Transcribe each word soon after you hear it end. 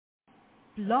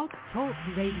Blog Talk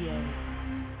Radio.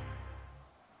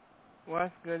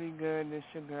 What's goody good? This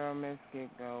your girl, Miss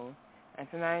Gecko. And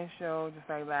tonight's show, just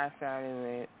like last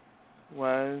Saturday,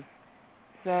 was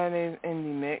Saturday's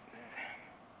Indie Mix.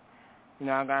 You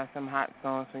know, I got some hot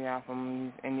songs for y'all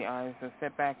from these indie artists, so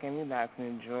sit back and relax and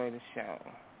enjoy the show.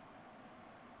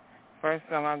 First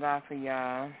song I got for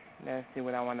y'all, let's see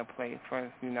what I want to play.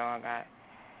 First, you know, I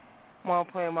want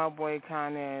to play my boy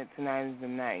Kanye, Tonight is the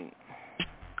Night.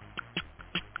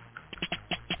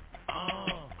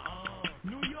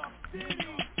 New York City.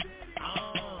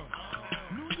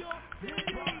 New York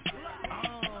City.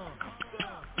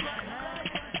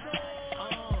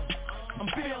 I'm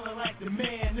feeling like the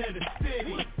man of the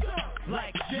city.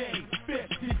 Like Jay,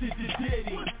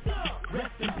 Diddy.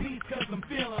 Rest in peace, cause I'm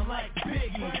feeling like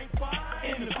Biggie.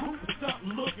 In the group with something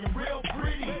looking real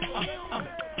pretty. I'm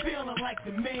feeling like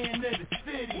the man of the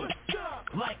city.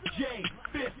 Like Jay,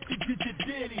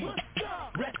 Diddy.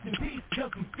 Rest in peace,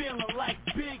 cause I'm feeling like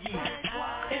Biggie.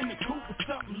 In the group with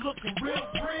something looking real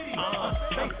pretty.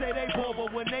 They say they ball,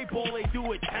 but when they ball, they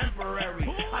do it temporary.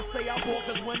 I say I ball,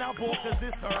 cause when I ball, cause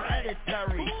it's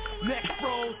hereditary. Next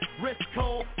pros, wrist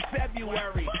cold,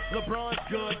 February. LeBron's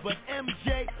good, but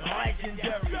MJ,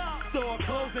 legendary. Store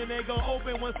closing, they gon'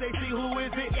 open once they see who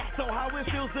is it. So how it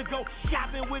feels to go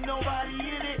shopping with nobody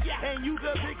in it. And you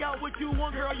can pick out what you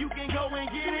want, girl, you can go and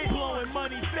get it. Blowing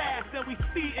money fast, and we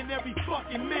speeding every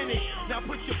fucking minute. Now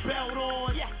put your belt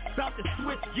on, about to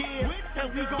switch gears.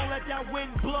 And we gon' let that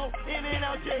wind blow in and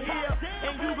out your hair.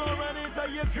 And you gon' run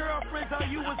into your girlfriends how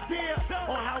you was there.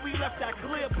 On how we left that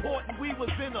Clearport and we was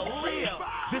in the Lear.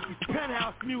 This is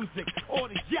penthouse music, or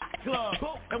the yacht club.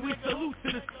 And we salute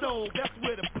to the soul, that's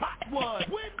where the pot was.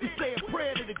 We say a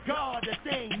prayer to the God that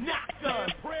they ain't knocked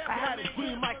us. I had a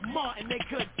dream like Martin, they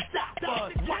couldn't stop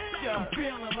us. Watch ya. I'm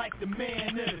feeling like the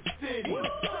man of the city.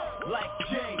 Like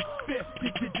Jay,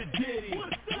 Diddy.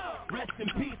 Rest in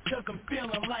peace, cause I'm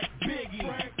feeling like Biggie.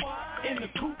 In the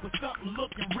coupe with something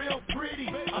looking real pretty.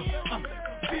 I'm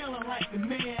feeling like the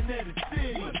man of the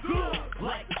city.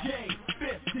 Like Jay,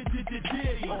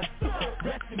 Diddy.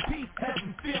 Rest in peace, cause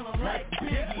I'm feeling like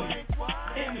Biggie.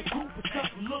 In the coupe with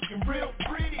something looking real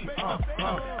pretty.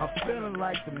 I'm feeling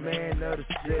like the man of the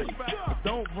city. But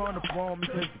don't run up on me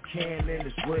cause the cannon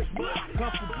is with me.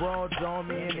 Couple broads on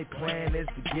me and they plan is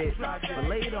to get me. But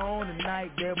later on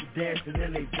tonight they'll be dancing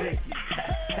in they Vicky.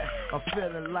 I'm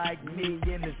feeling like me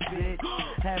in this bitch.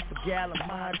 Half a gallon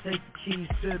mine, take the keys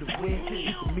to the whip.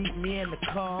 You can meet me in the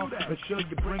car, make sure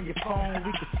you bring your phone.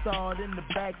 We can start in the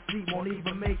back seat, won't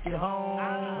even make it home.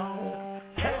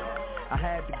 I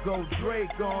had to go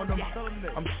Drake on them.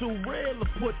 I'm too real to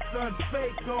put something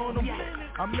fake on them.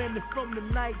 I'm in it from the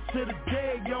night to the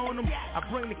day on them. I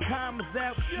bring the commas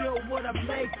out, show what I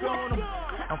make on them.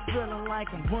 I'm feeling like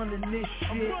I'm running this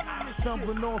shit.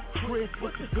 Stumbling off Chris,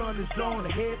 but the gun is on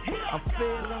the hip. I'm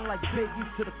feeling like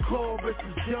Biggie to the chorus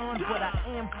is done. But I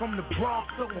am from the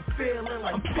Bronx, so I'm feeling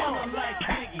like I'm feeling like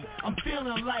Biggie. I'm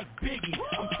feeling like Biggie.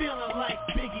 I'm feeling like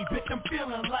Biggie, bitch. I'm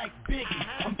feeling like Biggie.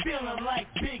 I'm feeling like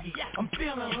Biggie. I'm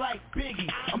feeling like Biggie.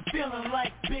 I'm feeling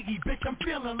like Biggie, bitch. I'm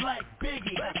feeling like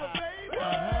Biggie.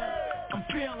 I'm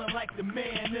feeling like the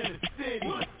man of the city.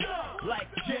 Like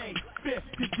Jay,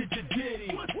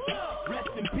 Diddy. Rest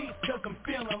in peace, cause I'm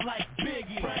feeling like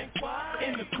Biggie.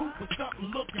 In the coupe with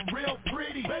something looking real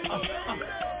pretty. I'm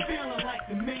feeling like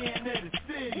the man of the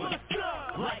city.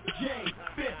 Like Jay,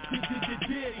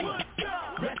 Diddy.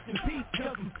 Rest in peace,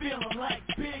 cause I'm feeling like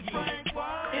Biggie.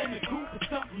 In the coupe with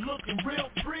something looking real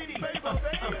pretty.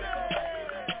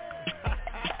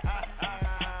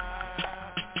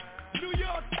 New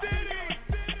York City,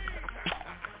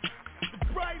 the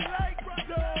bright light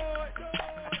resort.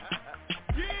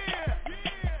 Yeah,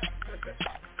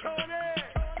 Kodak,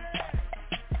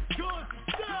 good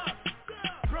stuff.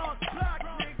 Bronx block,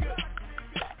 nigga.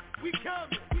 We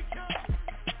coming.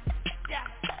 Yeah.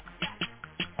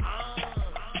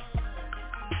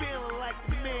 Feeling like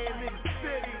the man in the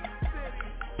city.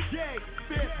 Jay,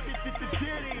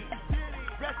 Diddy.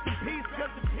 Rest in peace,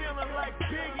 cause I'm feeling like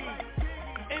Biggie.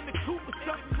 In the coupe with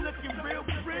something looking real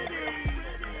pretty.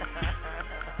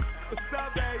 What's up,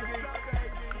 baby?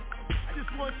 I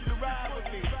just want you to ride with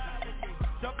me.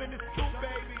 Jump in this coupe,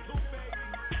 baby.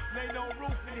 There ain't no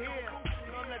roof in here.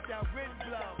 Don't let that wind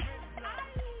blow.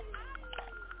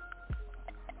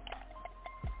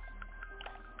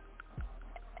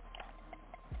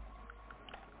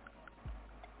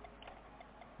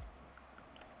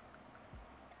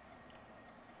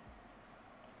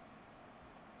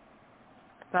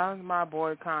 That was my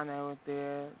boy Kanye right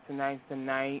there. Tonight's the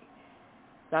Night.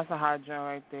 That's a hot joint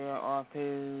right there off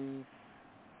his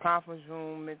Conference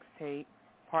Room mixtape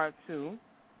part 2.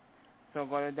 So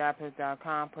go to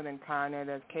datpiff.com, put in Koned,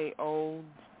 that's Koned.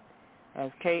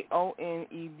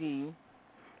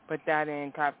 Put that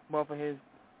in, cop both of his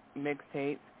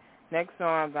mixtapes. Next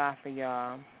song I got for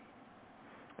y'all.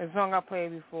 It's a song I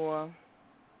played before,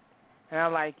 and I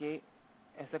like it.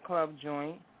 It's a club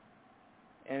joint,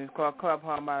 and it's called Club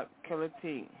Home by Killer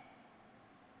T.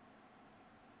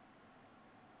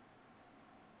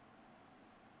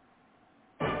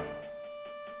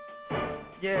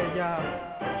 Yeah,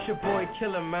 y'all. It's your boy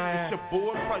Killer, man. It's your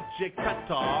boy Project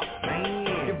Qatar.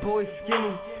 Man. Your boy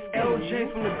Skinny.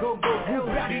 LJ from the Go-Go Who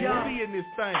back, y'all? in this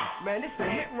thing. Man, this a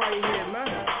hit right here, man.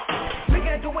 Look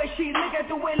at the way she, look at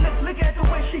the way, look at the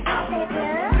way she. Look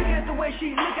at the way she,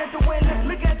 look at the way,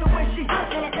 look at the way she.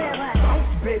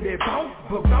 Bounce, baby, bounce,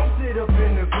 but bounce it up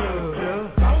in the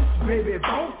club. Bounce, baby,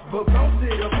 bounce, but bounce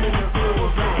it up in the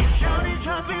club. Shawty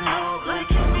dropping low like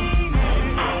you mean it.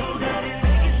 Know that it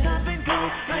make it stop and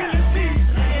go like you feel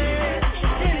it.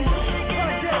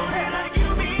 Like you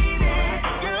mean it.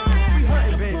 Girl, we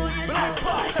hunting, baby.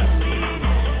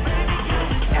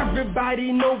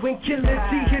 Everybody know when Killer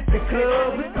T hit the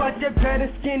club. We caught that fat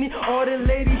and skinny, all the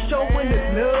ladies showing us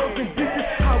love. And this is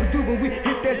how we do when we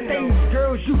hit that stage.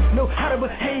 Girls, you know how to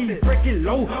behave. Break it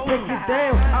low, break it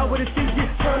down. I wanna see you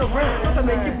turn around. Once I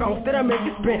make it bounce, then I make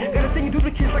it spin. Gotta sing it through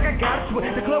the kids like I got to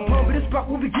it. The club pump in the spot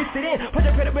where we get it in. Put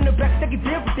that pet up in the back, take it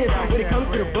down for this. When it comes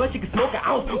to the bus, you can smoke an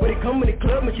ounce. When it come in the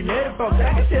club, man, you let it bounce.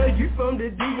 I can tell you from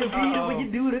the DMV the way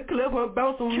you do the club pump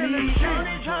bounce on me.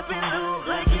 Shawty dropping low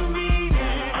like you mean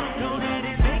it. Know that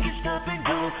it make it stop and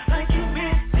go like you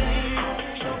meant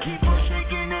it. So keep on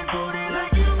shaking that booty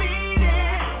like you mean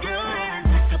it. Girl, and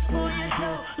pick up on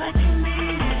yourself like you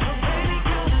mean it. So baby,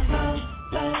 girl, bounce,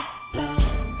 bounce, bounce,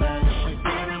 bounce. So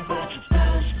baby, bounce,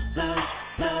 bounce, bounce,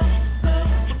 bounce, bounce.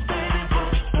 So baby,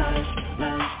 bounce, bounce,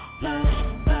 bounce, bounce,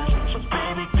 bounce. So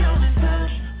baby, girl,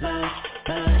 bounce, bounce,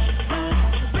 bounce,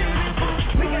 bounce. So baby, bounce.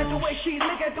 Look at the way she,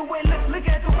 look at the way, look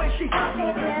at the way she.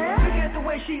 Look at the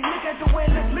way she, look at the way,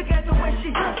 look at the way she.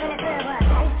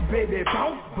 Bounce, baby,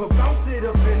 bounce, but bounce it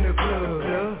up in the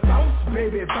club. Bounce,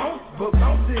 baby, bounce, but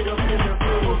bounce it up in the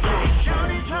club.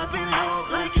 Shawty dropping low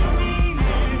like you mean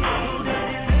it. Know that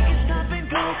it make it stop and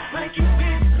go like you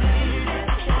meant it.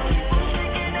 So keep on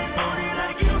shaking that booty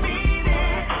like you mean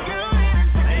it. Girl, and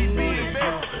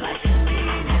like you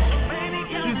mean it. Baby,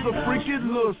 girl, She's a freaking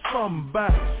little something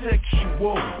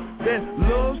bisexual that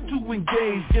loves to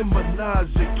engage in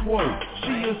menage a trois.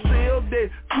 She'll sell that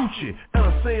coochie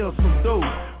and sell some dope,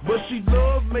 but she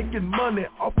love making money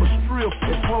off a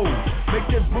stripper pole. Make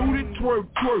that booty twerk,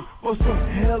 twerk for some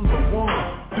hella one.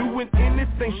 Doing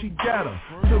anything she gotta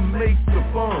to make the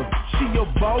fun. She a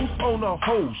boss on a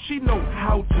hoe, she know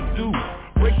how to do.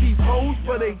 Break these hoes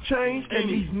for they change and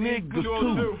these niggas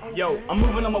too. Yo, I'm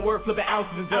moving on my work, flipping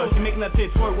ounces and dubs. She making that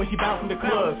shit twerk when she bouncing the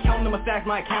club. Counting on my stacks,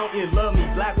 my account is love me.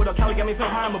 Black widow, Cali got me so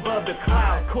high I'm above the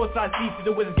clouds. Courtside seats to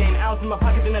the Wizards game. Ounce in my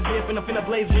pocket, then I dip and I'm finna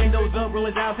blaze windows up,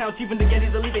 rolling downtown, cheaping the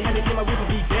Gettys. The lead they had to get my rhythm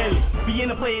be deadly.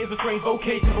 Being a player is a strange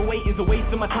vocation, but wait is a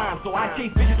waste of my time. So I chase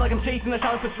bitches like I'm chasing a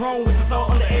shot of Patron with the salt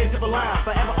on the edge of a line.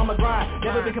 Forever on my grind,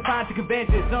 never been confined to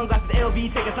conventions. Sunglasses LV,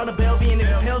 take a shot of Belvy, and it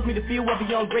compels me to feel well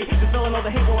beyond great. Just selling all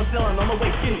the hate while I'm selling on my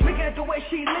way skinny. Look at the way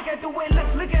she, look at the way,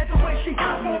 look at the way she. Look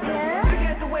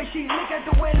at the way she, look at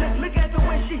the way, look at the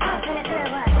way she.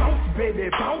 Bounce, baby,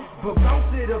 bounce, but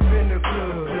bounce it up in the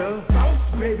club.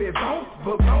 Bounce, baby, bounce,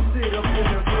 but bounce it up in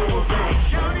the club.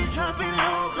 Shawty dropping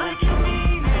low like you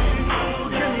mean it. Know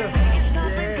that it make it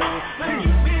stop and go like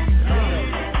you meant it.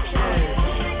 So keep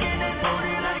on shaking that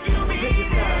booty like you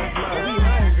mean it.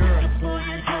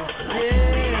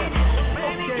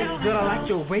 Girl, I like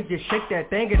your way you shake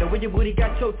that thing, and the way your booty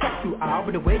got your tattoo out,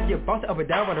 but the way you bounce up and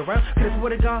down, run around. Cause I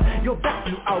swear to God, your back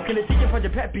blew out. Can I see your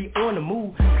project pet be on the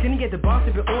move? Skinny get the boss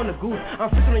if it on the goose. I'm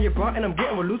flicking on your bra and I'm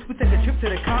getting real loose. We take a trip to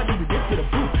the car, then we get to the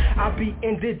booth. I be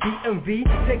in the DMV,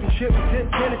 taking trips to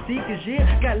Tennessee, cause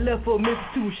yeah, got love for Memphis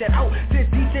too. Shout out to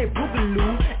DJ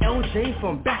Boogaloo, LJ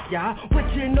from backyard. What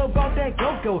you know about that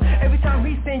go-go? Every time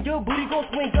he sing, your booty gon'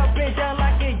 swing up and down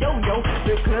like a yo-yo.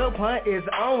 The club hunt is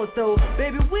on, so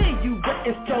baby, where you wet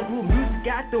and struggle? Music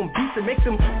got them beats and make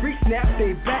them freak snap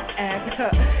they back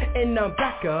ass. And I'm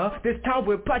back up, this time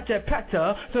with Project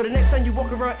Pata. So the next time you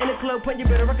walk around in the club, you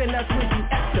better recognize where you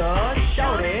at.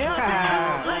 Shout it.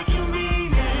 Like you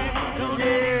mean it. Don't make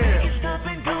it stop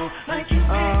and go like you mean it.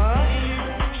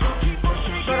 So keep on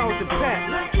shaking shout out to Pat,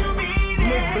 like you mean it.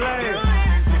 Nick Blair,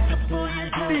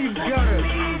 Steve Gutter,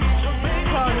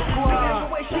 Party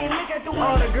Squad,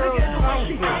 all the girls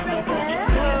bouncing,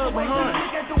 Club Hunt,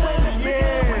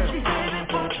 yeah,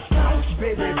 bounce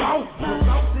baby, bounce,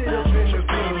 bounce it up in the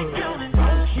club,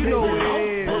 you know what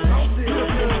it is.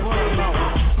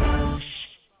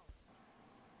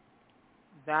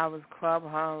 That was Club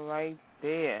Hum right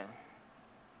there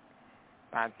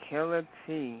by Killer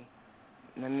T.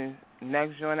 Then this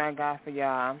next joint I got for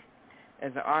y'all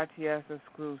is an RTS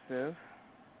exclusive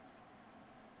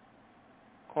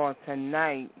called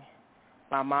Tonight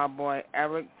by my boy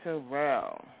Eric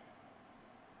Terrell.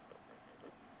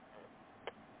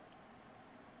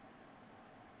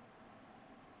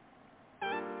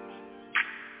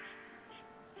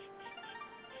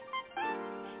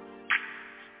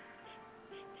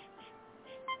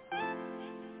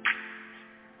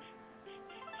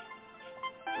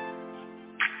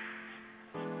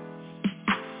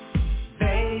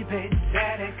 Baby,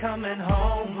 daddy coming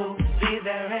home, we'll be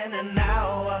there in an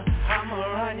hour. I'ma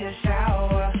run your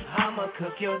shower, I'ma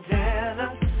cook your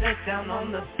dinner. Sit down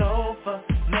on the sofa,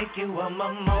 make you a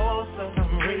mimosa.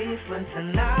 Some Riesling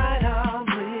tonight, I'm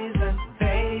pleasing.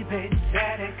 Baby,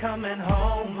 daddy coming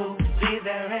home, we'll be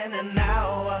there in an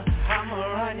hour. I'ma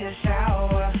run your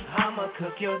shower, I'ma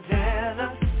cook your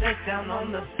dinner. Sit down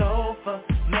on the sofa,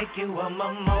 make you a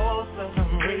mimosa.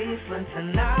 Some Riesling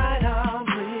tonight, I'm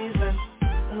pleasing.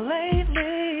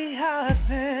 Lately I've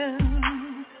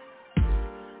been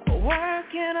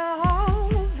working all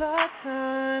the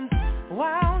time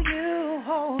while you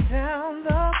hold down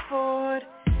the fort,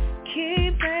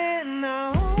 keeping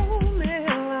the only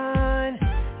line.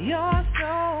 You're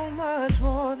so much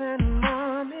more than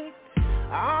mommy,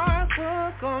 our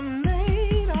cook or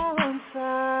maid on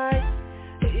site.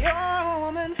 You're a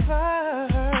woman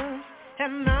first,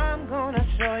 and I'm gonna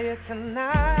show you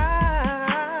tonight.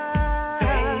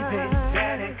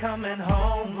 Coming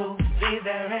home, we'll be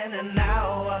there in an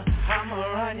hour. I'ma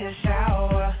run your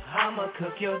shower, I'ma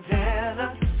cook your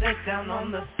dinner. Sit down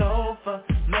on the sofa,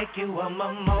 make you a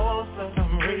mimosa.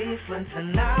 Some Riesling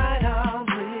tonight, I'm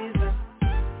pleasing.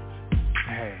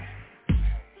 Hey,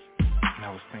 and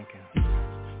I was thinking,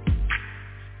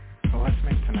 well, let's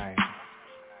make tonight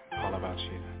all about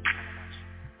you.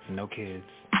 No kids,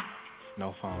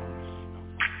 no phones,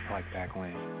 like back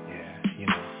when, yeah, you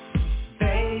know.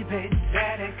 Baby,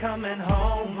 daddy coming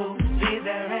home, we'll be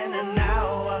there in an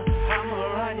hour. I'ma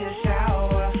run your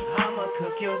shower, I'ma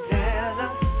cook your dinner.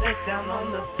 Sit down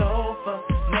on the sofa,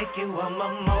 make you a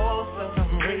mimosa.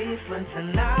 Some Riesling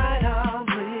tonight, I'm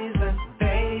pleasing.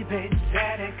 Baby,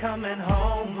 daddy coming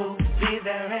home, we'll be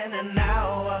there in an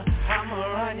hour. I'ma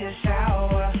run your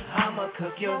shower, I'ma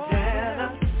cook your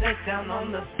dinner. Sit down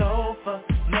on the sofa,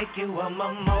 make you a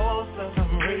mimosa.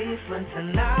 Some Riesling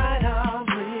tonight, I'm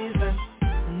pleasing.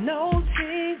 No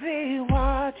TV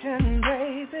watching,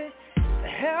 baby. The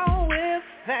hell with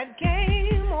that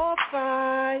game or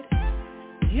fight.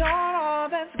 You're all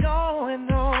that's going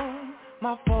on.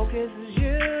 My focus is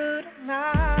you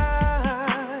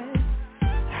tonight.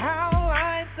 How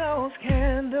light those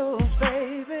candles,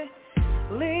 baby,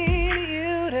 lead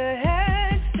you to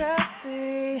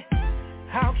ecstasy.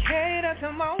 I'll cater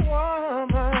to my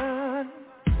woman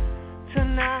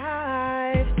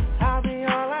tonight. I'll be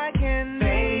all I can need.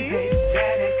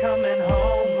 Coming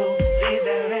home, we'll be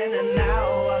there in an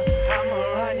hour. I'ma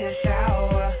run your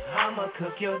shower, I'ma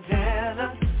cook your dinner.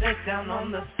 Sit down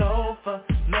on the sofa,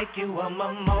 make you a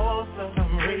mimosa.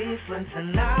 Some Riesling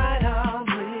tonight, I'm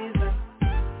pleasing.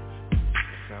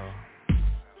 So,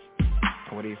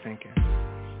 what are you thinking?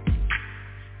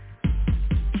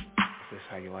 Is this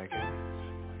how you like it?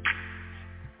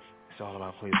 It's all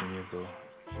about pleasing you, boo.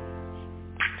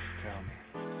 Just tell me.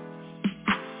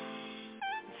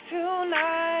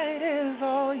 Tonight is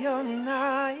all your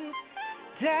night.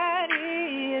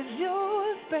 Daddy is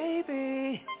yours,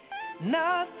 baby.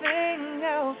 Nothing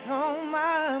else on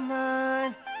my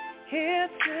mind. Here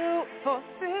to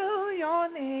fulfill your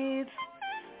needs.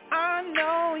 I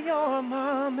know you're a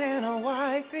mom and a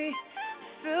wifey,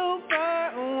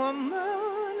 superwoman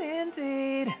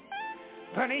indeed.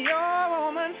 But you're a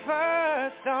woman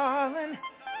first, darling.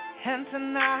 And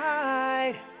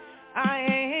tonight I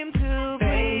aim to be.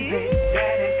 Baby,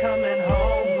 daddy coming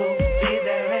home, we'll be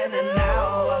there in an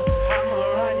hour. I'ma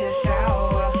run your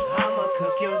shower, I'ma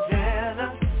cook your dinner.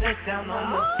 Sit down on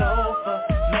the sofa,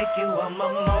 make you a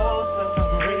mimosa.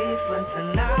 Some Riesling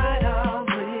tonight, I'm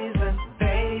pleasing.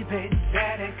 Baby,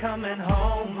 daddy coming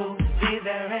home, we'll be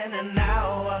there in an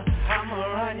hour. I'ma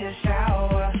run your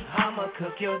shower, I'ma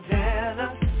cook your dinner.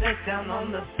 Sit down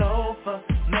on the sofa,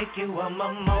 make you a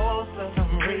mimosa.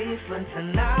 Some Riesling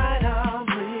tonight, I'm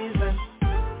pleasing.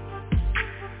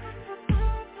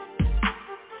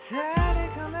 Daddy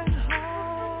coming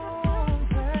home,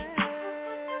 baby.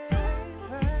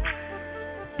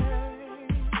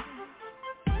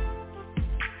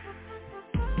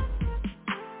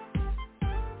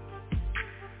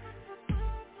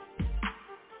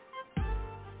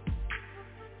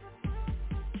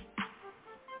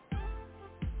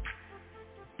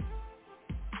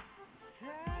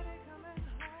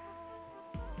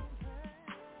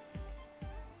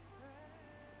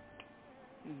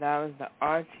 That was the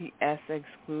RTS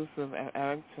exclusive of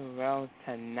Eric Terrell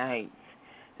Tonight.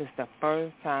 This is the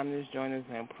first time this joint has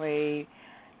been played.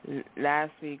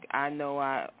 Last week, I know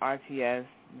RTS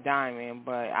Diamond,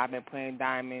 but I've been playing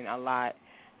Diamond a lot,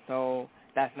 so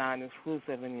that's not an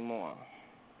exclusive anymore.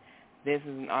 This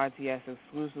is an RTS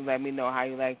exclusive. Let me know how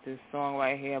you like this song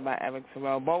right here by Eric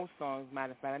Terrell. Both songs,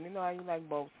 matter of fact. Let me know how you like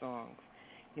both songs.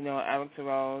 You know, Eric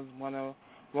Terrell is one of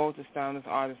world's strongest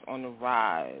artists on the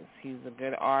rise. He's a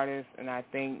good artist, and I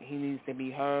think he needs to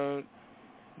be heard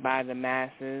by the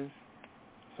masses.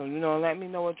 So, you know, let me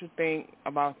know what you think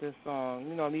about this song.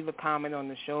 You know, leave a comment on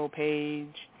the show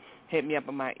page. Hit me up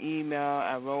on my email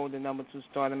at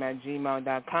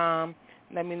roll2stardom@gmail.com.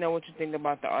 Let me know what you think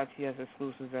about the RTS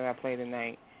exclusives that I play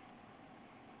tonight.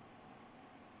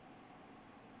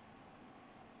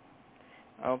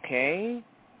 Okay,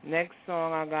 next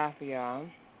song I got for y'all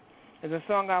is a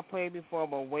song I played before,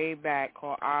 but way back,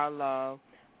 called Our Love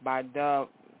by Dub.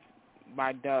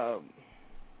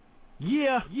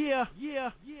 Yeah.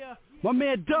 My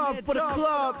man Dub for the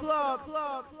club.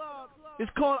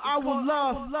 It's called I Will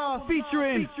Love,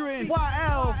 featuring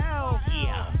YL.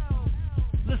 Yeah.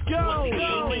 Let's go. Once the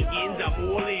game begins, I'm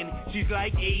all in. She's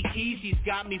like AT, she's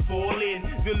got me falling.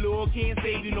 The Lord can't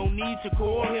save you, no need to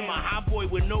call him. A hot boy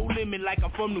with no limit, like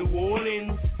I'm from New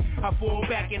Orleans. I fall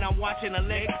back and I'm watching a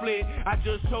leg split. I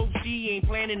just hope she ain't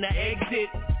planning to exit.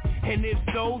 And if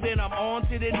so, then I'm on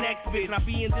to the next bitch. Not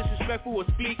being disrespectful or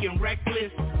speaking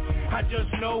reckless. I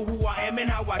just know who I am and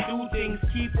how I do things.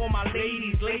 Keep all my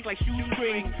ladies laced like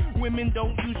shoestrings. Women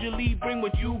don't usually bring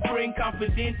what you bring.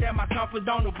 Confident that my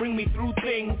confidant will bring me through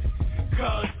things.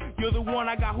 Cause you're the one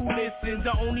I got who listens.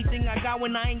 The only thing I got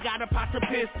when I ain't got a pot to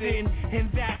piss in. And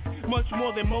that's much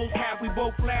more than most have. We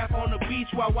both laugh on the beach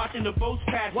while watching the boats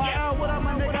pass. Wow, what up,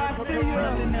 my nigga? I see you.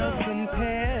 Nothing else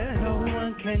compared. No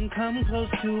one can come close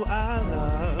to our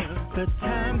love. The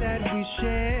time that we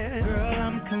share, girl,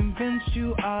 I'm convinced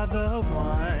you are the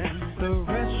one. The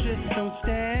rest just don't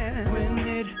stand when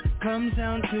it comes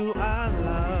down to our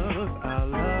love, our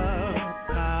love,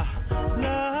 our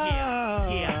love.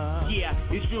 Yeah,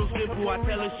 it's real simple. I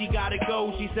tell her she gotta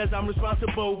go. She says I'm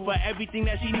responsible for everything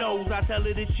that she knows. I tell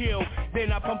her to chill.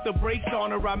 Then I pump the brakes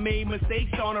on her. I made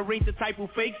mistakes on her. Ain't the type who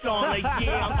fakes on her.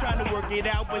 Yeah, I'm trying to work it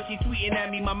out, but she tweeting at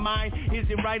me. My mind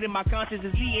isn't right and my conscience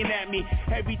is eating at me.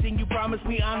 Everything you promised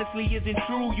me honestly isn't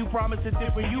true. You promised a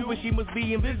different you, but she must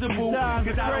be invisible.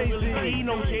 Cause I don't really see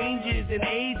no changes in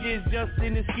ages. Just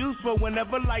an excuse for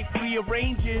whenever life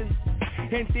rearranges.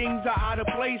 And things are out of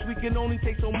place, we can only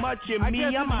take so much. And me,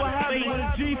 I'm out of space.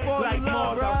 Like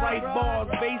Mars, I write bars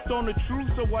based on the truth.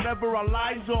 So whatever our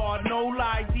lives are, no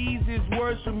lies. These is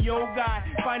words from your guy.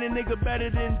 Find a nigga better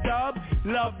than Dub,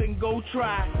 love then go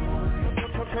try.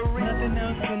 Nothing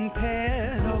else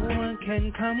compared. No one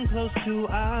can come close to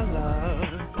our love.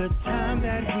 The time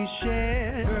that we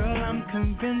share, girl, I'm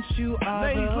convinced you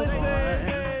are the one.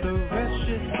 The rest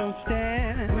just don't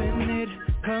stand when it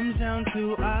comes down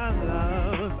to our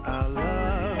love, our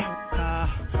love, our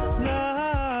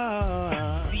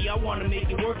love. See, I wanna make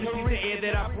it work, 'cause she's the air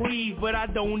that I breathe, but I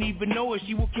don't even know if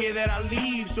she will care that I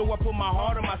leave. So I put my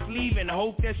heart on my sleeve and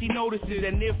hope that she notices.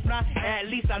 And if not, at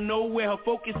least I know where her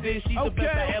focus is. She's the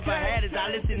best I ever had as I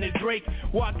listen to Drake.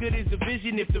 What good is the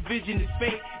vision if the vision is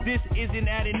fake? This isn't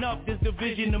adding up, this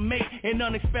division to make an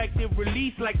unexpected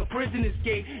release like a prison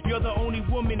escape. You're the only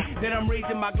woman that I'm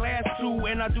raising my glass to,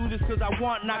 and I do this 'cause I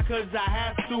want, not 'cause I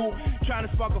have to. Trying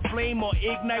to spark a flame or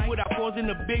ignite without causing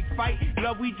a big fight.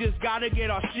 Love, we just gotta get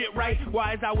our shit right.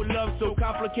 Why is our love so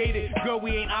complicated? Girl,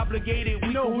 we ain't obligated.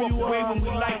 We can walk away when we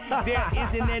like. There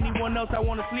isn't anyone else I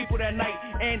wanna sleep with at night,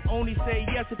 and only say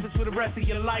yes if it's for the rest of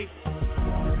your life.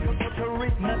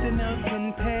 Nothing else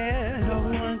compared. No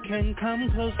one can come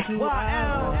close to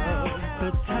our love.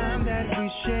 The time that we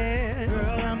share,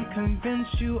 girl, I'm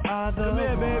convinced you are the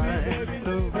one.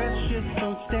 The rest just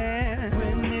don't stand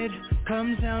when it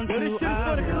comes down to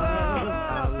our love,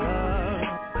 our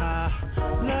love, our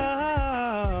love.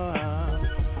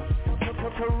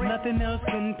 Nothing else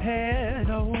compared.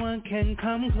 No one can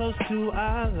come close to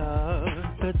our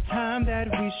love. The time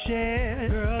that we share,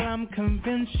 girl, I'm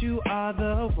convinced you are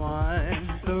the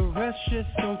one. The rest just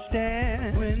don't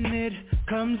stand when it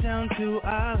comes down to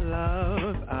our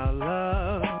love, our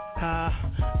love, our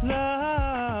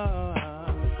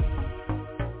love.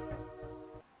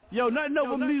 Yo, nothing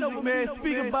over music, man.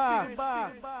 Speaking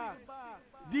by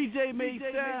DJ Made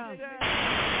Sound.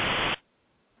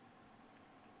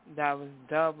 That was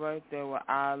Dub right there with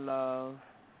I Love.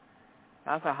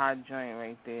 That's a hot joint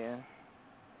right there.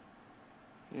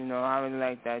 You know, I really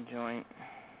like that joint.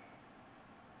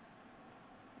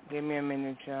 Give me a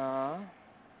minute, y'all.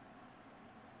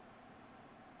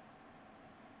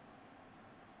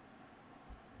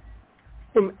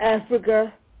 From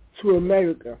Africa to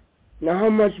America. Now how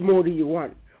much more do you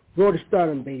want? Road to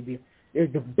Stardom, baby.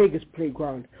 It's the biggest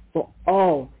playground for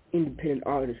all independent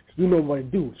artists. You know what to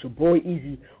do. It's your boy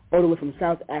Easy, all the way from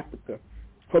South Africa.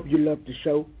 Hope you love the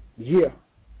show. Yeah.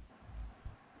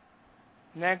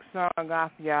 Next song I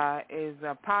got for y'all is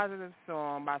a positive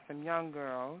song by some young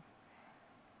girls.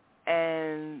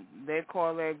 And they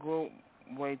call their group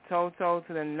Way Toto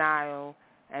to the Nile,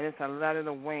 and it's a letter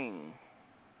to Wing.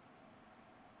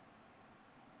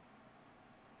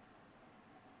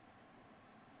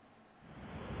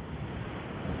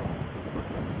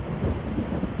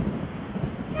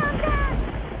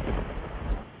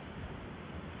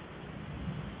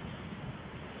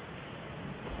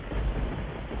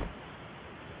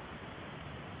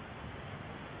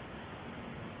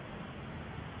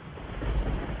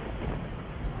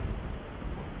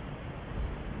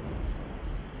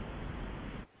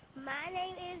 My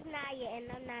name is Naya, and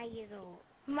I'm 9 years old.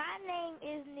 My name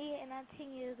is Nia, and I'm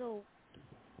 10 years old.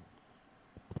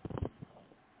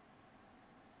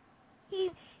 He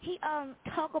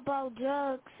talk about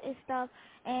drugs and stuff,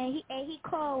 and he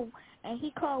call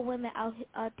women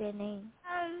out their name.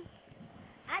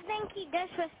 I think he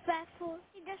disrespectful.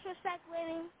 He disrespect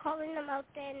women, calling them out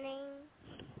their name.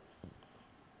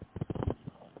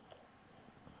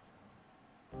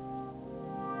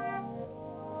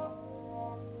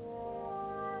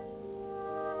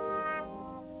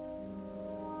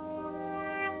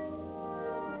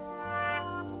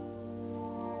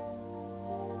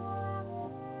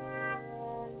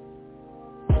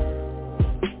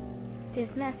 This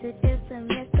message is to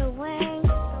Mr. Wayne.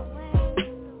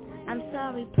 I'm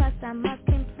sorry, plus I must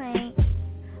complain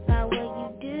about what you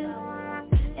do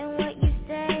and what you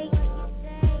say.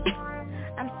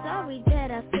 I'm sorry that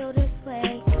I feel this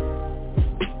way,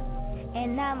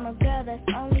 and I'm a girl that's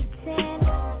only 10,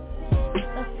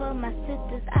 but for my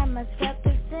sisters I must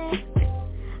represent.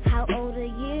 How old are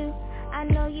you? I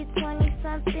know you're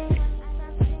 20-something.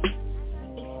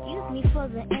 Excuse me for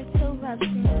the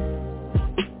interruption.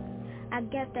 I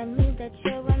guess that means that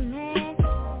you're a man,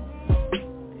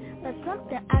 but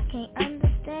something I can't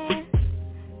understand.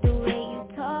 The way you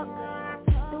talk,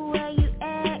 the way you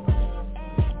act,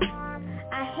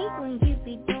 I hate when you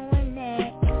be doing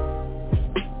that.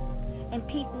 And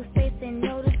people say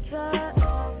no to drugs,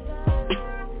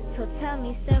 so tell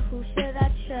me, sir, who should I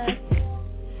trust?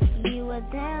 You or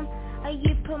them? Are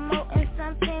you promoting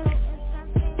something?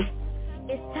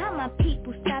 It's time my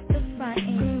people stop the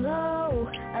frontin'. Single,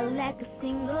 a lack of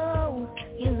single.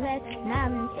 You lack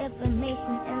knowledge,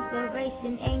 information,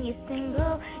 inspiration, and you're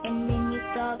single. And then you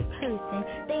start cursing.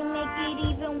 They make it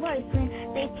even worse when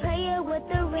they play it with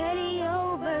the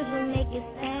radio version. Make it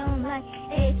sound like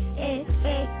eh, eh,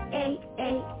 eh, eh,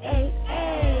 eh, eh, eh,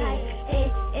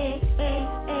 eh, eh,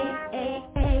 eh,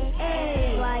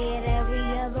 eh. Quiet every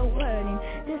other word, and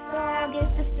this song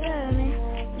gets disturbing.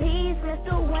 Please,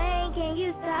 Mr. Wayne, can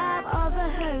you stop all the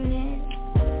hurting?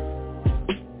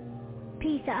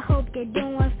 Peace, I hope you're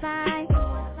doing fine.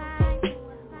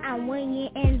 I'm weighing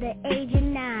in the age of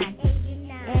 9,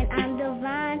 and I'm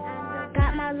divine.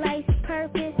 Got my life's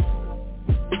purpose.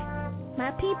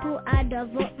 My people, I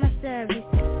devote my service.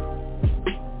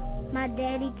 My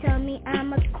daddy tell me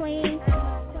I'm a queen,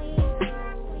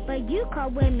 but you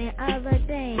call women other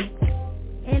things.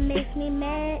 It makes me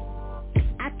mad.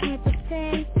 I can't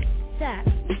pretend. Stop.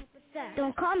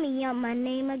 Don't call me out my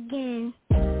name again.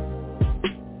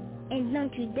 And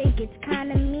don't you think it's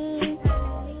kinda mean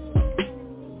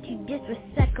to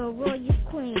disrespect a royal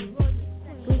queen?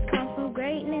 We come from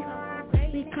greatness.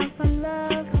 We come from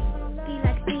love. Be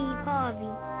like Steve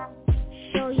Harvey.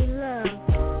 Show your love.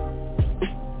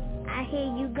 I hear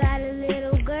you got a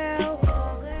little girl.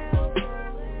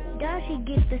 Does she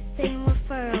get the same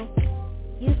referral?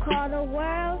 You call the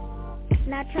world,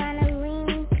 not trying to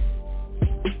lean.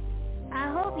 I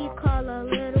hope you call a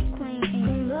little queen.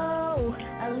 Single,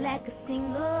 a lack of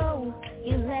single.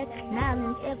 You lack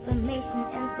knowledge, information,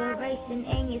 inspiration,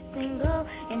 and you're single.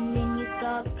 And then you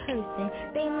start cursing.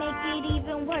 They make it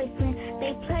even worse when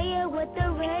they play it with the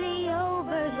radio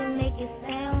version. Make it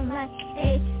sound like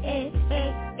eh, eh,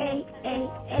 eh, eh, eh,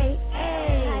 eh, eh,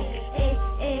 eh,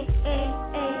 eh, eh,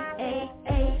 eh, eh,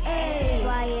 eh.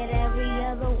 Quiet every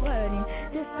other word, and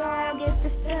this song gets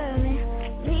disturbing.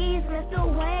 Please, Mr.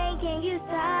 Wayne, can you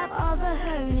stop all the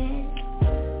hurting?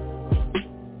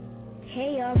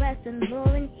 Hey, y'all, rest in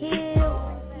Lauren Hill.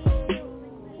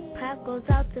 Pop goes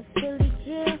out to Philly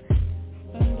Jill,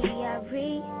 and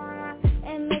D.R.E.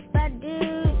 and Miss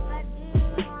Badu.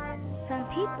 Some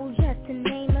people, just to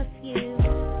name a few.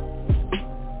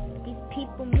 These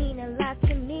people mean a lot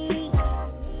to me.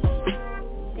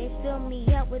 They fill me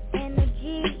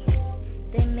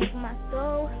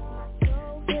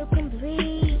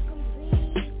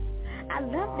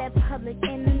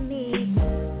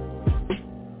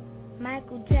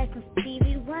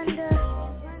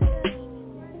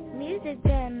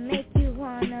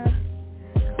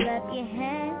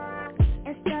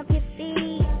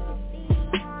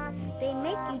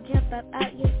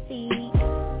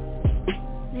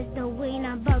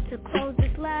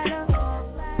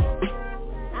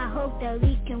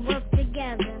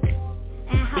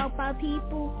our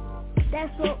people.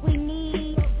 That's what we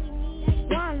need.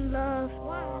 One love,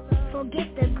 forget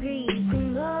the greed.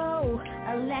 Sing low,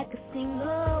 a lack of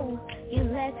single. You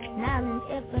lack knowledge,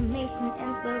 information,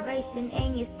 inspiration,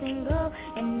 and you're single.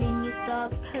 And then you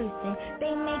start cursing.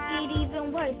 They make it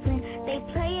even worse when they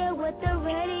play it with the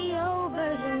radio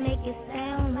version. Make it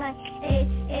sound like eh,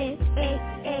 eh, eh,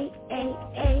 eh, eh, eh,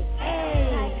 eh.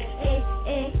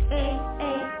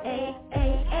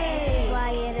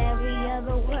 Quiet every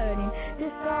other word and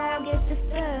this song gets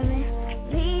disturbing.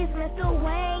 Please, Mr.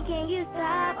 Wayne, can you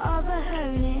stop all the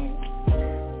hurting?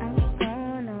 I'm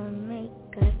gonna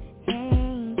make a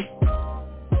change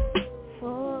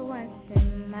for once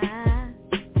in my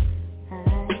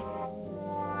life.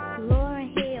 Lauryn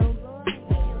Hill.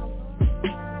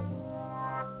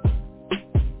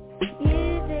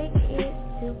 Music is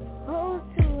supposed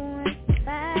to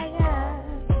inspire.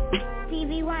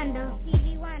 Stevie Wonder.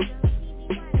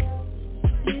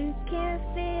 You can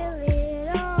feel it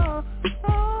all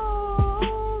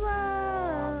over.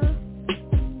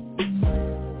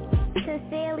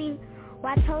 Sincerely,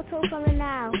 Watoto from the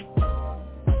Now.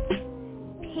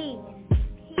 Peace.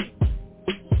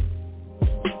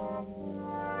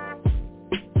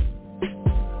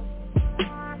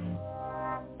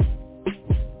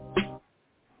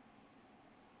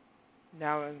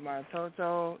 That was my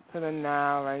Toto to the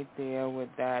Now right there with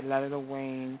that Letter to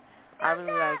Wayne. I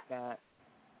really like that.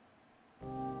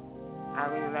 I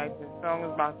really like this song.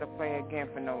 Is about to play again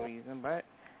for no reason, but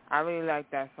I really like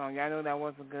that song. Y'all know that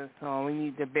was a good song. We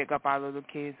need to pick up our little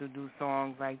kids who do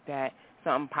songs like that.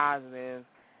 Something positive,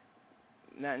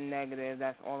 nothing negative.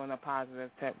 That's all on a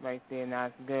positive tip right there, and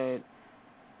that's good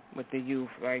with the youth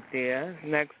right there.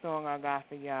 Next song I got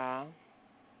for y'all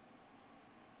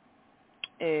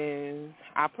is,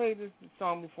 I played this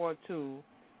song before too,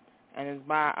 and it's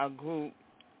by a group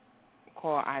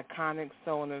called Iconic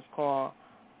Soul, and it's called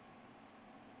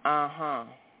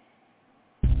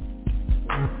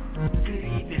Good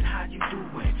evening, how you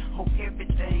doing? Hope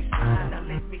everything's fine. Now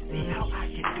let me see how I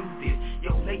can do this.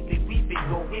 Yo, lately we've been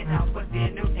going out for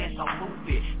dinner and a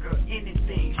movie. Girl,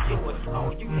 anything's yours.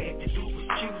 All you had to do was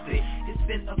choose it. It's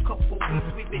been a couple weeks,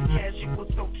 we've been casual,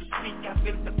 so to speak. I've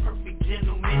been the perfect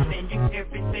gentleman, and you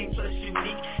everything plus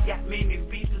unique. Got many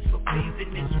reasons for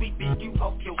pleasing and sweeping you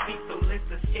off your feet. So let's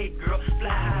escape, girl. Fly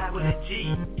high with a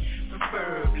G,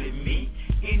 preferably me.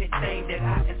 Anything that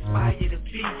I aspire to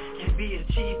be can be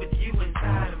achieved with you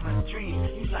inside of my dreams.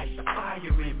 You like the fire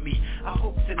in me. I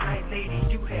hope tonight, lady,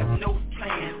 you have no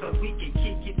plans, but we can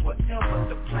kick it wherever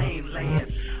the plane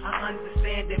lands. I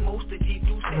understand that most of these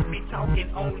dudes that be talking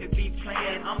only be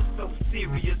playing. I'm so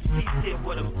serious, please hear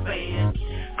what I'm saying.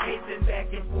 Pacing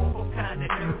back and forth, I'm kinda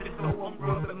nervous, so I'm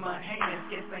rubbing my hands.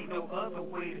 Guess ain't no other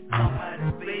way to come out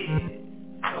of bed.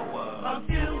 So a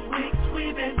few weeks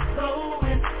we've been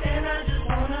going, and I just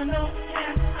wanna know,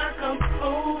 can I come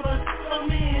over so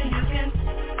me and you can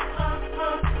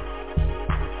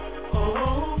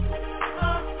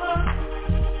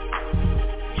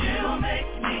you make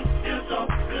me feel so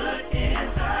good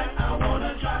inside. I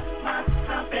wanna drop my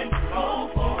top and go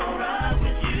for a ride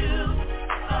with you.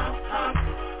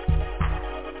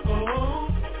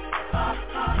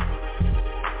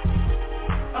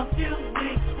 A few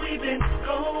weeks we've been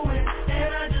going,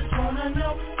 and I just wanna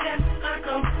know, can I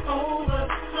come over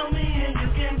so me and you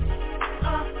can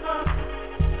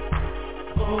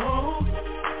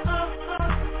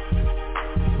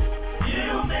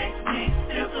you make me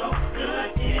feel so good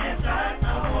inside. I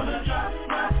wanna drop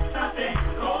my top and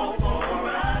go for a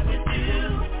ride with you.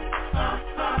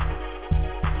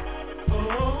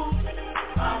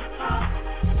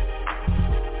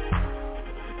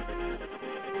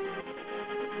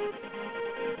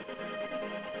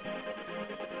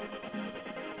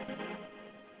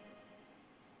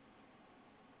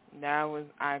 That was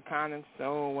Iconic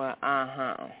Soul with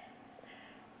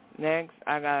Next,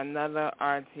 I got another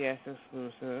RTS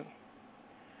exclusive,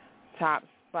 Top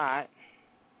Spot.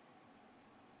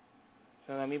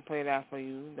 So let me play that for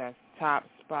you. That's Top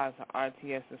Spot, an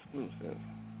RTS exclusive.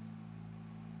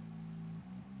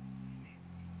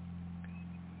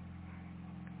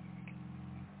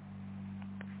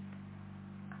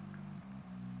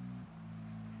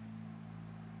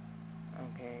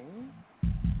 Okay.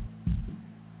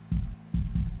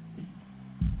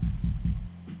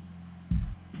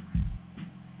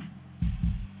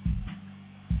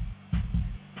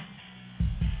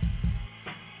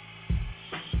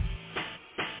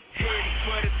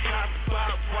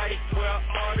 Right where I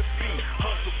ought to be.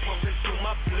 Hustle pumping through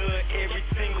my blood, every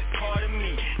single part of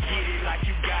me. Get it like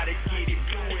you gotta get it,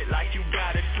 do it like you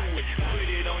gotta do it. Put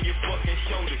it on your fucking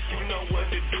shoulders, you know what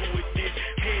to do with this.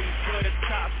 Heading for the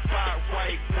top spot.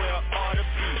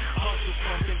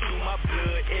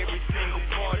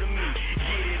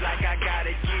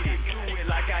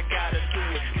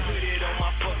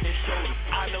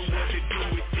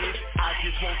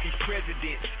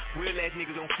 presidents. Real ass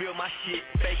niggas don't feel my shit.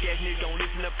 Fake ass niggas don't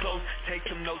listen up close. Take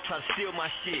some notes, try to steal my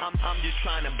shit. I'm just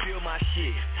trying to build my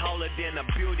shit. Taller than a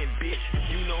building, bitch.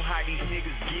 You know how these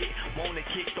niggas get. Wanna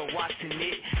kick the watching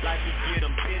it like we get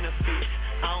them benefits.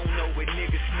 I don't know what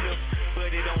niggas sniff,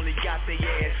 but it only got their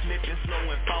ass slipping slow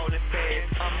and falling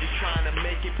fast. I'm just trying to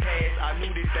make it past. I knew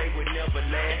that they would never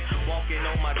last. Walking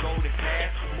on my golden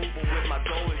path, moving with my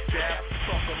golden staff.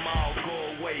 Fuck them all, go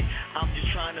away. I'm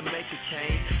just trying to make a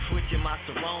change, switching my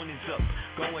surroundings up.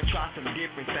 Go and try some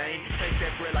different things. Take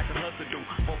that bread like a hustler do.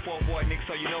 On 4 boy niggas,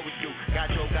 so you know what to do.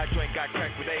 Got drove, got drink, got crack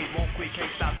with AIDS. Won't quit,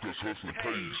 can't stop. This hustling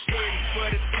pays. Heading for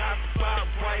the top spot,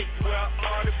 right where I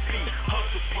ought to be.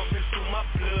 Hustle pumping through my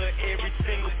blood, every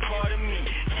single part of me.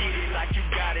 Get it like you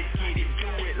gotta get it. Do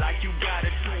it like you gotta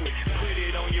do it. Put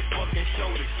it on your fucking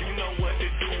shoulders. You know what to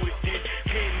do with this.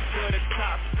 Heading for the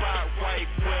top spot, right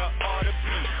where I ought to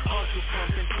be. Hustle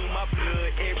pumping through my blood,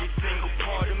 every single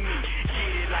part of me.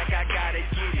 Get it like I gotta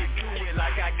get it. Do it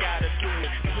like I gotta do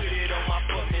it. Put it on my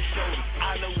fucking shoulders.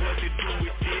 I know what to do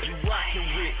with this. You rockin'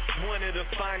 with one of the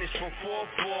finest from 4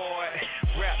 boy.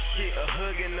 Rap shit, a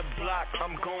hug in the block,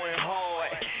 I'm going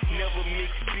hard. Never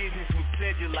mix business with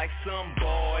pleasure like some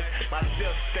boys.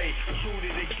 Myself stay true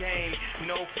to the game,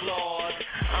 no flaws.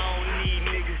 I don't need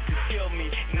niggas to tell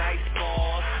me nice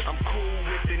bars. I'm cool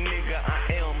with the nigga I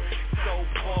am. So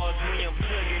pause me, I'm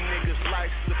plugging niggas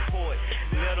life support.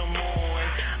 Let them on,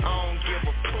 I don't give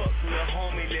a fuck, little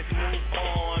homie, let's move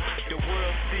on. The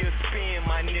world still spin,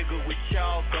 my nigga, with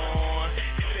y'all gone.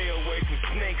 Stay away from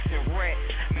snakes and rats,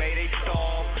 may they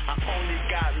starve. I only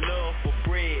got love for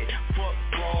bread, fuck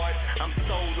broads. I'm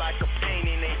sold like a pain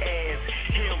in they ass,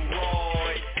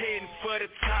 hemorrhoids. Heading for the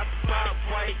top spot,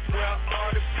 right where I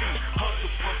ought to be.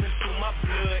 Hustle pumping through my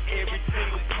blood, every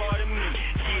single part of me.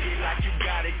 Get it like you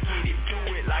gotta get it, do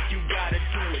it like you gotta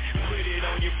do it. Put it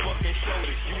on your fucking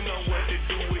shoulders, you know what to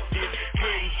do with this.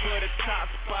 Heading for the top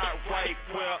spot, right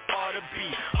where I ought to be.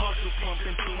 Hustle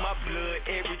pumping through my blood,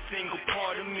 every single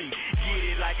part of me. Get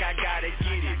it like I gotta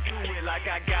get it, do it like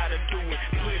I gotta do it.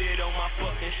 Put it on my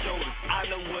fucking shoulders, I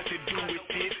know what to do with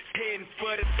this. Heading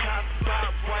for the top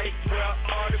spot, right where I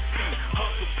ought to be.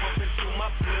 Hustle pumping through my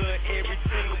blood, every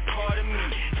single part of me.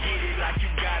 Get it like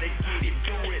you gotta get it,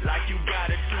 do it like you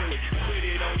gotta do it. Put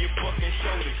it on your fucking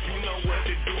shoulders, you know what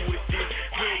to do with this.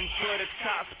 Heading for the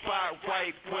top spot,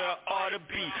 right where I ought to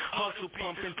be. Hustle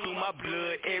pumping through my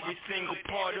blood, every single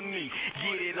part of me.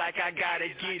 Get it like I gotta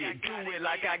get it, do it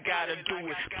like I gotta do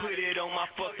it. Put it on my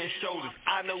fucking shoulders,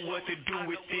 I know what to do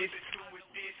with this.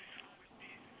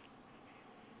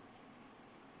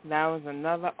 That was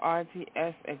another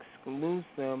RTS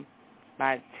exclusive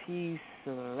by T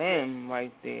Slim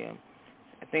right there.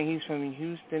 I think he's from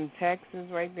Houston, Texas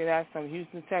right there. That's some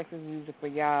Houston, Texas music for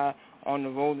y'all on the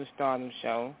Road to Stardom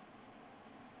show.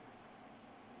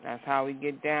 That's how we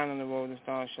get down on the Road to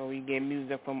Stardom show. We get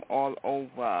music from all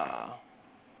over.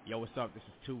 Yo, what's up? This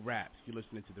is 2 Raps. You're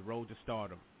listening to the Road to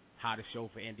Stardom, hottest show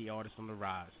for indie artists on the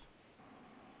rise.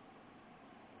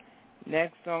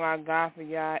 Next song I got for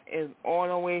y'all is all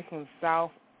the way from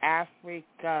South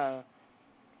Africa.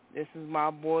 This is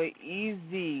my boy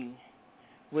Easy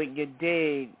with Your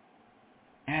Dig.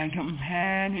 And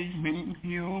companion's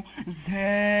you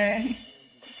say.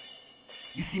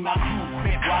 You see my crew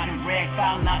crib, riding rag,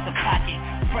 found out the pocket.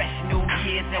 Fresh New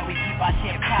Year's and we keep our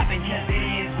shit poppin'. Cause it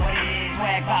is what it is.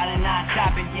 Swag ballin', not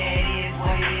shopping. Yeah, it is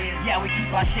what it is. Yeah, we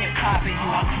keep our shit poppin'. You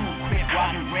my crew crib,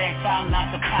 riding rag, found out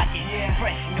the pocket. Yeah.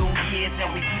 Fresh New Year's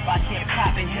and we keep our shit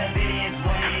poppin'. Cause it is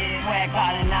what it is. Swag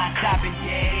ballin', not shopping.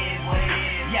 Yeah, it is what it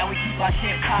is. Yeah, we keep our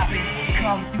shit poppin'.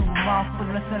 Come through, mouth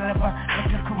full of saliva.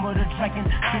 Like a Komodo dragon.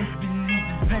 Don't believe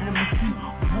it's venomous too.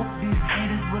 Whoop these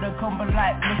haters with a combo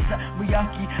like Mr.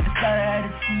 Miyaki. I started at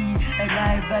the sea, and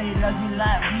everybody loves me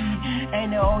like weed.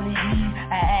 Ain't the only need.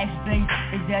 I ask big,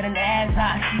 is that an ass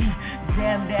I see?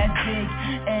 Damn, that's big.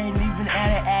 Ain't even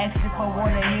at an ass if I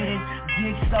wanna hit it.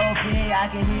 Dick so big, I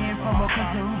can hear it from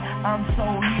across the room. I'm so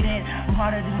heated, I'm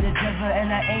harder than the devil,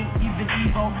 and I ain't even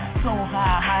evil. So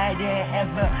high, higher than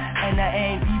ever, and I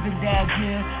ain't even that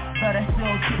good. But I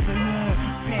still keep the hood.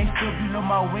 Pants still below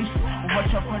my waist.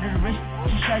 Watch out for the wrist.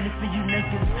 She shining for you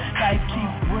niggas. Life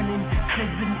keep winning.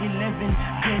 7-11.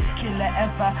 Best killer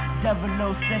ever.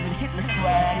 007. Hit the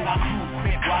swag. My crew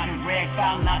crib, riding rag,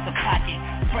 found out the pocket.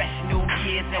 Fresh New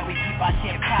Year's and we keep our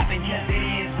shit poppin'. Cause it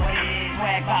is what it is.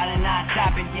 Swag ballin', not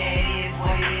shopping. Yeah, it is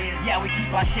what it is. Yeah, we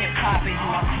keep our shit poppin'.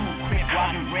 My crew crib,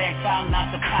 riding rag, found out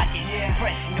the pocket. Yeah.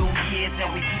 Fresh New Year's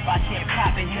and we keep our shit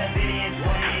poppin'. Cause it is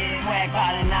what it is. Swag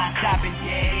ballin', not shopping,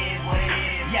 yeah, it is what it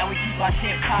is. Yeah, we keep our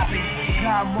shit poppin'.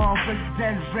 got more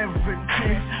represents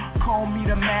rivers. Call me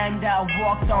the man that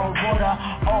walked on water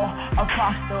or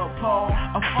across the pole.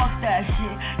 Fuck that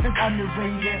shit, that's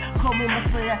underrated. Call me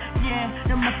Messiah, yeah,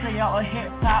 the Messiah of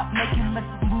hip-hop, making my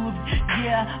moves.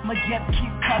 Yeah, my jet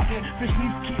keep tucking, fish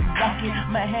knees keep rocking,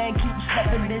 my hand keeps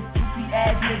stepping, this pussy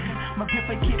ass niggas. My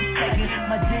paper keeps shaking,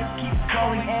 my dick keeps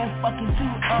going and fucking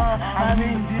too. I'm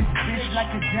in this bitch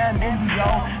like a damn Indio,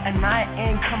 and I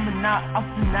ain't coming out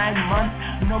after 9 months.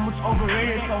 No much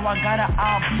overrated, so I got an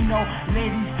albino.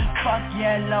 Ladies, fuck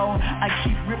yellow, I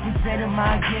keep representing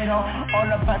my ghetto,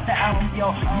 all about the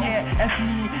albino. Yeah, that's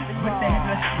me with the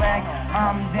headless swag.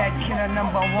 I'm that killer #1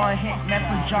 hit man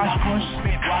for Josh Bush.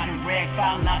 Spit rotten rag,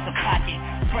 found out the pocket.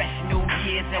 Fresh New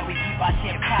Year's and we keep our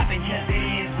shit poppin', just it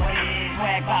is what it is.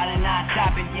 Swag ballin', not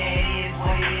stoppin', yeah it is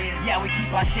what it is. Yeah, we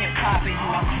keep our shit poppin', you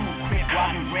my crew, crib,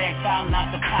 rotten rag, found out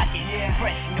the pocket. Yeah,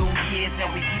 fresh New Year's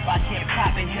and we keep our shit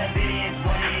poppin', just it is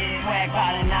what it is. Swag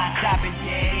ballin', not stoppin',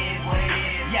 yeah it is what it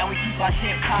is. Yeah, we keep our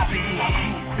shit poppin', you my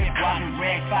crew, crib, rotten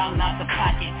rag, found out the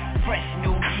pocket. Fresh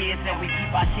New Year's and we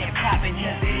keep our shit poppin',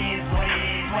 just it is what it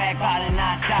is. Swag ballin',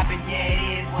 not stoppin', yeah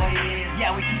it is what it is.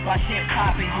 Yeah, we keep our shit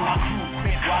poppin', you my crew,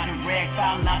 crib, rotten rag,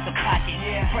 found out the pocket.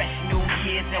 Yeah, fresh New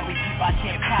Year's and we keep our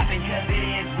shit poppin', just it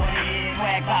is what it is.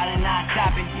 Swag ballin', not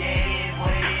stoppin', yeah it is what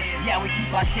it is. Yeah, we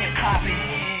keep our shit poppin'.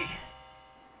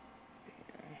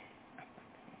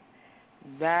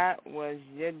 That was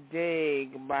Your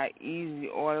Dig by Easy,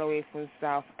 all the way from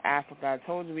South Africa. I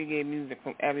told you we get music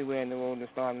from everywhere in the world to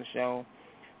start the show.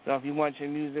 So if you want your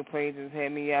music played, just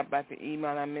hit me up at the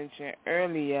email I mentioned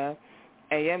earlier,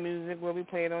 and your music will be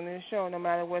played on this show, no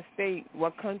matter what state,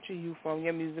 what country you from.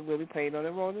 Your music will be played on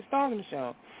the road to start the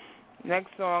show.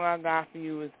 Next song I got for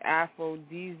you is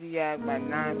Aphrodisiac by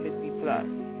 950 Plus.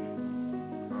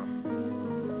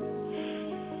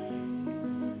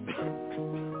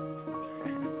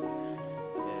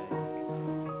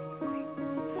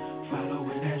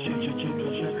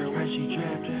 When she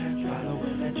trap,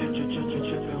 following that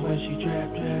trippin' when she trap,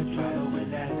 following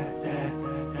that.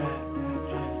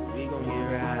 We gon' get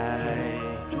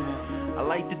right. I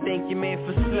like to thank your man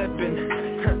for slipping.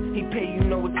 He pay you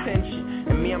no attention,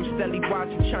 and me I'm steady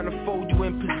watching, trying to fold you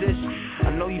in position. I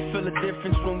know you feel a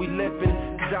difference when we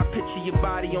lippin', cause I picture your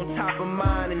body on top of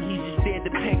mine, and he's just there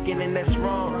depicting, and that's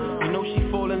wrong. You know she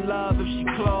fall in love if she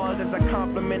claws, as I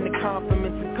compliment the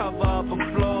compliments and cover up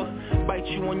her flaws. Bite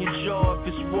you on your jaw if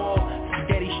it's raw.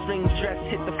 Spaghetti string dress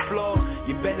hit the floor.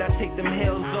 You better not take them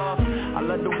heels off. I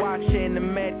love to watch her in the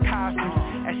mad costumes,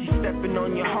 as she stepping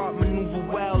on your heart, maneuver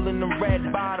well in the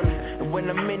red bottoms. And when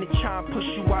I'm in it trying to push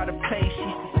you out of place,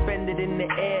 she's suspended in the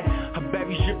air, her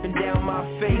berries dripping down my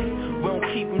face. We don't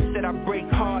keep them, said I break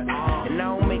hearts, and I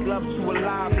don't make love to a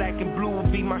lie. Black and blue will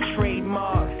be my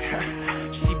trademark.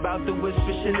 She bout to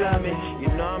whisper she love me, you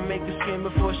know I make her scream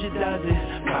before she does it.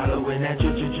 Following that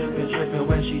drippin'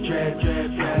 when she trap,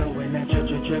 following that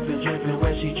drippin'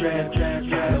 when she trap,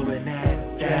 following that,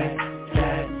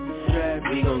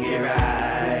 we gon' get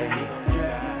right.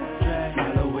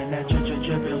 Following that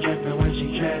drippin' when she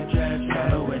trap,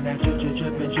 following that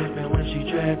drippin' when she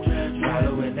trap,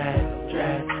 following that,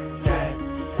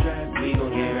 we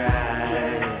gon' get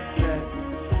right.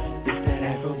 This that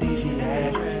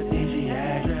aphrodisiac, this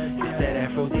that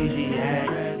aphrodisiac,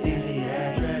 this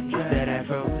that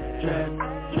afro,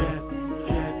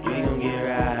 we gon' get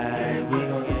right, we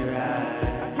gon' get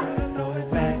right. Throw it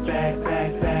back,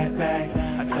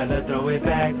 I tell her throw it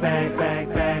back, baby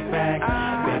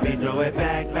throw it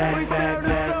back, we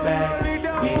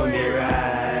gon' get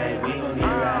right, we gon' get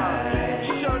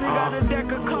right. Shorty got a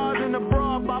deck of cards in the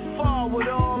bra by far with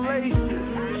all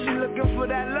laces. She looking for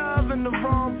that love in the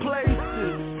wrong places.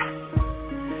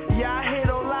 Yeah, I hear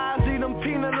those lies, see them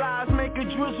penalized, make a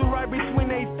drizzle right between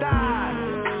they thighs.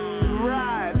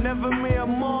 Right, never mere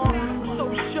more.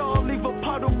 So sure, leave a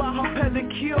puddle by her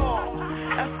pedicure.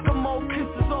 Eskimo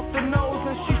kisses off the nose,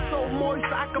 and she's so moist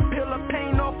I can peel her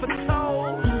paint off her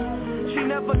toes. She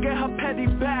never get her petty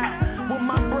back. With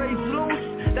my braids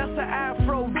loose, that's an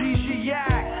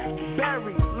aphrodisiac.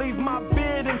 Berry, leave my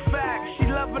beard in fact. She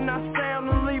loving our sound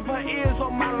and leave her ears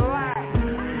on my lap.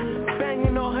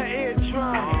 Banging on her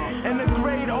eardrum, and a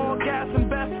great orgasm,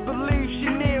 best believe she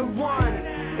near one.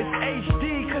 It's HD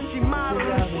cause she model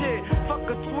and shit. Fuck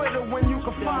a Twitter when you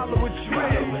can follow a drip.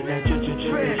 Following that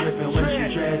drippin' when she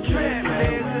trap,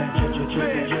 following that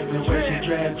drippin' when she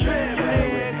trap,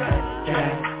 following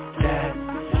that,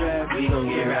 we gon'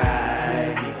 get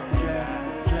right.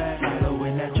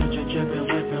 Following that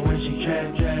drippin' when she trap,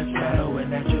 following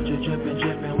that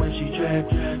drippin' when she trap,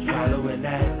 following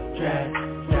that,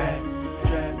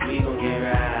 we gon' get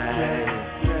right.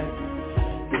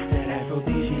 This that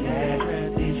aphrodisiac.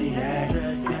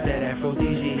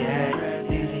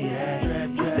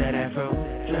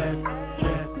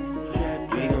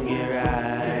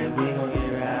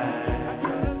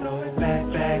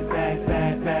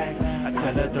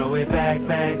 it back,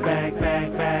 back, back,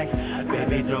 back, back.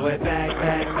 Baby, throw it back,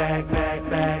 back, back, back,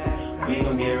 back. We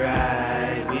gon' get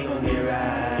right, we gon' get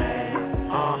right.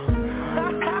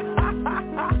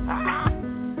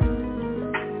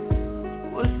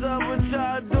 What's up with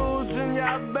y'all dudes and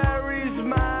y'all berries,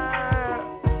 man?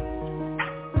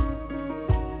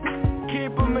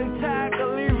 Keep them intact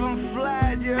or leave them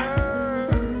flat, you heard?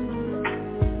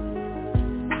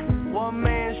 One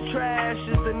man's trash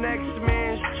is the next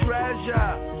man's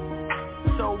treasure,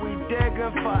 so we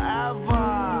digging forever.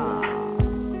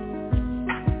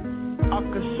 I'm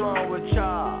concerned with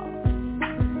y'all.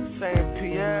 St.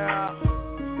 Pierre,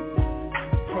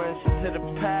 Prince to the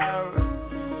Paris,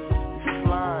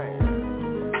 flying.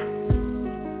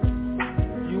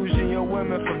 Using your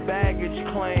women for baggage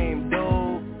claim,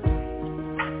 dude.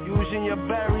 Using your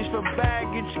berries for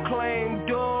baggage claim,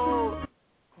 dude.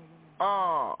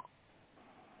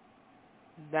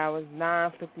 That was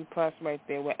 950 plus right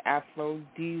there with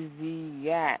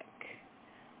Aphrodisiac.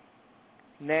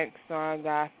 Next song I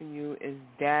got for you is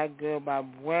That Good by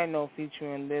Bueno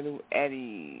featuring Little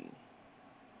Eddie.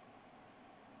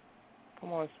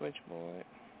 Come on, switchboard.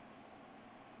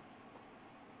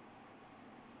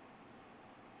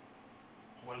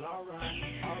 Well, alright.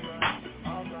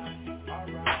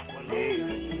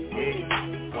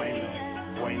 Well,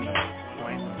 Bueno.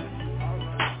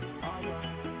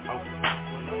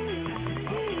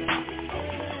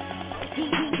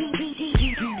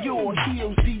 You're a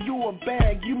heel, see you're a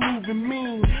bag, you moving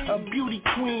mean. A beauty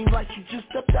queen like you just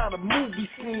stepped out a movie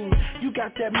scene. You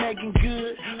got that Megan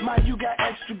good, you got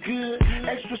extra good,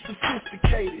 extra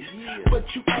sophisticated. But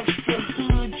you extra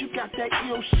hood, you got that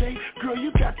ill shape. Girl,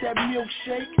 you got that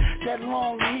milkshake, that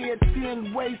long hair,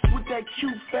 thin waist with that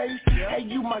cute face. Hey,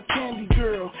 you my candy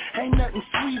girl, ain't nothing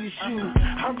sweet as you.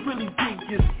 I really dig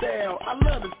your style, I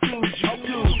love the things you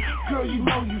do. Girl, you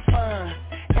know you fine,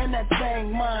 and that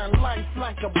thing mine. Life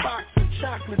like a box of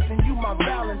chocolates, and you my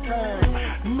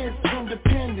Valentine. Miss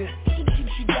Independent,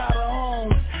 she got her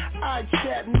own. I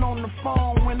chatting on the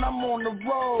phone when I'm on the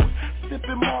road,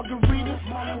 sipping margaritas.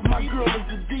 My girl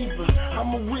is a diva,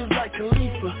 I'm a whiz like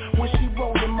Khalifa when she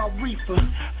rollin' my reefer.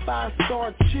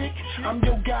 5-star chick, I'm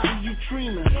your guy, you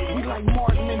Trina. We like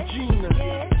Martin and Gina,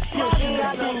 pushing the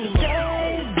beam.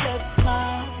 Just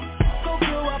smile, go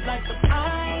grow up like the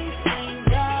ice cream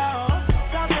girl.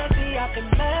 So baby, I can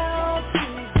melt you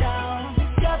down.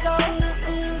 You're so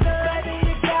baby,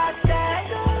 you got that.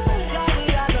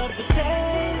 Johnny, I love the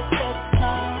taste. Just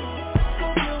smile, go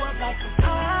grow up like the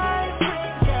ice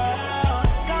cream girl.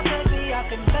 So baby, I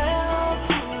can melt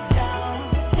you down.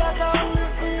 You're so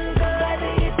baby,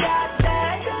 you got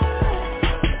that.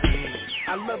 I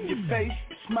love your face,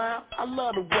 smile, I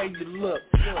love the way you look.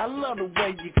 I love the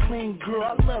way you clean, girl,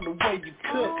 I love the way you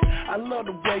cook. I love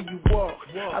the way you walk,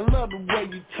 I love the way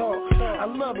you talk. I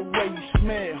love the way you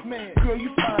smell, girl, you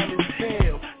fine as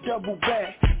hell. Double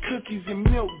back, cookies and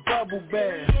milk, bubble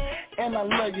bath. And I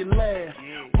love your laugh,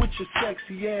 with your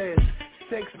sexy ass.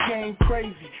 Sex game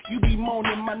crazy, you be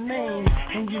moaning my name,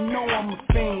 and you know I'm a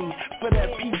fiend for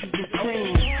that peaches and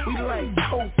cream. We like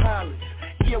co-pilots,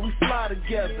 yeah, we fly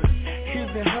together. His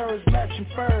and hers matching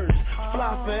furs,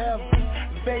 fly forever.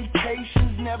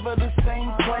 Vacations never the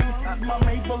same places. My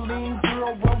Maybelline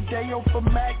girl, Rodeo for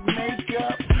MAC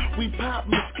makeup. We pop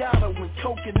Moscato and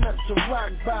coconuts and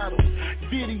rock bottles.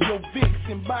 Video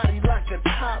vixen, body like a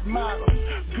top model.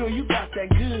 Girl, you got that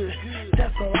good,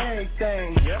 that's on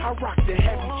everything. I rock the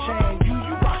heavy chain, you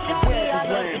rock the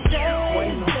wedding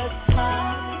ring. Just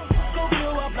smile, go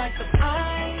blow up like the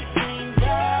ice cream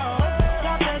girl.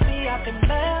 Now baby, I can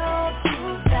melt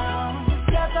you down.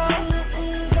 You're so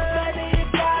baby, you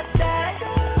got that.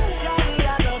 Johnny, I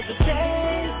love the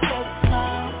taste. Just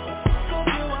smile, go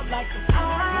blow up like the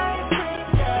ice cream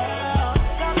girl.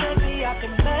 Now baby, I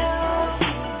can melt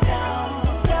you down.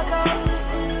 You're so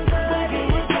baby,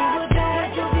 you got that.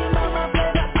 You be my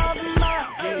baby all the time.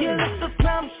 You look so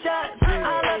scrumptious, I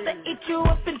love to eat you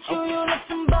up and chew you like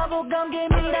some bubble gum. Give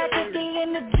me that cookie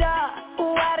in the jar.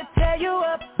 Ooh, I to tear you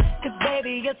up, 'cause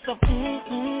baby, you're so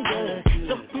good.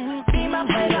 So be my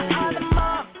baby all the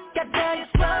more. Goddamn, you're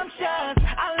scrumptious.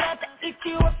 I love to eat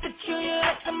you up and chew you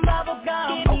like some bubble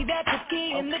gum. Give me that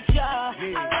cookie in the jar.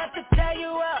 I love to tear you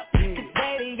up, 'cause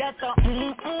baby, you're so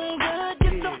good.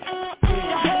 You're so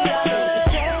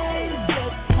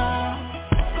just smile,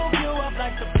 go blow up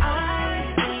like the ice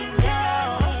cream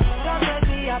girl. So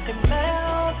baby, I can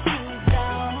melt you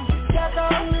down. You're so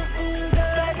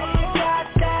baby, you got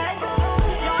that.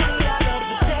 Johnny, I love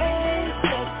the taste.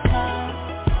 Just smile,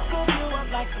 go blow up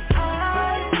like the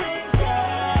ice cream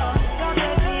girl. So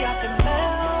baby, I can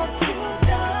melt you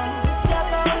down. You're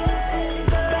so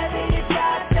baby, you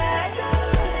got that.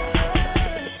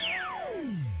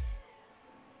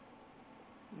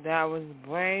 That was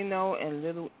Bueno and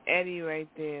Little Eddie right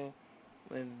there.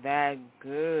 Was that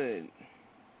good?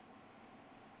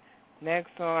 Next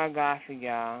song I got for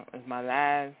y'all is my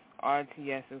last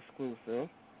RTS exclusive,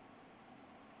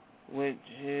 which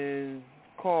is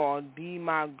called Be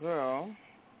My Girl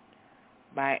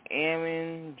by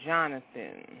Aaron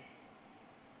Jonathan.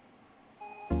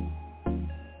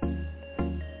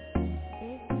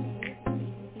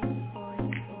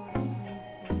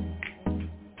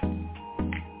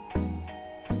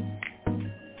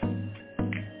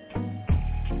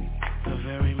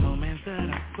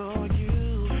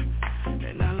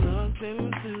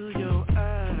 Into your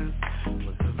eyes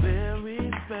was a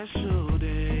very special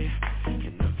day,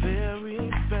 in a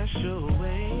very special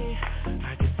way.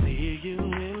 I can see you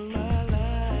in my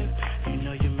life. You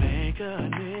know you make a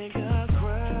nigga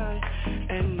cry,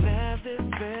 and at this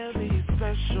very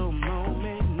special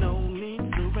moment, no need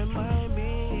to remind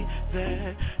me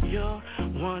that you're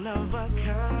one of a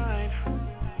kind.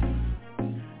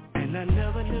 And I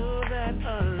never knew that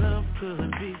a love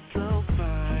could be so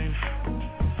fine.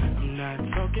 I'm not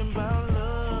talking about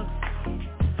love,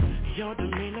 your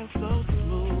demeanor so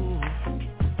smooth,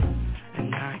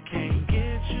 and I can't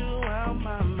get you out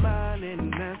my mind,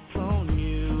 and that's on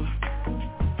you.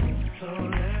 So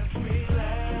let's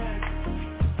relax,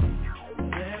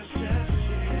 let's just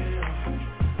chill,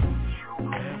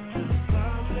 let's do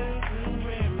something to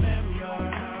remember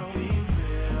how we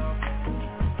feel,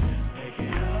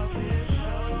 making up this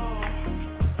show,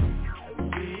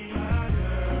 be my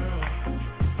girl.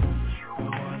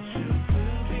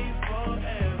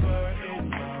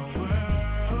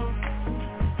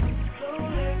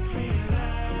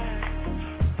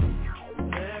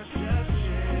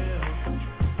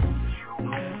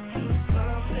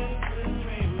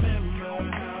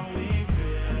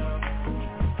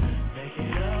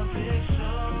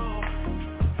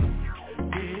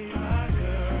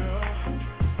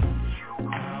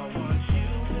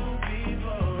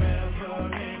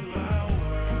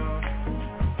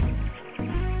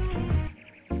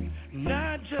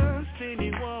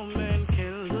 Any woman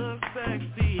can look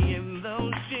sexy in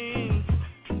those jeans.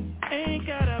 Ain't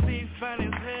gotta be fine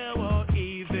as hell or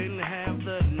even have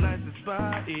the nicest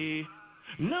body.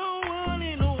 No one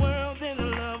in the world in the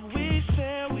love we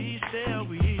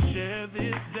share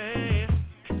this day.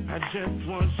 I just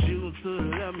want you to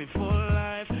love me for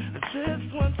life. I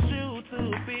just want you to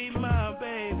be my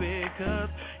baby, 'cause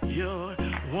you're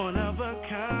one of a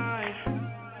kind.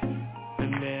 I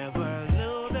never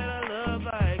knew that a love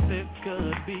like this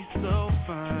could be so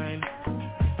fine.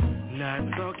 Not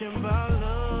talking about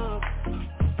love,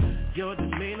 your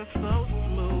demeanor so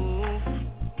smooth,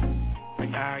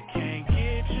 like I can't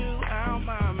get you out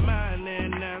my mind,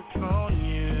 and that's on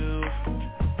you.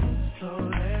 So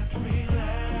let's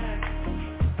relax,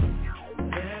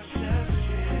 let's just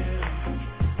chill,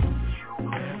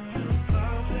 let's do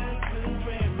something to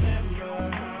remember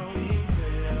how we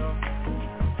feel,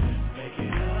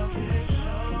 making up this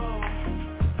show,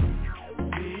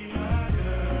 be my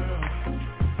girl.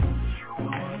 I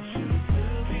want you to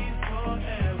be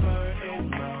forever in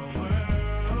my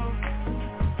world.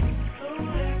 So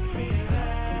let's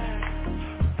relax,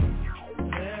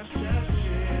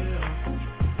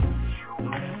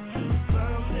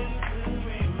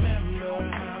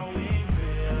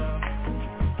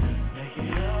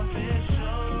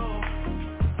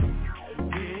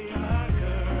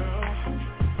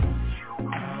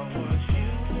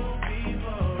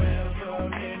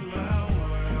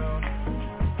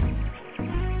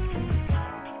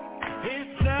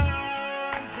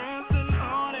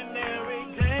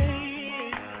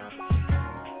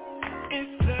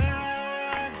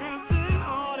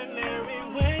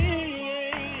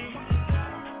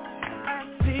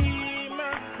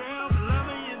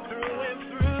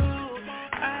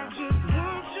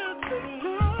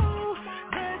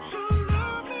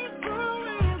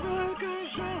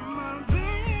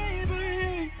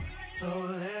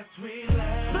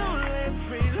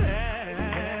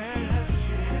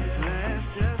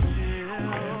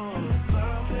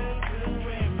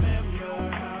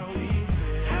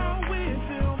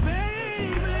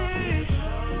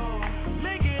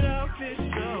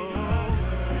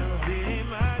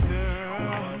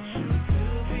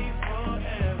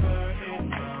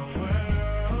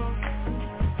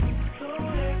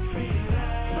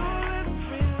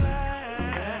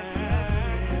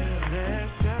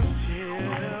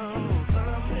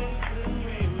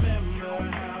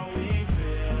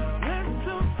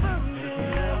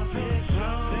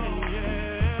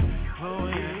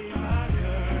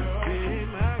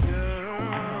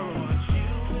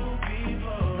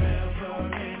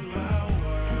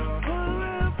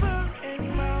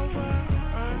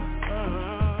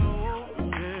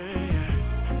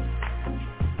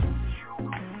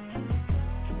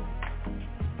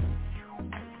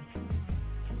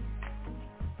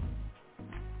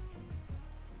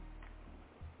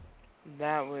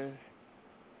 That was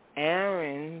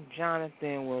Aaron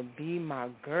Jonathan Will Be My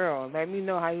Girl. Let me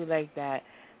know how you like that.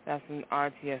 That's an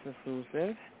RTS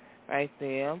exclusive right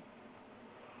there.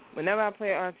 Whenever I play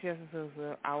RTS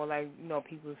exclusive, I would like,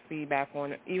 people's feedback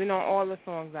on it, even on all the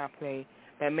songs I play,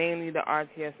 but mainly the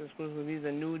RTS exclusive. These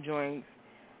are new joints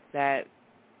that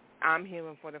I'm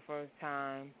hearing for the first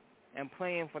time and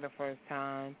playing for the first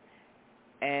time,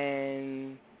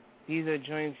 and these are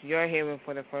joints you're hearing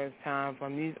for the first time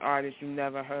from these artists you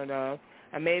never heard of.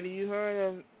 And maybe you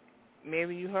heard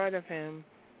of him,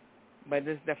 but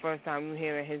this is the first time you're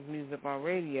hearing his music on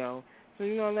radio. So,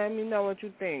 let me know what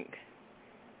you think.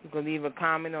 You can leave a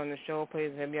comment on the show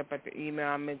page, hit me up at the email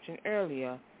I mentioned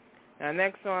earlier. Now,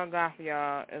 next song I got for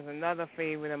y'all is another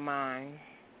favorite of mine.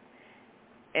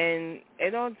 And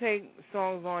it don't take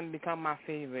songs on to become my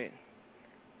favorite.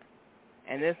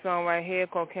 And this song right here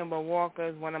called Kimber Walker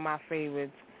is one of my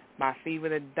favorites by Fever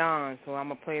the Dawn. So I'm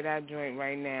going to play that joint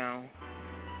right now.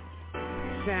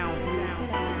 Sound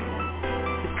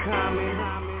The Common,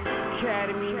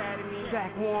 Academy,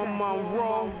 Sac One,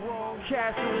 Monroe,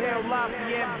 Castle Hill,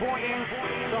 Lafayette, Boynton,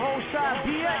 the whole side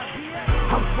BX.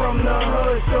 I'm from the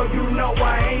hood, so you know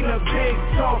I ain't a big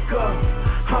talker.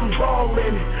 I'm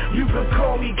ballin', you can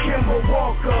call me Kimber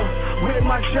Walker. Where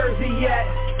my jersey at?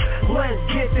 Let's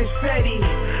get this fetty.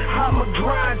 I'ma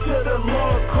grind to the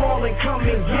Lord calling, come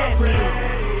and get me.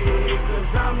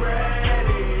 Cause I'm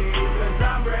ready, cause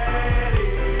I'm ready.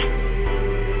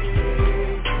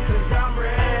 Cause I'm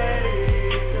ready,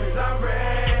 cause I'm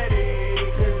ready,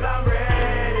 cause I'm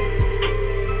ready.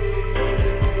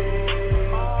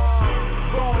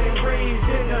 Born and raised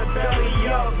in the belly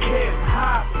of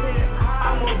hip-hop.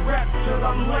 I'ma rap till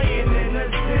I'm laying in a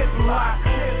ziplock.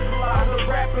 Other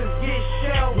rappers get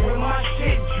shelled when my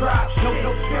shit drops.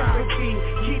 No sympathy,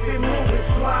 keep it moving,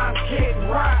 slime, Kid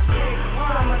Rock.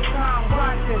 Summertime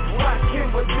watching, watch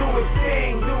Kimber do his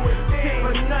thing. Tip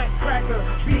a nutcracker,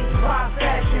 beats by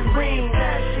fashion ring.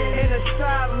 In the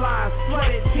sideline,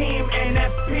 flooded team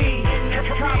NFP.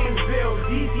 Commonsville,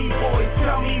 DC boys,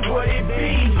 tell me what it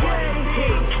be.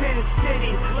 King Sin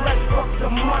City, let's fuck the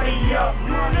money up.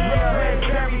 Red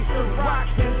berries to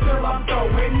rocks until I'm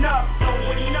throwing up.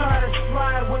 Try to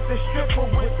slide with the stripper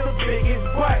with the biggest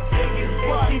butt. If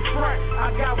she front,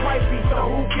 I got wifey, so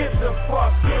who gives a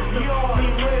fuck? You only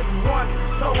live once,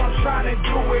 so I'm trying to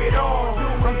do it all.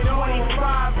 I'm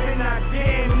 25 and I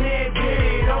damn near did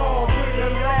it all. The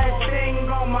last thing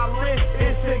on my list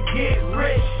is to get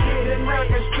rich. Then I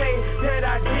can say that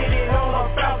I did it all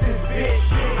about this bitch.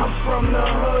 I'm from the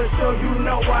hood, so you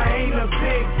know I ain't a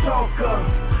big talker.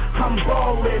 I'm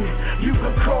ballin', you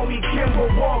can call me Kimber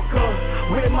Walker.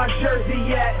 Where my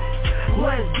jersey at?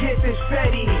 Let's get this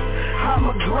fetty.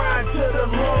 I'ma grind to the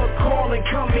Lord calling,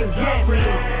 come and get me.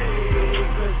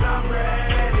 Cause I'm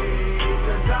ready,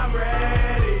 cause I'm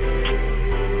ready.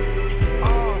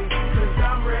 Cause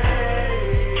I'm ready,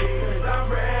 cause I'm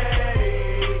ready,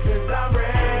 cause I'm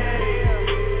ready.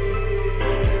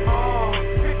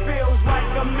 It feels like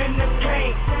I'm in the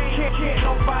paint. Can't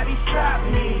nobody stop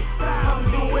me.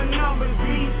 I'm doing numbers,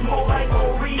 beats more like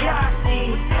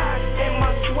Oriaki. And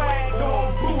my swag on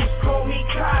boost, call me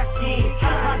cocky.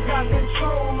 I got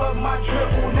control of my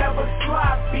dribble, never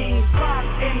sloppy.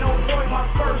 Ain't no boy, my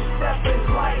first step is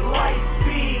like light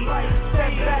speed.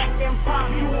 Step back and pop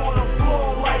you on the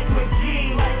floor like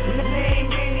McGee. Name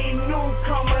any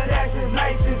newcomer that's as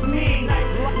nice as me.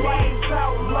 Lights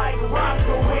out like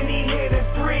Rocco when he hit a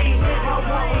three. I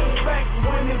won't respect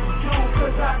when it's due,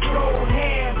 cause I go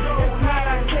ham. If not,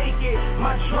 I take it.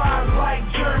 My drive like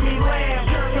Jeremy Lamb.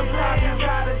 Sometimes you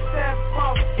gotta step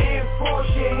up and force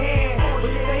your hand,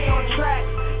 but stay on track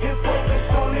and focus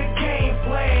on the game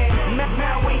plan.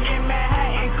 Now we in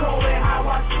Manhattan, call it how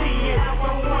I see it.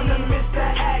 Don't wanna miss the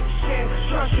action,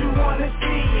 trust you wanna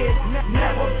see it.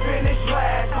 Never finish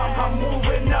last, I'm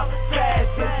moving up fast.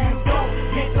 If you don't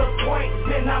get the point,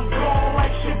 then I'm gone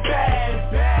like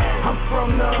Shabazz. I'm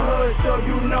from the hood, so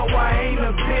you know I ain't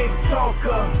a big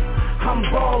talker. I'm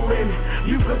ballin',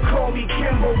 you can call me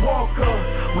Kimber Walker.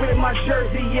 Where my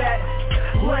jersey at?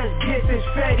 Let's get this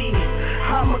fetty.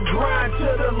 I'ma grind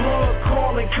to the Lord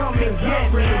calling, come and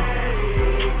get me.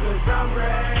 Cause I'm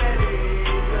ready,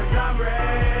 cause I'm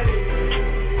ready.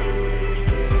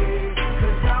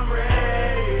 Cause I'm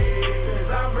ready, cause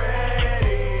I'm ready,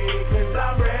 cause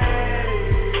I'm ready.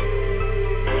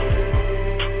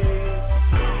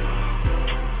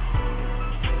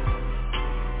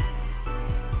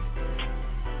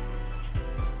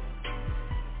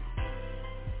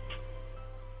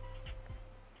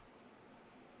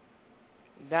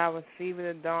 That was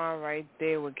Fever the Dawn right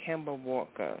there with Kimber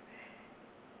Walker.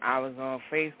 I was on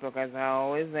Facebook, as I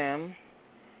always am,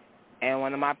 And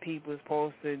one of my peoples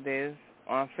posted this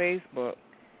on Facebook,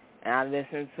 and I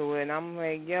listened to it, and I'm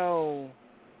like, yo,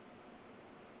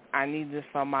 I need this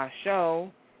for my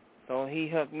show. So he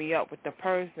hooked me up with the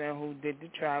person who did the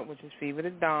track, which is Fever the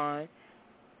Dawn,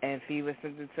 and Fever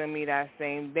sent it to me that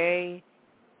same day.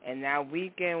 And that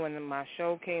weekend when my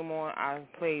show came on, I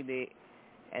played it.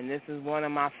 And this is one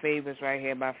of my favorites right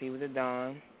here by Fever the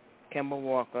Dawn, Kemba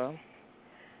Walker.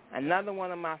 Another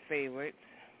one of my favorites,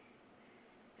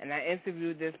 and I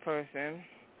interviewed this person,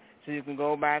 so you can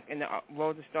go back in the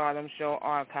Road to Stardom show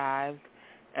archives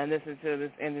and listen to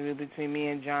this interview between me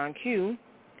and John Q.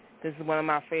 This is one of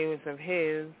my favorites of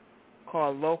his,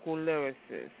 called Local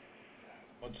Lyricist.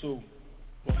 1, 2, 1,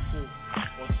 2,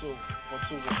 1, 2, 1,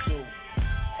 2, 1, 2.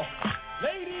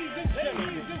 Ladies and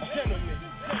gentlemen,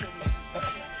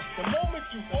 the moment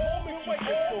you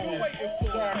waiting for,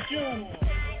 John Q.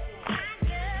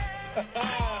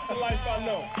 The life I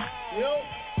know. You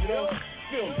know,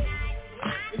 feel me.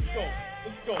 Let's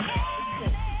go.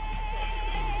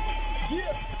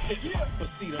 Yeah.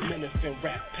 Proceed a minister,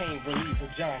 rap pain reliever,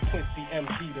 John Quincy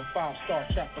MD, the 5-star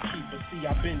trapper keeper. See,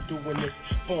 I've been doing this,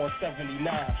 born 79,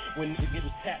 when it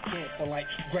was tap dancing like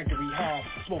Gregory Hines,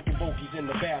 smoking bogeys in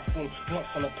the bathroom, blunts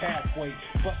on the pathway,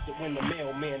 busted when the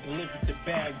mailman delivered the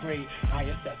bag grade.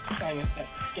 ISS, science, that's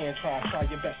the scan, try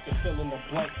your best to fill in the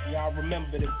blanks. Yeah, I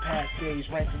remember them past days,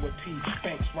 ranking with P,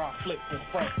 Banks, Rock, Flip, and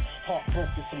Frank,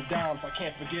 heartbroken some dimes, I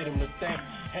can't forget him to thank.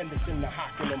 Henderson the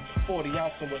hocking them, 40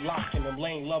 ounces with locking them,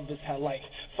 Lane Lovers had like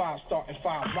 5 starting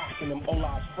 5 rocking them,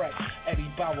 Ola's fresh,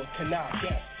 Eddie Bauer cannot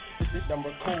guess. This them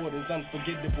recordings,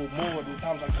 unforgettable more than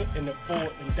times I couldn't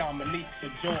afford them, Dominique's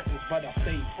and Jordans, but I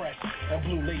stayed fresh, and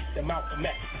Blue Lace and Malcolm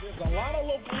X. There's a lot of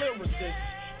local lyricists,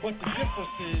 but the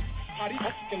difference is how these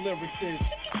fucking lyrics is.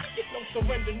 No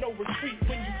surrender, no retreat.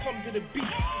 When you come to the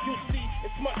beat, you'll see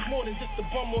it's much more than just a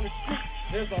bum on the street.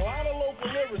 There's a lot of local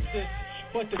lyricists,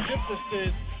 but the difference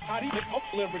is how these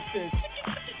lyrics is.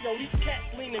 Yo, these cats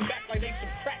leaning back like they some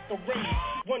crack already.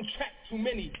 One track too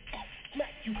many.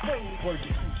 Smack you firmly. Word to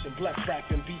cooch and black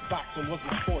rapping, beatboxing was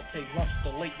my forte. Lunch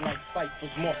the late night ciphers,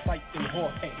 more sight than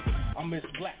Jorge. I miss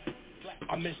Black,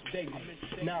 I miss David.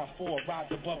 9-4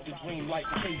 rides above the dream like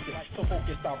Caden. So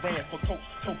focused I ran for Coach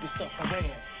Topus to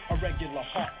Haran. A regular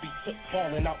heartbeat took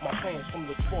falling out my plans from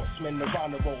the sportsman to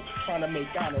honor roll, trying to make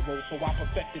honor roll. So I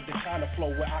perfected the kind of flow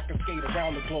where I can skate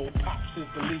around the globe. Pops is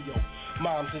the Leo,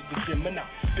 Moms is the Gemini,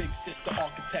 big sister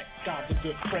architect, God's a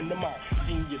good friend of mine.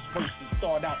 Genius verses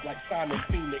start out like Simon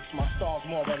Phoenix. My stars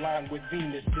more aligned with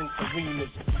Venus than Serena's.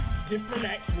 Different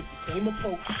acts with the same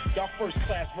approach. Y'all first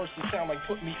class verses sound like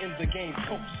put me in the game,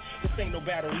 coach. This ain't no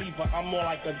battle lever, I'm more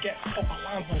like a guest.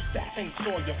 Alonzo Stats ain't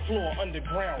Sawyer floor,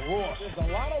 underground roar. There's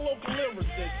a lot of local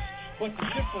lyricists, but the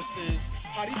difference is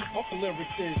how these fucking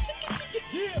lyrics is.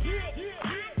 Yeah.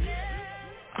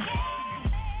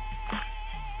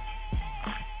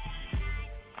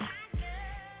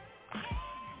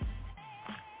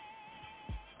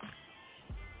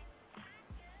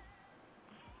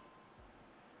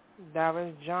 That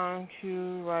was John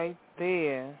Q right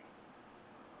there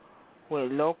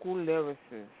with Local Lyricists.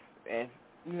 And,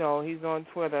 you know, he's on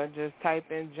Twitter. Just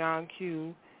type in John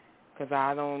Q, because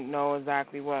I don't know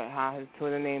exactly how his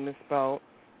Twitter name is spelled.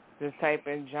 Just type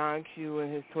in John Q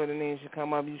and his Twitter name should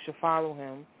come up. You should follow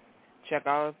him. Check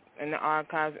out in the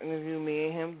archives interview me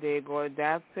and him did. Go to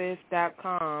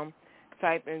datfish.com,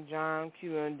 type in John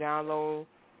Q and download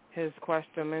his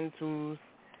Questionmentals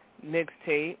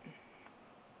mixtape.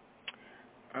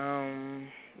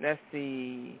 Let's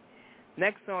see.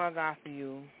 Next song I got for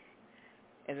you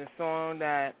is a song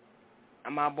that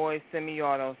my boy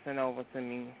Semi-Auto sent over to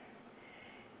me.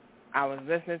 I was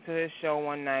listening to his show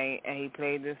one night, and he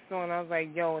played this song. I was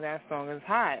like, yo, that song is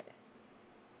hot.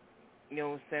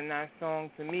 Yo, send that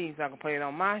song to me so I can play it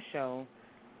on my show.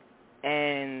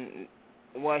 And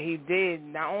what he did,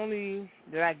 not only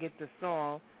did I get the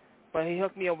song, but he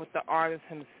hooked me up with the artist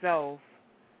himself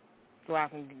so I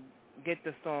can get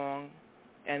the song.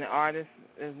 And the artist,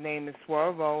 his name is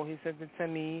Swervo. He sent it to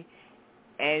me,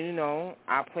 and, you know,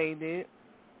 I played it,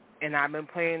 and I've been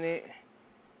playing it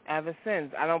ever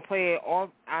since. I don't play it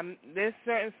all. There's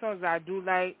certain songs I do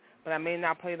like, but I may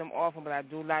not play them often, but I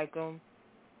do like them.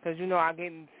 Because, you know, I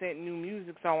get sent new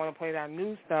music, so I want to play that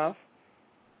new stuff.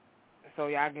 So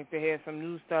y'all get to hear some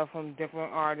new stuff from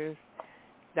different artists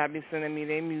that be sending me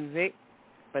their music.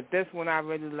 But this one I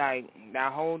really like.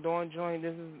 That Hold On joint,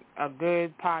 this is a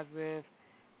good, positive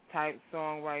type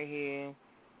song right here.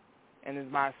 And it's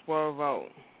by Swervo.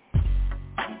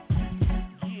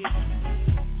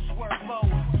 Swervo.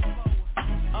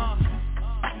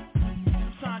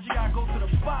 Sometimes you gotta go to the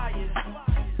fire.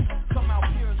 Come out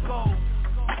pure as gold.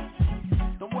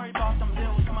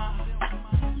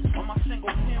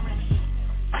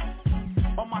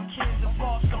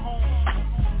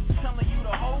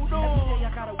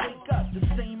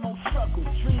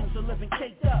 living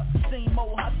caked up, same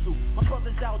old hustle. My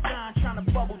brothers out dying, trying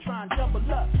to bubble, trying to double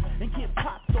up and get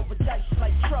popped over dice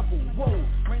like trouble. Whoa,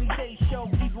 rainy day show,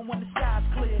 even when the sky's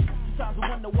clear. Sometimes I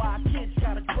wonder why kids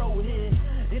gotta grow here.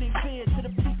 It ain't fair to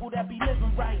the people that be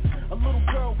living right. A little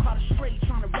girl caught a stray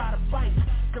trying to ride a bike.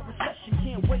 The recession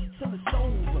can't wait till it's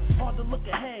over. Hard to look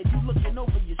ahead, you looking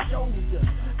over your shoulder.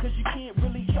 Cause you can't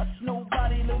really trust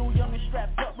nobody. Little young and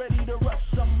strapped up, ready to rush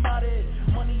somebody.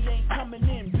 Money ain't coming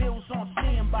in, bills on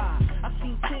standby. I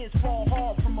seen tears fall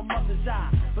hard from a mother's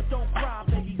eye. But don't cry,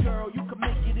 baby girl, you can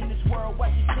make it in this world.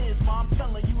 Wipe your tears, ma, I'm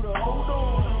telling you to hold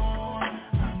on.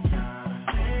 I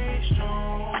gotta stay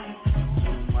strong.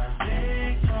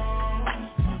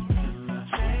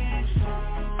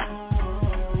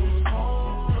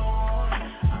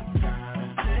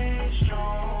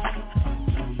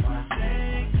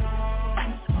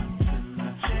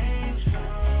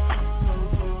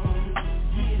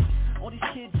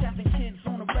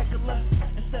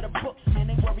 Instead of books, man,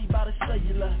 they worry about a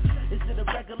cellular. Is it a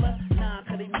regular? Nah,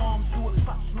 cause they moms do it.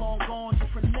 Pops long gone,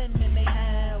 different men in they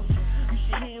house. You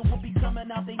should hear what be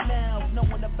coming out they mouths.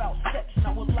 Knowing about sex,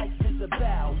 not what life is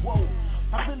about. Whoa,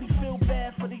 I really feel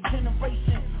bad for the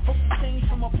generation. Hope the change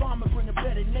from Obama bring a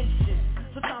better nation.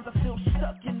 Sometimes I feel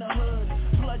stuck in the hood.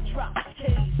 Blood drops,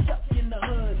 K's stuck in the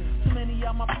hood. Too many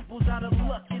of my people's out of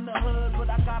luck in the hood. But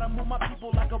I gotta move my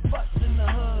people like a bus in the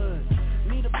hood.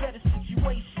 Need a better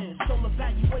situation, soul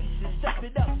evaluation. Step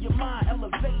it up, your mind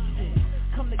elevation.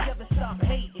 Come together, stop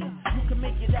hating. You can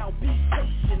make it out, be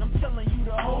patient. I'm telling you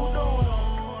to hold on.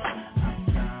 I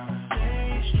gotta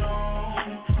stay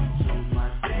strong till my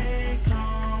day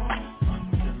comes,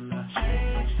 until I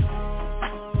change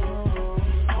comes.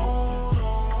 Hold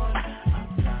on, I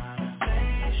gotta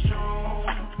stay strong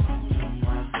till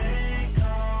my day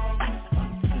comes,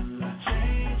 until I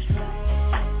change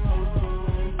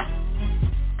comes.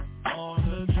 All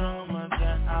the drama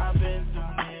that I've been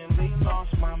through nearly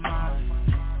lost my mind.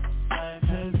 Life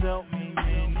has dealt me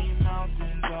many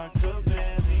mountains I could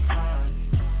barely climb.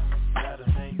 Gotta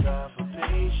thank God for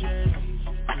patience.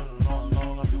 Too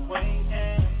long I've been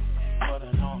waiting, but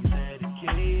I know I'm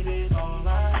dedicated. All I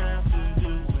have to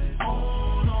do is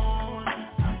hold on. I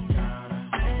gotta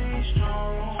stay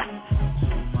strong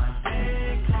till my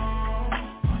day comes,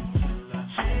 until I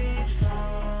change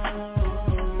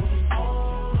comes.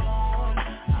 Hold on, I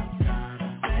gotta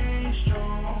stay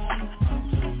strong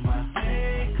until my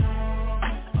day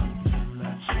comes, until I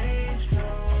change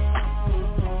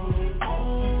comes.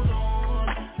 Hold on,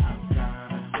 I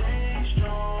gotta stay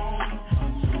strong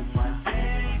until my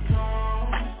day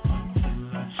comes,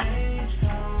 until I change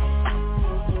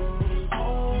comes.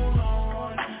 Hold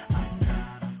on, I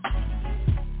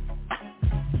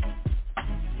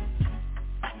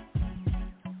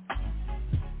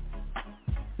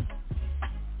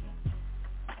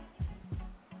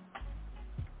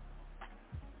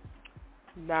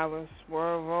That was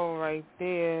Swervo right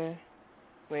there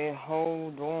with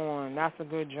Hold On. That's a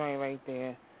good joint right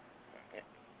there.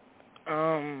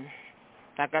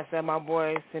 Like I said, my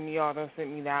boy Semi-Auto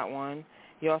sent me that one.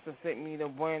 He also sent me the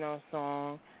Bueno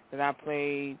song that I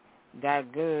played,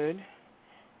 That Good.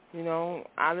 You know,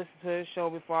 I listen to his show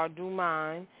before I do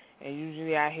mine, and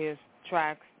usually I hear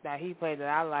tracks that he played that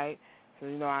I like. So,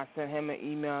 you know, I sent him an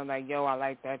email like, yo, I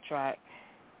like that track.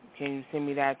 Can you send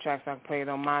me that track so I can play it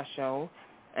on my show?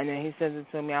 And then he sends it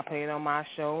to me. I play it on my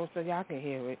show so y'all can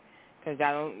hear it. Because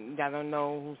y'all don't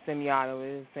know who Semi-Auto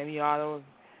is. Semi-Auto is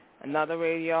another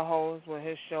radio host with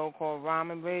his show called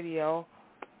Ramen Radio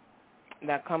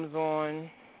that comes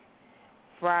on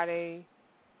Thursday,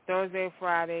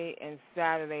 Friday, and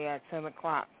Saturday at 10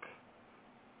 o'clock.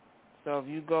 So if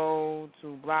you go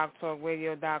to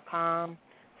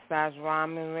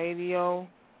blogtalkradio.com/Ramen Radio,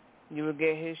 you will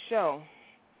get his show.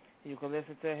 You can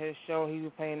listen to his show. He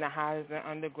was playing the hottest in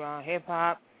underground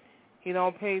hip-hop. He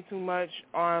don't play too much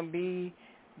R&B,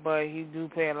 but he do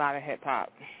play a lot of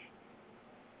hip-hop.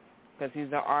 Because he's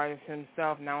an artist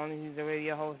himself. Not only he's a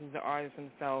radio host, he's an artist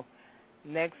himself.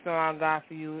 Next song I got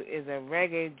for you is a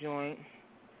reggae joint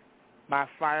by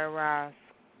Fire Ras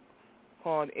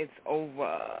called It's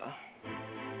Over.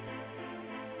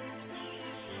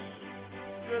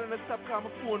 Girl, let's stop calling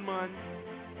my phone, man.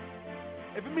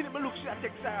 Every minute I look, she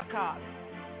takes her call.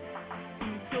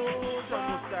 It's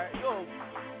over. Yo,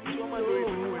 you want to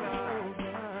do it?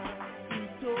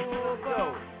 It's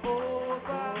over.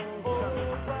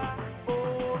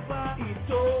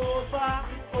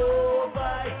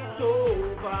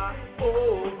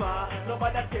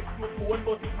 Nobody text my phone,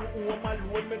 but if you home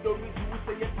alone, me don't with you,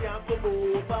 say you can't come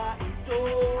over. It's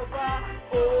over,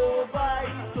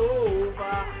 it's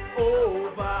over.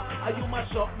 over. Are you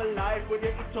mash up my life when you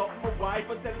eat up my wife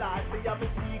until I say I'm a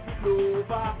secret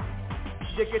lover?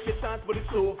 You get your chance, but it's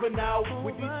over now.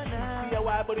 With this see a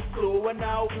while, but it's slower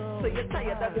now. So you're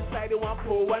tired of the side you want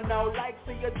power now. Like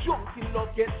say you're drunk in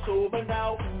love, get sober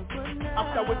now.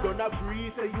 After we done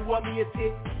agree, say you want me to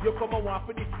take. You come and want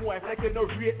for this wife like you no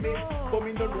rate me. But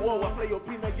me no know what play up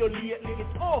in you lately.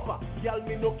 It's over, y'all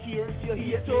me no care if you hate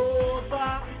me. It's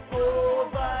over,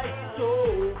 it's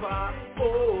over.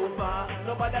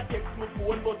 Nobody text me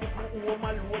phone, but if you home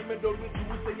alone, me done with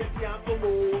you, so you can't come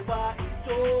over. It's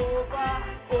over.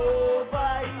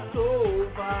 It's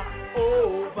over.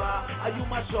 Are you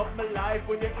mash up my life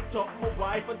when you eat up my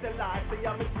wife until I say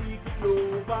I'm a secret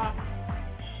lover?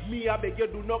 Me, I beg you,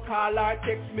 do not call or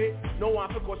text me. No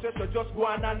one for question, so just go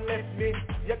on and let me.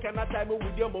 You cannot time me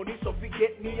with your money, so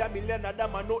forget me. $1 million man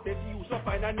out there to you, so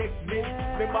find a next me.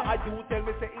 Remember how you tell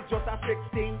me, say it's just a sex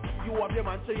thing. You have your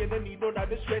man, so you don't need none of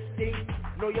the stress thing.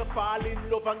 Now you fall in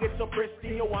love and get suppressed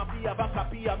thing. You want to have a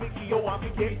copy of Mickey, you want to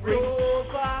get ring. It's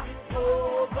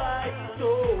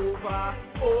over.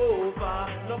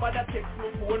 Nobody text me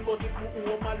phone, but if you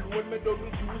home alone, me done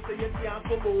with you, so you can't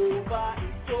come over.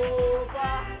 It's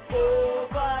over.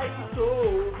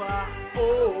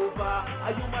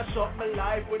 Are you mash up my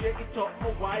life when you eat up my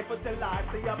wife until I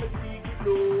say I'm a secret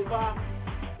lover?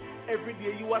 Every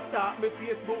day you a start me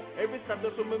Facebook. Every Sunday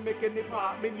so me making it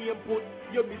part me name put.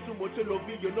 You miss so much love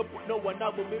me, you no put no one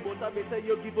above me, but I better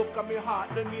you give up cause me heart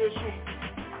the near shoot.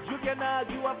 You can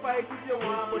argue a fight if you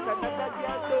want, but another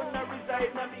girl don't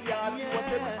reside in my yard. You want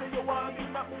to say you want me,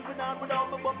 not moving on without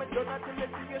me, but me don't have to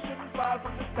let you shouldn't fall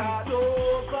from the start. It's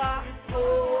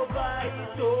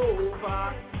over.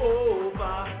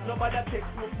 Nobody text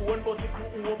me phone, but if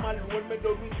you home alone, me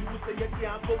done with you, so you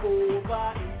can't come over.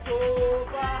 It's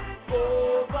over.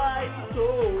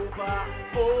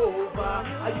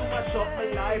 Are you mash up my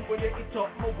life when you eat up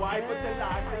my wife until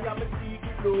I say I'm a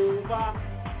secret lover?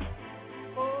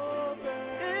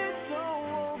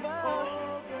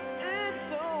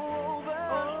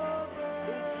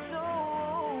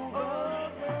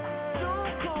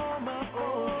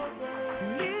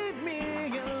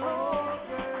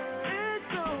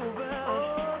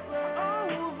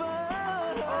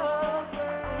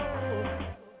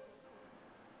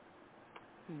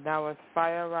 That was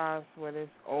Fire Ross with It's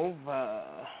Over.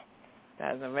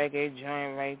 That's a reggae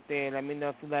joint right there. Let me know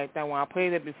if you like that one. I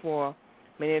played it before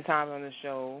many times on the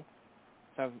show.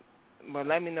 So, but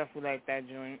let me know if you like that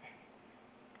joint.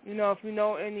 You know, if you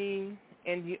know any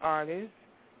indie artists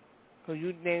who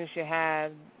you think should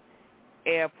have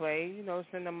airplay, you know,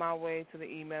 send them my way to the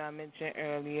email I mentioned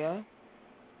earlier.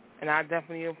 And I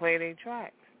definitely will play their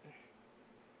tracks.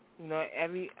 You know,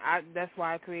 that's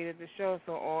why I created the show,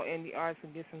 so all indie artists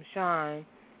can get some shine,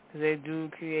 because they do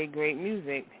create great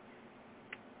music.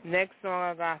 Next song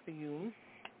I got for you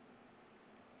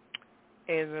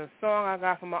is a song I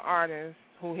got from an artist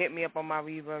who hit me up on my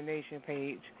Reverb Nation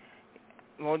page.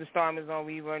 Road to Stardom is on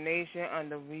Reverb Nation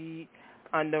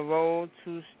on the Road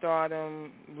to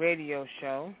Stardom radio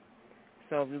show.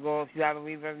 So if you have a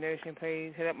Reverb Nation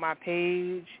page, hit up my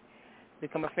page.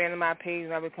 Become a fan of my page,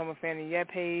 and I become a fan of your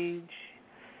page.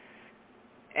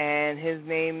 And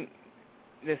the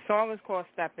song is called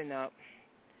Stepping Up,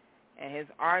 and his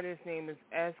artist name is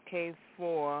SK4MC,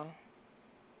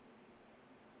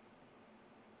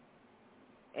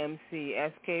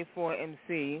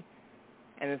 SK4MC,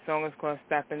 and the song is called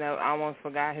Stepping Up. I almost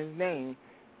forgot his name,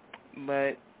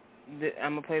 but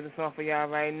I'm going to play the song for y'all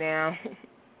right now.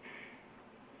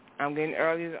 I'm getting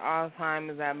early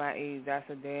Alzheimer's at my age. That's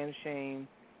a damn shame.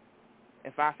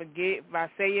 If I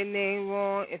say your name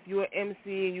wrong, if you're an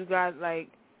MC and you got like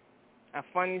a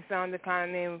funny sounding kind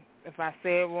of name, if I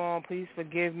say it wrong, please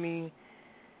forgive me.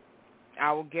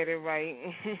 I will get it right.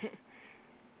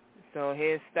 So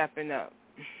here's Stepping Up.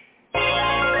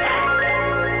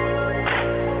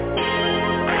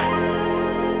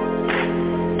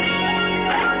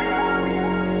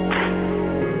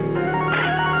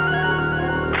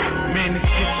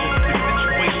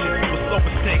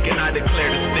 And I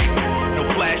declare the statement, no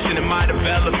flashing in my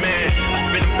development. I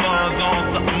spend funds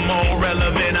on something more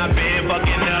relevant. I've been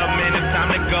fucking up, man, it's time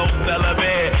to go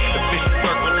celibate. The fish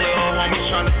circle, little homies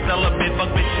trying to sell a bit. Fuck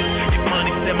bitches, get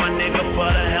money, send my nigga for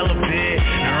the hell of it.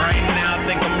 And right now I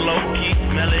think I'm low-key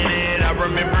smelling it. I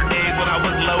remember days when I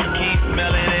was low-key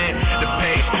smelling it. The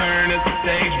page turn as the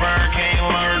stage burn, can't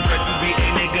learn. Dress to be a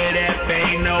nigga that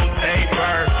pay no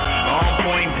paper. On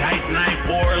point, tight knife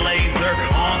or laser.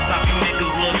 On top you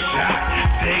niggas look shot.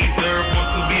 Taser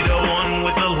wants to be the one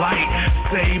with the light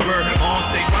saber. On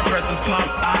stage my presence pump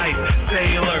ice.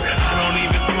 Sailor, I don't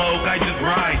even smoke, I just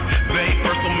rise.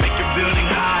 Vapor, so make your building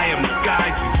high.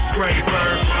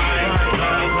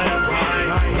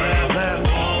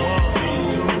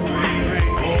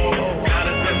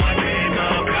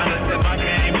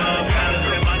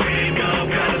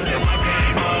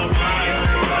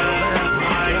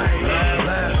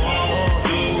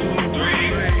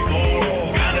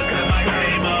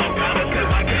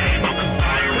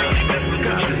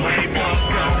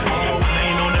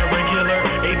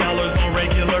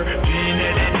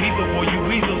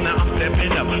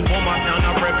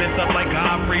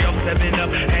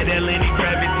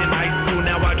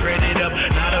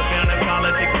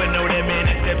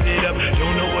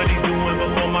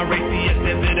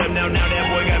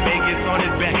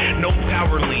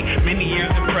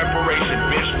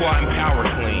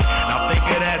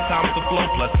 flow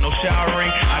plus no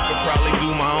showering. I could probably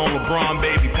do my own LeBron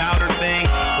baby powder thing.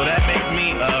 So that makes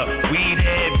me weed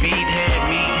head, beat head,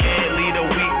 meat head, lead a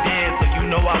weekend. So you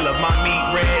know I love my meat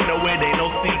red. No, it ain't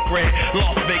no secret.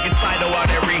 Las Vegas Fido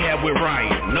out at rehab with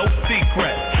Ryan. No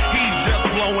secret. He's just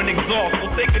blowing exhaust.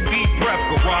 So take a deep breath.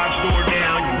 Garage door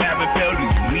down. You haven't felt it.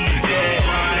 You need that.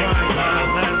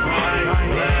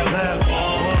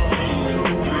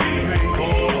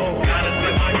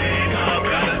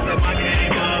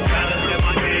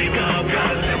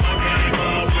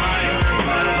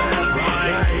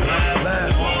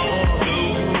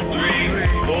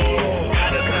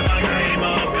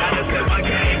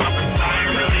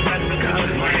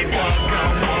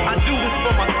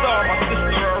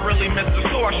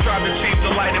 I strive to change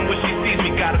the light in which she sees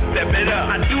me, gotta step it up.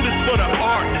 I do this for the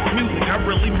art, this music, I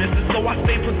really miss it. So I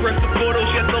stay progressive for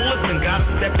those yet to listen, gotta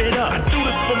step it up. I do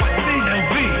this for my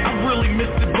CLV, I really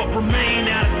miss it, but remain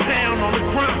out of town on the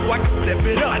grind so I can step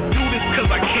it up. I do this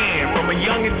cause I can, from a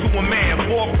youngin' to a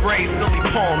man. 4th grade, silly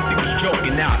poems, he was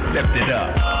joking, now I stepped it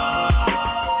up.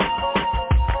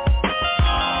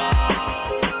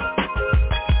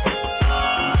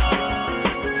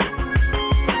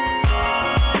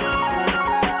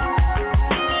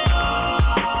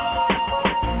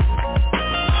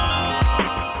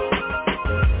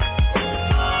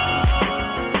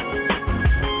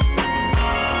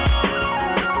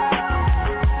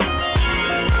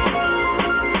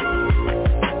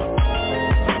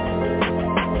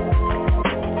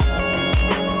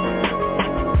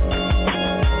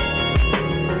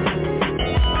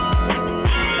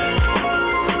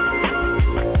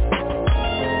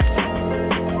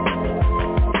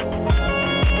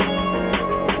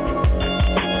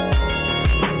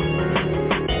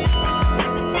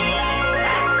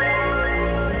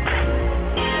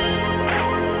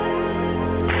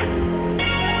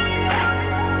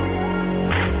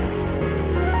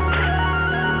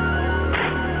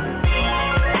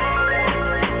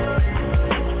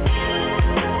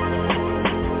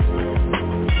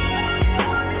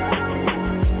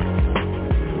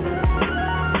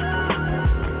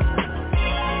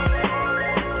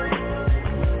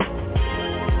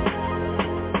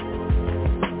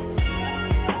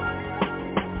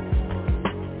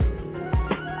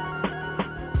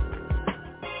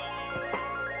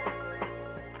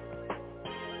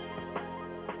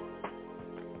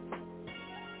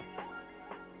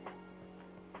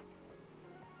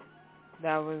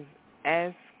 That was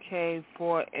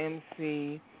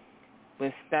SK4MC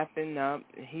with Stepping Up.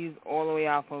 He's all the way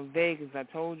out from Vegas. I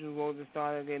told you Rosa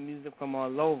started getting music from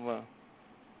all over.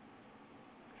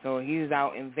 So he's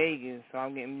out in Vegas, so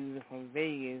I'm getting music from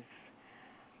Vegas.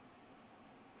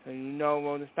 So you know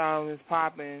Rosa Stardom is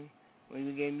popping when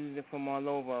you get music from all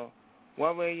over.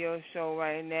 What radio show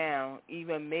right now,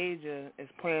 even Major, is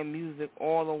playing music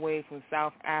all the way from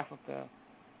South Africa?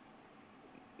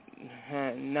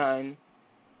 None.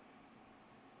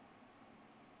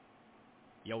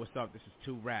 Yo, what's up? This is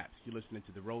 2 Raps. You're listening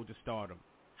to The Road to Stardom,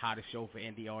 hottest show for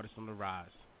indie artists on the rise.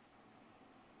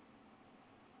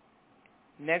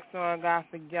 Next song I got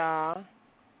for y'all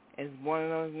is One of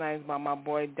Those Nights by my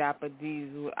boy Dapper D,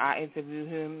 who I interviewed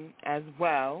him as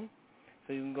well.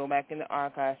 So you can go back in the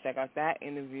archives, check out that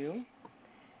interview.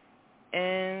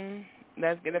 And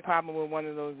let's get it popping with One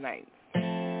of Those Nights.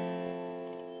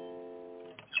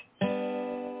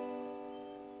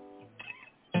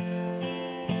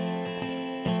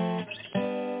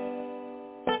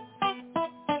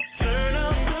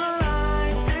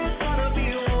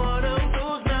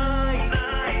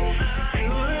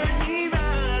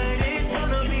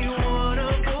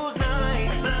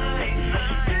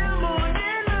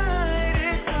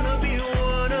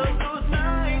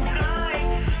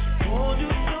 Hold you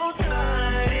so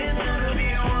tight, it's gonna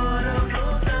be one of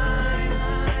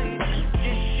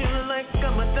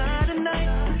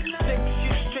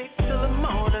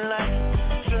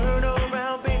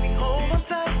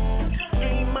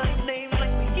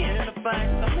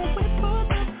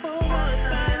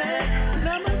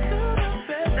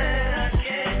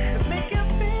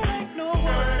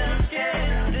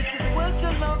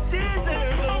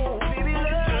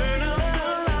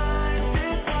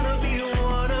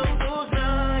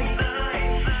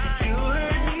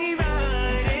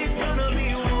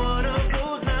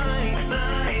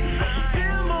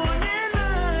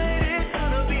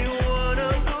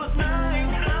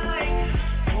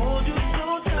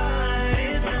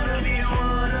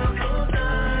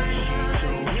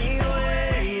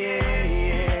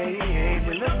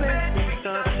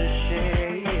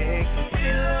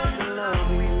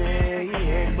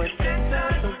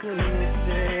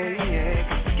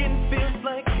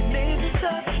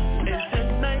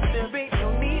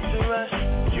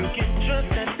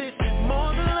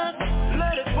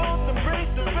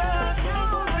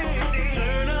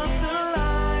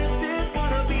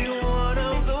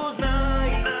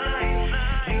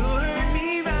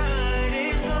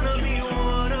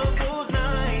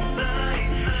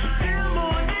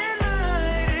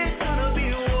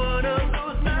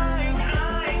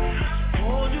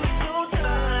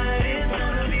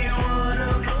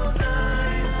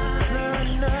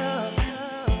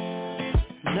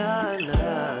Nah,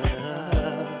 nah, nah,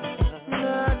 nah, nah,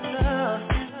 nah, nah.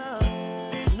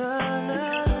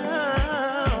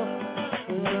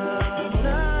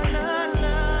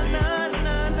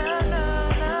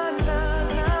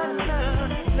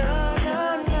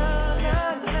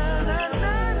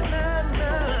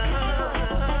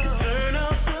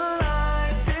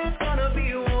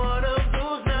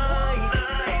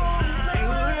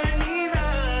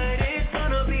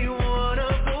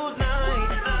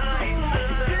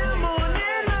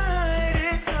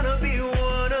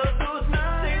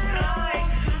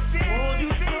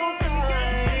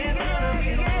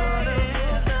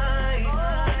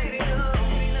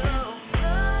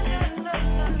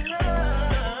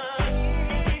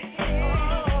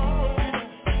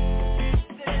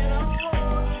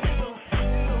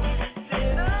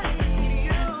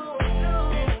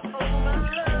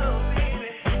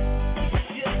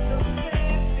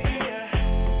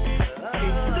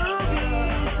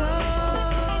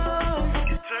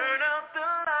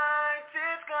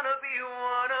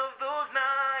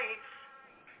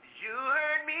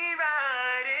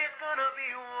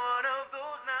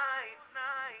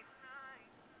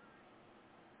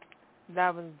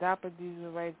 That was Dapper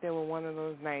Diesel right there with One of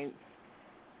Those Nights.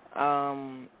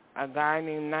 A guy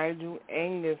named Nigel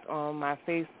Angus on my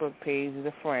Facebook page is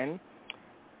a friend.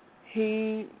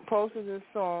 He posted this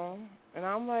song, and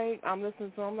I'm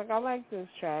listening to him, I like this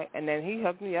track. And then he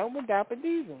hooked me up with Dapper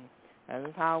Diesel. That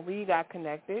is how we got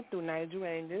connected, through Nigel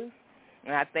Angus.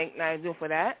 And I thank Nigel for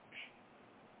that,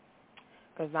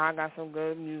 because now I got some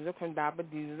good music from Dapper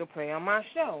Diesel to play on my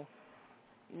show.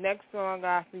 Next song I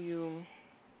got for you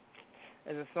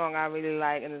is a song I really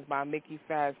like, and it's by Mickey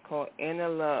Fast, called Inner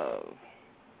Love.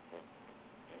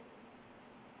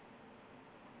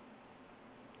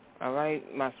 All right,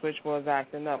 my switchboard's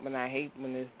acting up, and I hate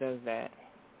when this does that.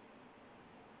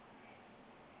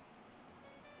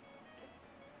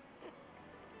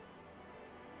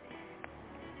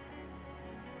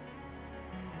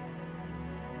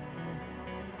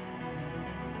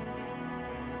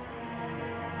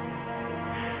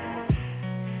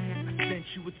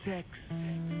 You a text,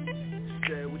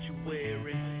 said what you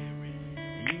wearing.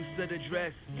 You said a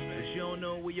dress, but you don't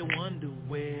know where your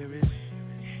underwear is.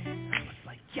 I was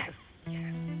like, yes,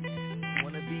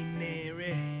 wanna be near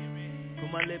it. Put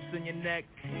my lips on your neck,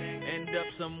 end up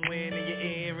somewhere in your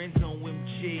earrings.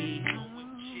 OMG,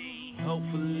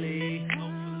 hopefully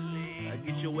I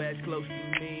get your ass close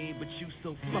to me, but you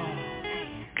so far.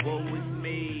 Woe is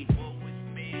me.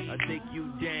 I take you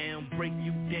down, break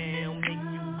you down, make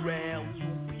you growl. You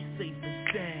be safe and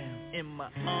sound in my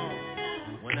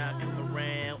arms when I come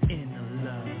around. Inner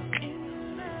love,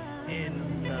 inner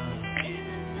love,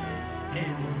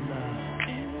 inner love.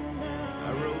 I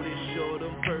wrote it short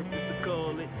on purpose to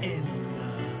call it inner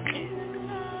love,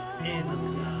 inner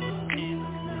love,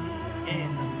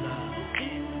 inner love.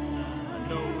 I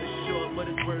know it's short, but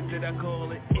it's worth it. I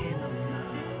call it inner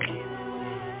love,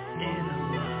 inner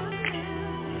love.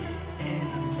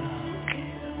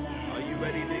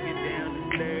 Ready to get down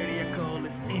and dirty, I call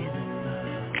it inner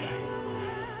love,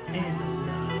 inner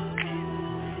love,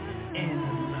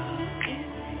 inner love,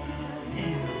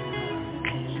 inner love.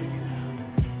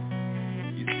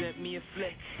 You sent me a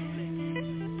flick,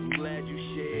 I'm glad you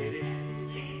shared it.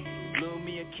 Blew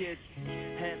me a kiss,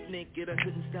 half naked, I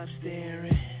couldn't stop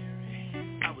staring.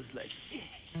 I was like, shit,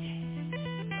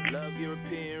 I love your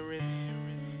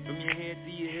appearance, from your head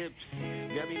to your hips.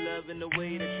 Got me loving the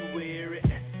way that you wear it.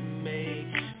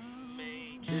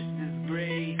 Just as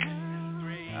great.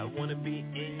 I wanna be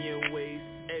in your waist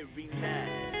every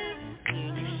night.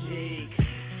 Seeing you shake,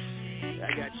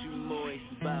 I got you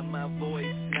moist by my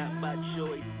voice, not by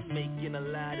choice. Making a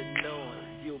lot of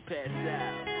noise, you'll pass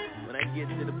out when I get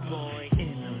to the point.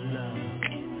 Inner love,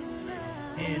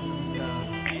 inner love,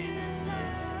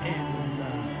 inner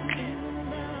love.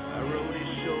 I wrote it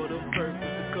short on purpose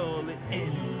to call it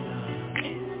inner love,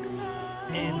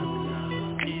 inner love.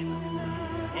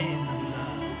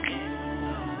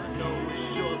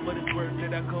 But it's worth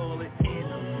it, I call it inner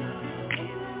love,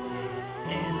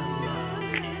 inner love,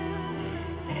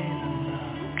 inner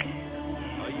love.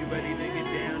 Are you ready to get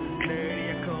down and dirty?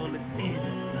 I call it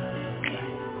inner love,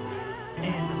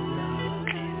 inner love,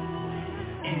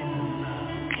 inner love,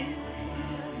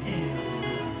 inner love.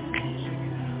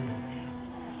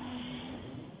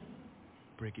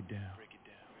 Break it down.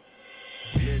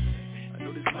 Listen, I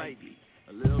know this might be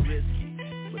a little risky,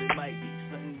 but it might be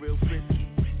something real frisky,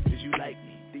 'cause you like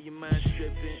me. Do you mind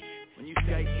stripping when you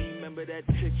Skype me? Remember that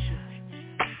picture?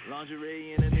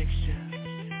 Lingerie in a mixture.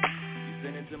 You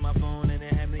sent it to my phone and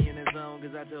it had me in the zone,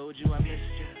 'cause I told you I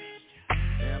missed you.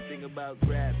 Now I'm thinking about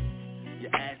grabbing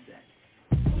your assets,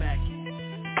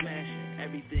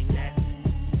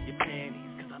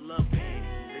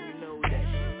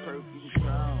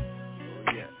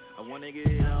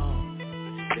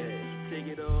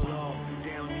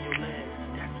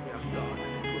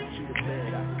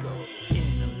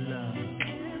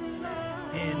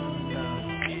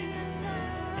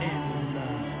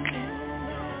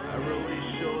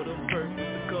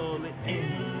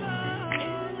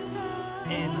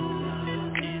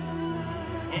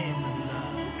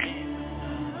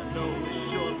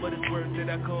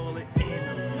 I call it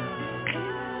inner love.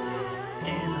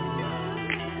 Inner love.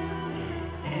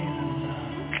 Inner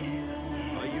love.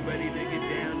 Are you ready to get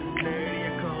down and dirty? I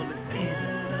call it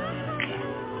inner love.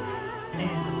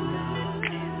 Inner love.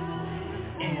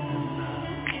 Inner love.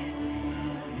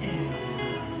 Inner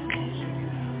love. Check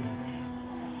it out.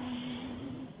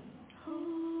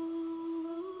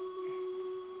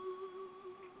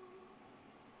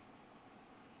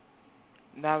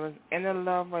 That was Inner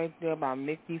Love right there by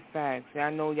Mickey Fax. I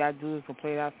know y'all dudes will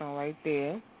play that song right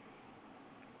there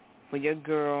for your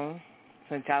girl.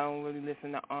 Since y'all don't really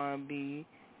listen to R&B,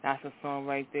 that's a song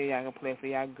right there y'all can play for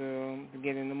y'all girl to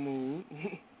get in the mood.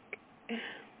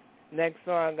 Next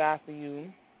song I got for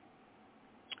you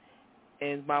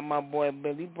is by my boy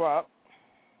Billy Brock,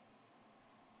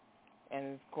 and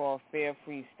it's called Fair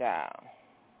Freestyle.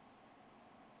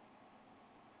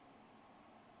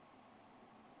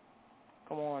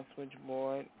 Come on,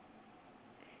 switchboard.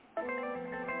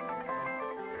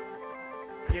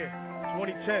 Yeah,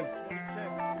 2010.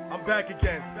 I'm back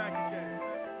again.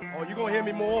 Oh, you gonna hear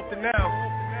me more often now.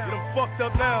 You done fucked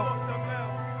up now.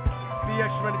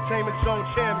 BX Entertainment Zone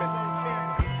Chairman,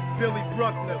 Billy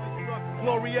Bruckner,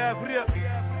 Gloria Rip,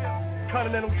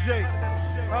 Continental J,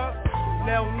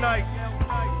 now Nite.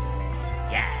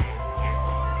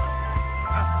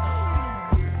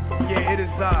 Yeah, it is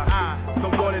I, the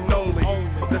one and only,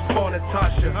 the spawn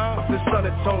Natasha, the son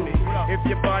of Tony. If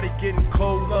your body getting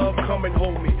cold, love, come and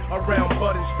hold me. Around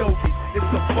Bud and Stokey, it's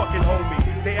the fucking homie.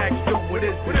 They ask, dude, what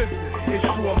is this? It's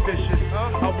true, I'm vicious.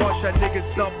 I wash that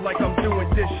niggas up like I'm doing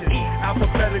dishes.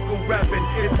 Alphabetical rapping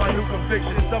is my new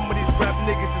conviction. Some of these rap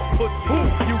niggas is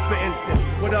pussy. You, for instance.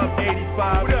 What up,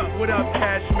 85? What up,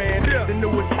 Cash Man? The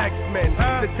newest X-Men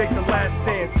to take the last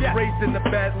stand. Raised in the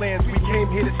Badlands, we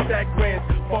came here to stack grands.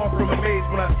 Far from amazed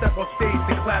when I step on stage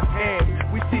to clap hands.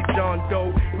 We see John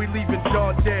Doe, we leaving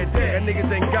John dead. And niggas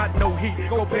ain't got no heat,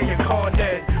 go pay your Con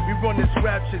Ed. We run this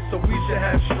rap shit, so we should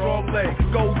have strong legs.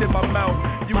 Gold in my mouth,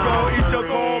 you gon' eat your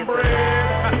cornbread.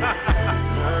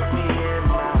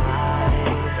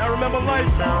 I remember life,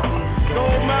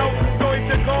 gold mouth, go eat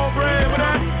your cornbread. With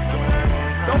that,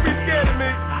 don't be scared of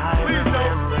me, please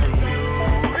don't.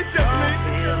 It's just me,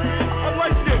 I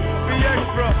like you, be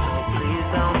extra.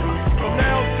 From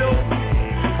now till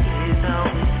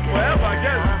forever, I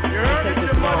guess. You heard it,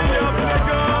 your money up,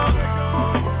 nigga.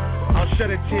 I'll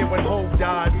shed a tear when Hope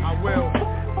died, I will.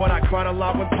 But I cried a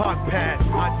lot when Pac passed.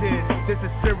 I did. This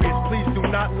is serious, please do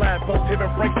not laugh. Both him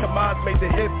and Frank Tomas made the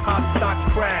hip-hop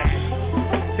stocks crash.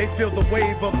 They feel the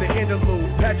wave of the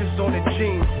interlude. Patches on the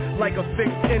jeans, like a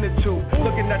fixed inner tube.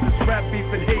 Looking at this rap beef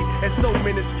and hate, and so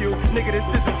minuscule. Nigga, this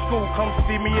isn't school, come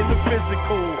see me in the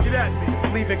physical. Get at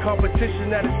me. Leaving competition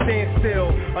at a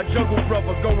standstill. A jungle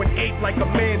brother going 8 like a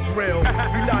mandrill.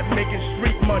 You're not making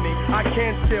street money, I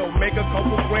can still make a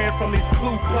couple grand from these Ku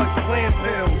Klux Klan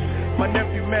pills. My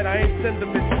nephew man, I ain't send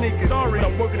him his sneakers. Sorry,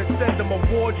 I'm working to send him a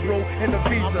wardrobe and a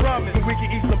visa. I promise. So we can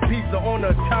eat some pizza on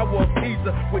a tower of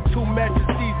Pisa with 2 matches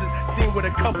Caesars, seen with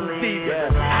a couple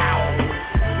Stevens. Ow!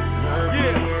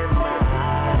 Yeah,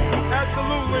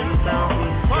 absolutely,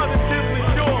 positively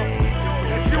sure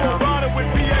that you are riding with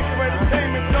BX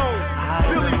Entertainment Zone,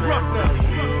 Billy Bruckner,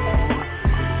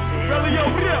 Relio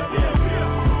Rip,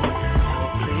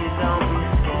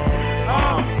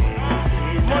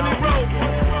 Money Road,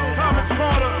 Thomas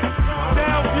Carter,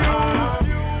 Downview,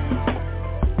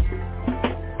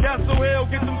 Castle Hill,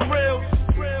 get some thrills,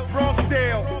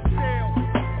 Bronxdale.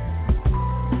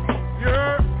 You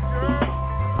heard?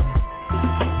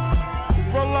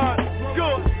 Frontline,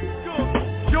 good,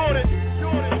 Jordan,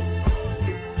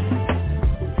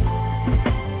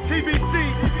 TBC,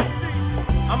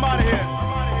 I'm out of here,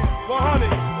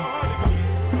 100.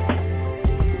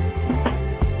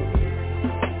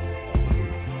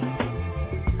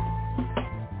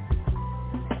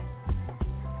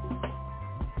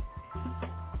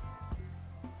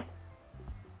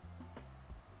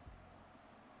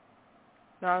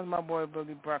 That was my boy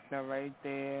Billy Bruckner right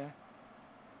there.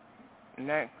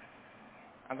 Next,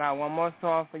 I got one more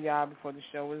song for y'all before the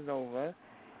show is over.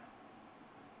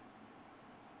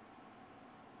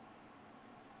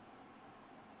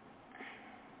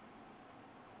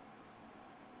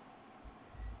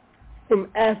 From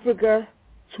Africa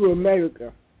to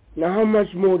America. Now how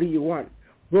much more do you want?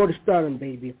 Road to Stardom,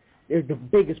 baby. It's the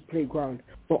biggest playground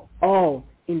for all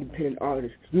independent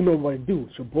artists. You know what to do.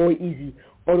 So boy Easy,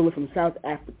 all the way from South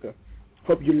Africa.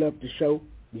 Hope you love the show.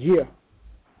 Yeah.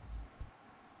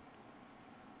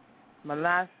 My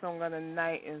last song of the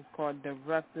night is called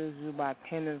Directors You by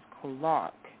Kenneth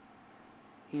Clark.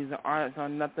 He's an artist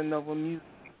on Nothing Over Music.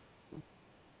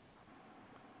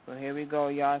 So So here we go,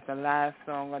 y'all. It's the last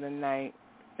song of the night.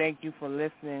 Thank you for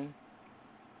listening.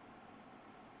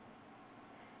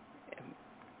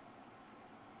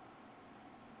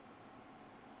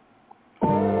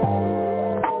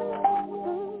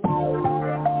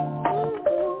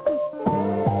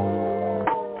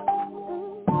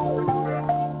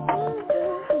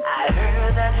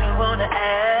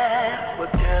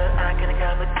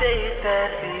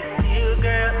 That leaves you,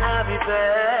 girl, I'll be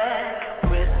back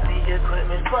with the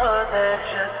equipment for that.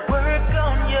 Just work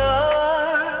on your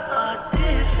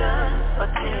audition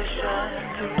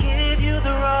to give you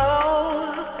the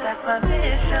role. That's my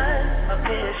mission.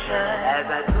 As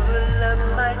I pull up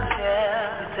my chair,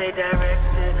 you say,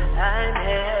 director, I'm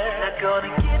here. Not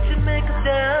gonna get your makeup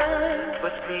done,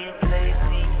 but screenplay,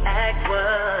 scene, act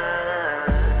one.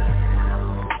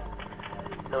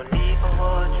 No need for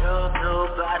wardrobe,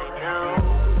 nobody knows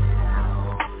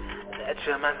that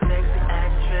you're my sexy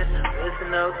actress with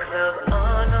no clothes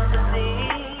on the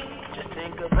scene. Just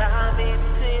think about me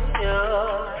between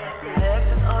your legs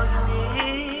and all you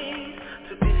need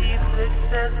to be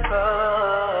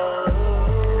successful.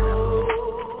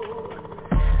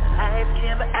 Life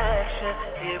camera action,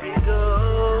 here we go.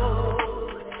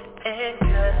 And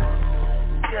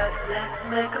cut, let's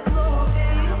make a movie.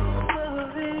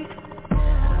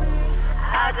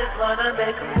 I just wanna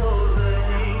make a movie.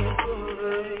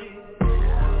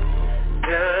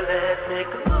 Girl, let's make a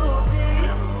movie.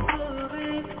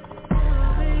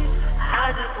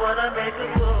 I just wanna make a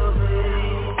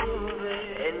movie.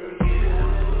 And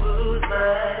use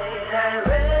my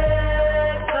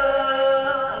director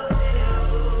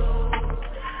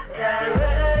view.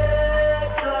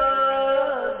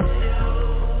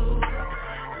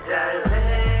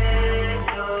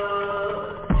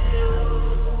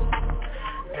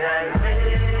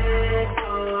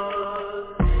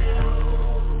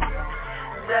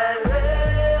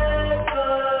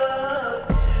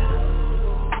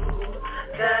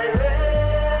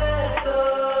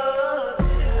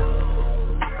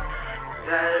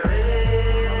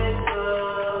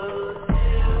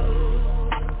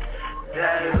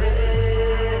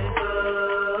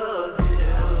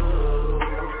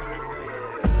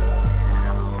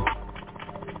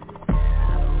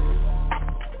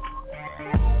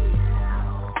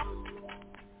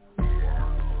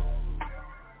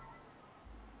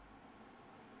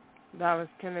 That was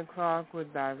Kenny Clark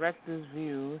with Director's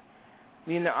View.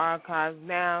 We in the archives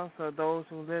now, so those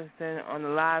who listen on the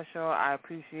live show, I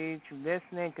appreciate you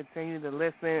listening. Continue to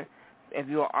listen. If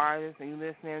you're an artist and you're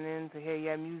listening in to hear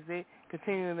your music,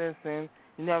 continue to listen.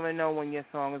 You never know when your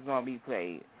song is going to be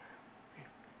played.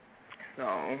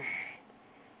 So,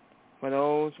 for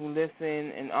those who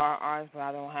listen and are artists but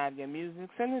I don't have your music,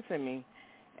 send it to me.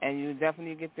 And you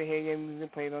definitely get to hear your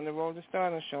music played on the Road to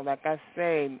Stardom show. Like I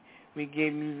said, we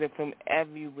get music from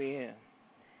everywhere.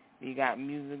 We got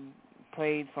music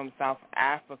played from South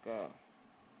Africa,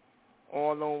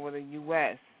 all over the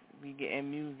U.S. We getting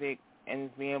music and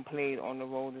it's being played on the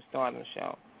Road to Stardom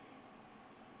show.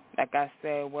 Like I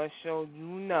said, what show you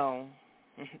know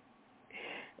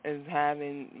is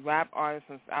having rap artists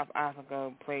from South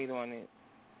Africa played on it.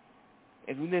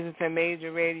 If you listen to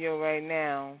major radio right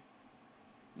now,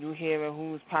 you're hearing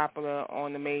who's popular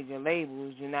on the major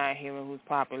labels. You're not hearing who's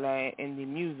popular in indie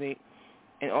music.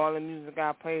 And all the music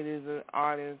I played is an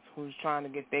artist who's trying to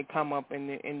get their come up in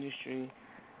the industry.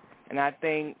 And I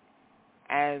think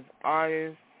as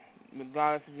artists,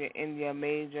 regardless if you're indie or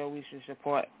major, we should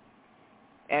support,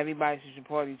 everybody should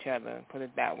support each other, put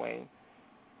it that way.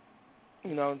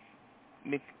 You know,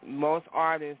 most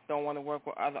artists don't want to work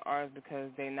with other artists because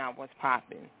they're not what's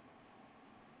popping.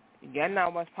 You're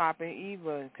not what's popping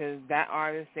either, because that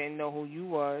artist didn't know who you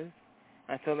was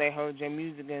until they heard your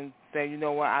music and said, you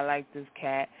know what, I like this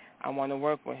cat, I want to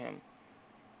work with him.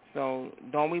 So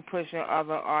don't be pushing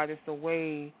other artists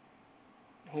away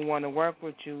who want to work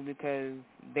with you because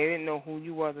they didn't know who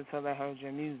you was until they heard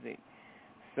your music.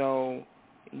 So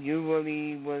you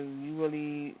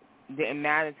really didn't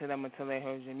matter to them until they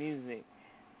heard your music.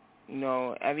 You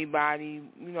know, everybody,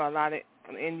 you know, a lot of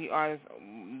indie artists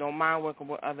don't mind working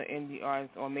with other indie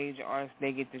artists or major artists.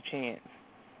 They get the chance.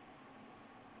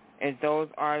 It's those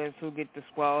artists who get the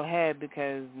swell head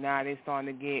because now they're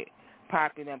starting to get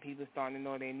popular and people starting to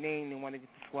know their name. They want to get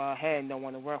the swell head and don't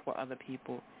want to work with other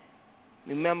people.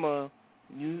 Remember,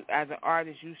 you as an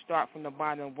artist, you start from the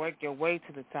bottom and work your way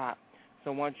to the top.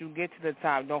 So once you get to the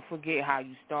top, don't forget how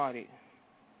you started,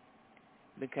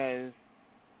 because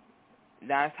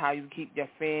that's how you keep your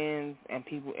fans and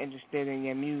people interested in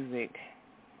your music.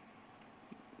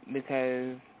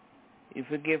 Because you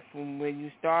forget from where you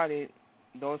started,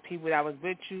 those people that was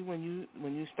with you when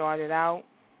you started out,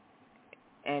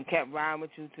 and kept riding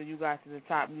with you till you got to the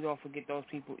top, you don't forget those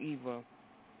people either.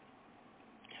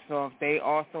 So if they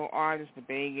also artists, but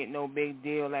they ain't get no big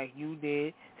deal like you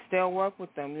did, still work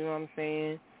with them, you know what I'm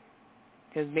saying?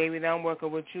 Because maybe them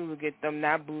working with you to get them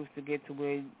that boost to get to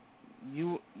where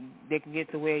they can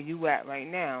get to where you at right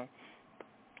now.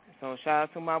 So shout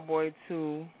out to my boy,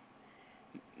 too.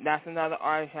 That's another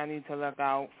artist I need to look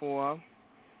out for.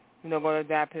 You know, go to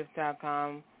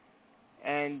datpiff.com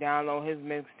and download his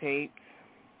mixtapes.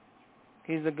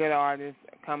 He's a good artist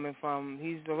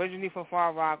he's originally from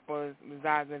Far Rock, but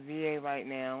resides in VA right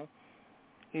now.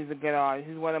 He's a good artist.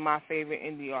 He's one of my favorite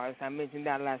indie artists. I mentioned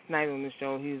that last night on the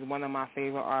show. He's one of my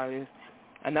favorite artists.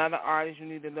 Another artist you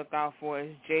need to look out for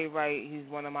is Jay Wright. He's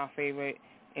one of my favorite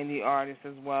indie artists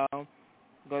as well.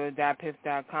 Go to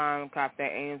datpiff.com, cop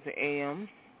that AM to AM.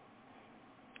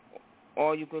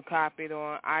 Or you could copy it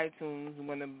on iTunes. You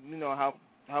want to,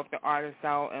 help the artist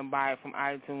out and buy it from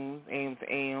iTunes, AM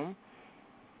to AM.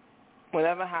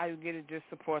 Whatever how you get it, just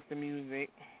support the music.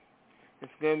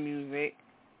 It's good music.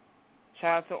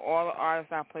 Shout out to all the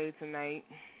artists I played tonight.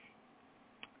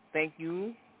 Thank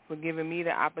you for giving me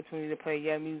the opportunity to play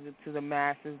your music to the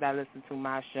masses that listen to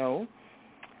my show.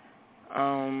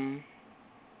 And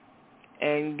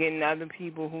getting other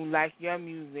people who like your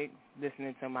music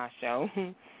listening to my show.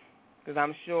 Because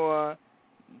I'm sure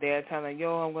they're telling,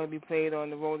 I'm going to be played on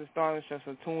the Road to Stardom show,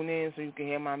 so tune in so you can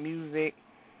hear my music.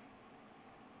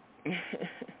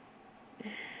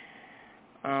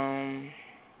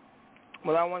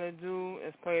 What I want to do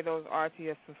is play those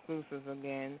RTS exclusives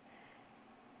again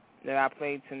that I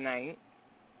played tonight.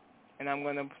 And I'm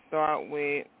going to start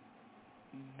with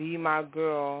Be My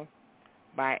Girl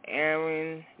by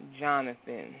Aaron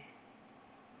Jonathan.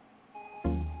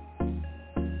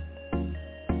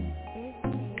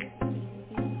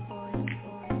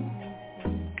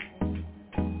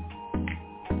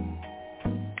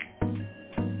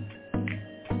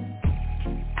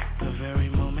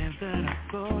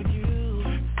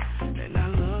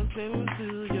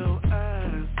 Into your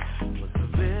eyes was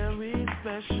a very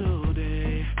special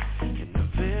day, in a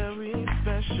very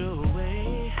special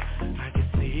way. I can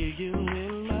see you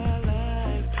in my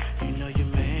life. You know you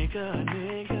make a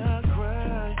nigga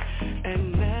cry.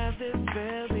 And at this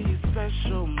very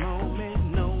special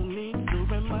moment, no need to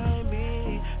remind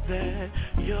me that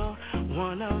you're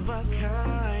one of a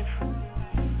kind.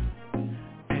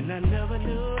 And I never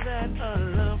knew that a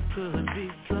love could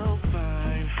be so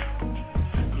fine.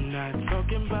 Not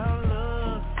talking about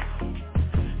love,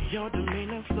 your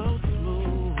demeanor so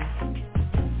smooth,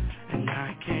 and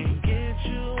I can't get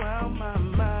you out my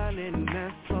mind, and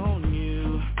that's on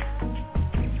you.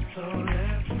 So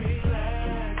let's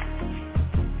relax,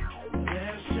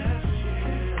 let's just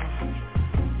chill,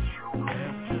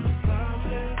 let's do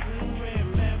something to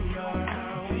remember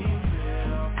how we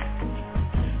feel.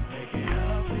 Make it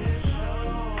up and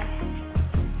show,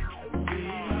 be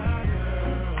my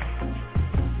girl.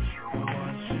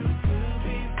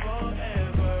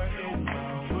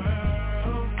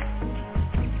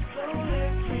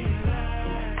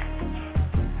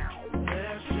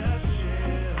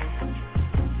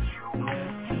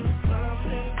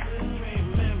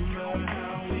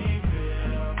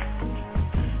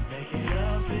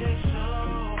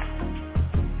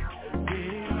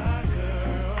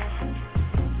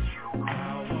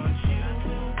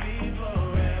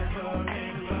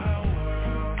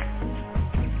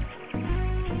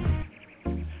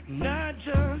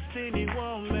 Any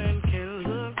woman can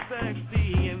look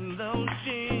sexy in those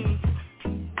jeans.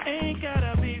 Ain't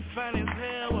gotta be fine as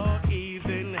hell or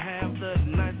even have the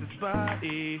nicest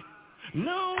body.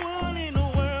 No one in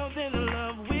the world in the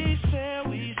love we share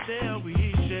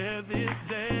this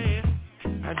day.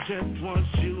 I just want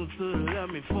you to love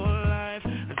me for life.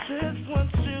 I just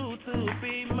want you to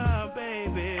be my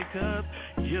baby, 'cause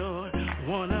you're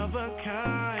one of a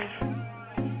kind.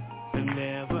 I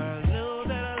never knew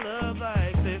that a love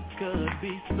like this could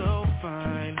be so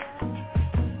fine.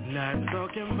 Not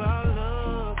talking about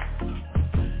love,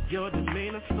 your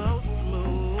demeanor so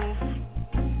smooth.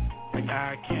 Like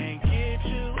I can't get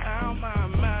you out my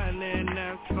mind, and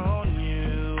that's on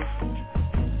you.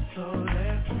 So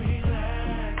let's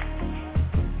relax,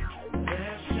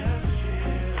 let's just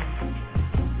chill.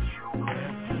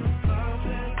 Let's do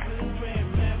something to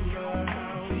remember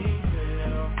how we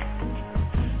feel.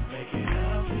 Make it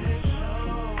up and show.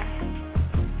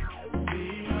 Be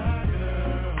my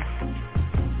girl.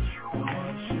 I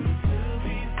want you to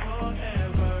be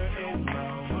forever in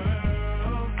my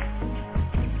world.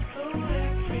 So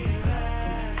let's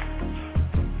relax,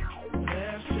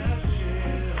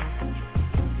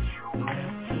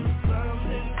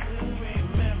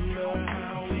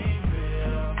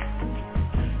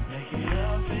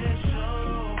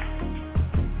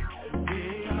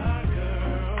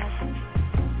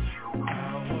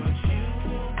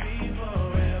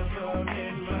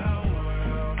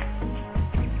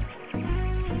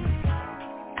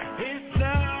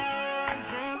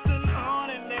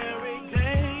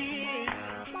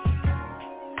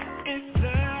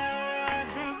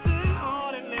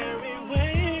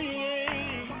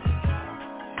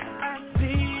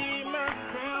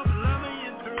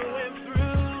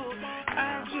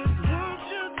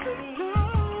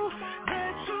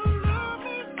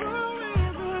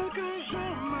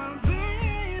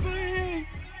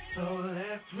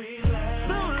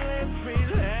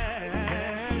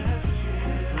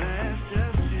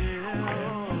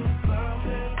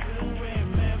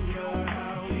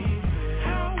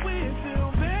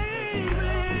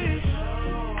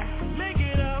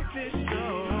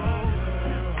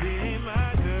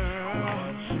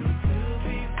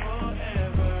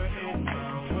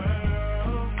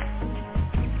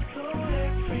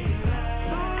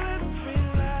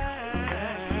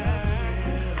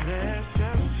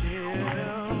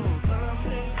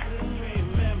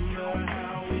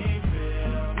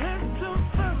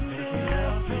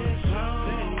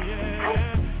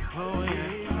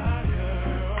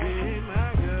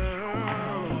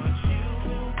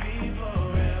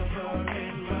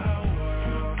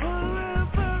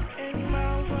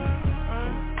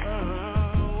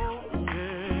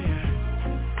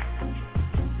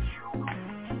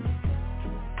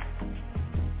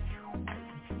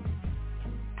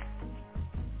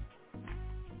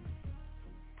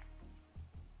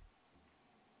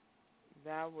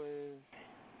 That was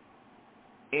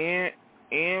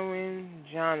Aaron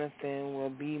Jonathan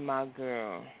Will Be My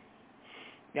Girl.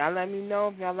 Y'all let me know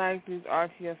if y'all like these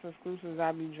RTS exclusives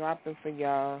I be dropping for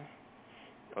y'all.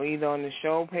 Or either on the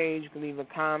show page, you can leave a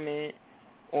comment,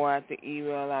 or at the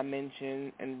email I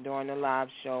mentioned during the live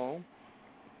show.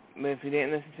 But if you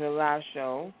didn't listen to the live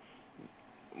show,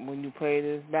 when you play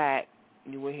this back,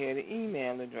 you will hear the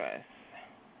email address.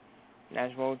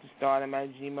 That's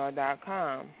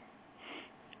roadtostardom@gmail.com.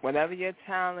 Whatever your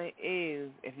talent is,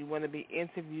 if you want to be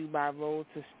interviewed by Road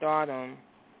to Stardom,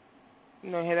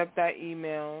 hit up that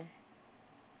email.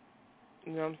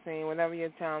 You know what I'm saying? Whatever your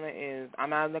talent is.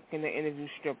 I'm not looking to interview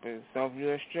strippers. So if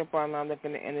you're a stripper, I'm not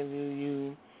looking to interview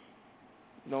you.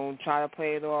 Don't try to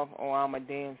play it off, oh, I'm a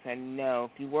dancer.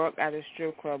 No. If you work at a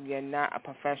strip club, you're not a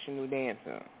professional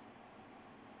dancer.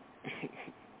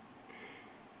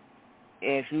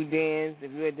 If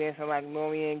you're a dancer like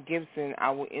Lorianne Gibson,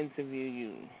 I will interview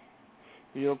you.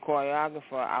 If you're a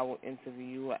choreographer, I will interview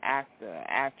you. An actor, an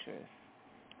actress,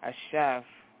 a chef,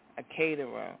 a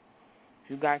caterer. If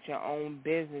you got your own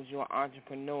business, you're an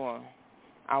entrepreneur,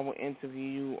 I will interview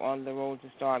you on the Road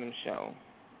to Stardom show.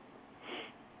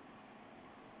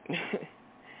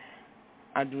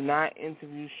 I do not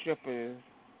interview strippers.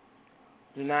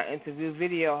 Do not interview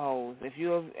video hoes. If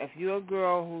you're a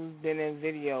girl who's been in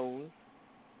videos,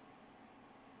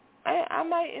 I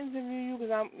might interview you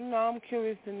because I'm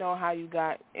curious to know how you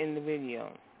got in the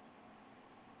video.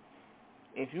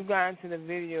 If you got into the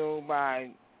video by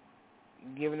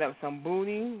giving up some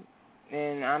booty,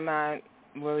 then I'm not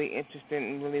really interested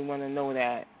and really want to know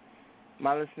that.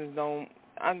 My listeners don't.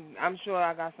 I'm sure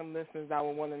I got some listeners that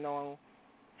would want to know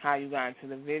how you got into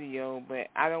the video, but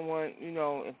I don't want,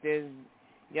 if there's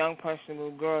young, personable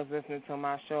girls listening to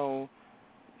my show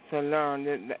to learn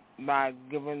that by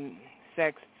giving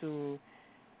sex to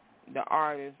the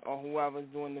artist or whoever's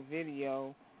doing the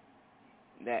video,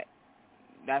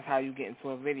 that's how you get into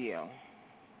a video.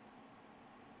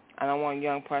 I don't want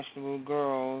young, personable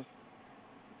girls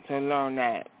to learn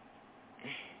that.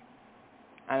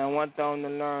 I don't want them to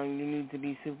learn you need to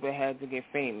be superhead to get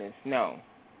famous. No.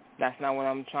 That's not what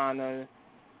I'm trying to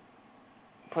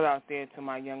put out there to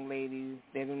my young ladies.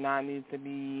 They do not need to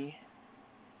be,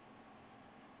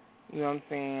 you know what I'm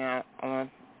saying?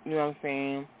 You know what I'm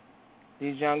saying?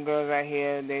 These young girls out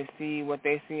here, they see what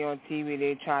they see on TV,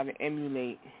 they try to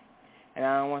emulate. And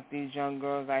I don't want these young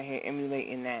girls out here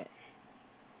emulating that.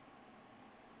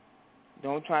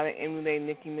 Don't try to emulate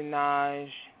Nicki Minaj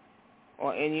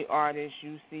or any artist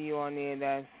you see on there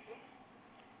that's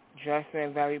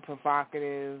dressing very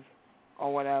provocative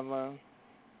or whatever.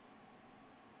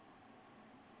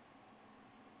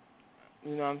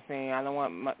 You know what I'm saying? I don't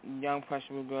want my young,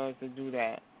 impressionable girls to do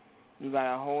that. You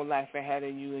got a whole life ahead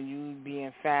of you, and you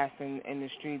being fast in the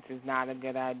streets is not a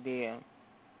good idea.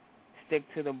 Stick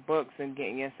to the books and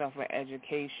getting yourself an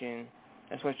education.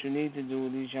 That's what you need to do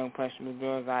with these young, impressionable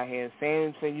girls out here.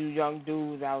 Same for you young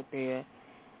dudes out there.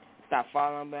 Stop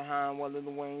following behind what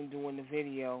Lil Wayne do in the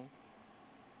video.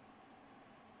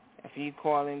 If he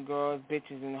calling girls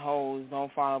bitches and hoes,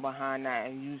 don't follow behind that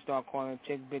and you start calling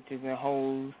chicks bitches and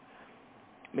hoes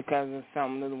because of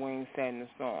something Lil Wayne said in the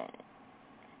song.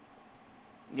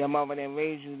 Your mother didn't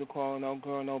raise you to call no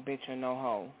girl, no bitch, or no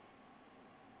hoe.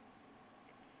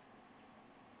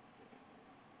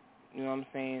 You know what I'm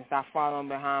saying? Stop following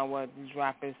behind what these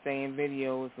rappers say in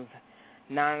videos.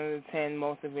 9 out of 10,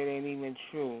 most of it ain't even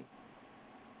true.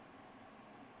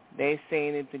 They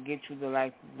saying it to get you to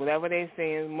like, whatever they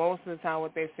saying, most of the time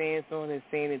what they saying song, they're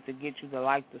saying it to get you to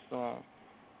like the song.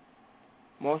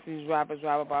 Most of these rappers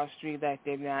rap about street like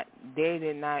they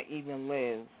did not even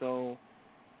live. So,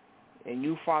 and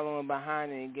you following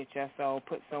behind it and get yourself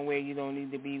put somewhere you don't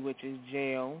need to be, which is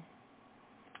jail,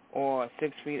 or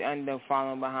 6 feet under,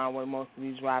 following behind what most of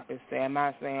these rappers say. I'm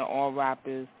not saying all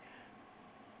rappers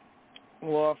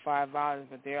glorify violence,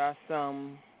 but there are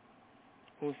some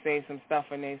who say some stuff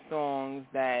in their songs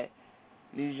that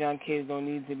these young kids don't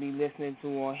need to be listening to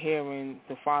or hearing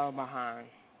to follow behind.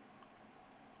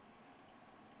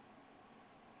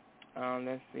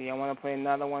 Let's see. I want to play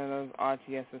another one of those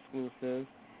RTS exclusives.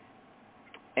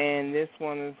 And this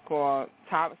one is called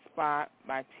Top Spot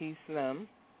by T Slim.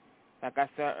 Like I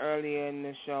said earlier in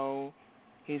the show,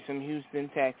 he's from Houston,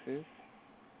 Texas.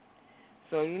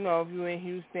 So, you know, if you're in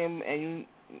Houston, and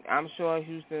I'm sure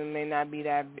Houston may not be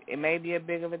that, it may be a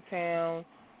big of a town,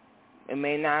 it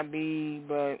may not be,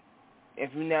 but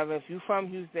if you're from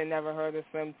Houston, never heard of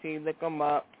Slim T, look him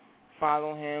up,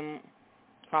 follow him,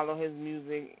 follow his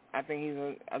music. I think he's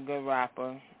a good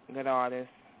rapper, a good artist.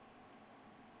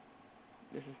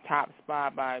 This is Top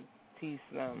Spot by T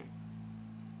Slim.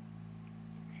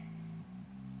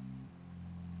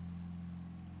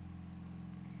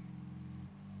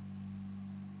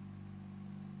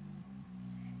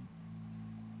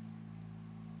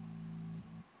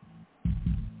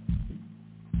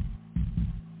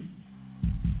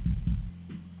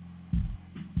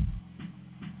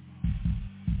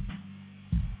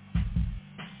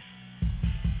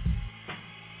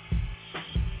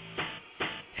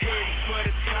 for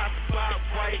the top spot,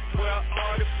 right where I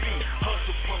ought to be.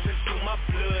 Hustle pumping through my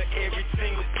blood, every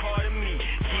single part of me.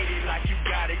 Get it like you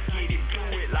gotta get it, do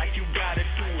it like you gotta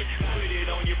do it. Put it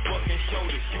on your fucking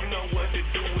shoulders, you know what to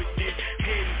do with this.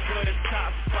 Heading for the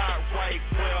top spot, right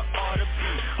where I ought to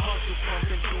be. Hustle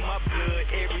pumping through my blood,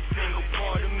 every single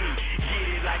part of me. Get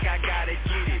it like I gotta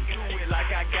get it, do it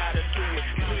like I gotta do it.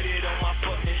 Put it on my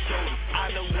fucking shoulders,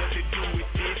 I know what to do with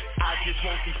this. I just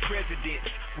want these presidents.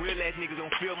 Real ass niggas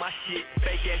don't feel my shit.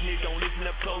 Fake ass niggas don't listen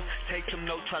up close. Take some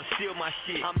notes, try to steal my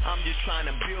shit. I'm just trying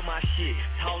to build my shit.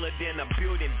 Taller than a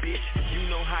building, bitch. You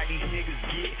know how these niggas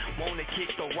get. Wanna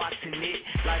kick the watching it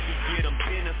like you get them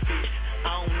benefits.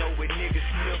 I don't know what niggas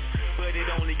sniff, but it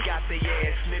only got their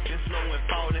ass slipping slow and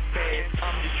falling fast.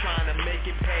 I'm just trying to make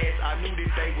it pass. I knew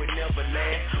that they would never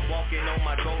last. Walking on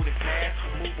my golden path,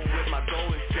 moving with my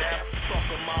golden staff. Fuck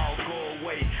them all, go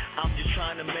away. I'm just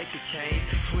trying to make a change,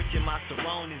 switching my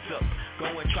surroundings up.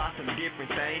 Go and try some different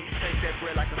things. Take that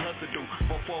bread like a hustler do.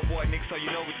 4-4 boy nigga, so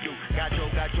you know what to do. Got drove,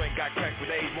 got drink, got crack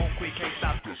with AIDS. Won't quit, can't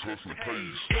stop this hustling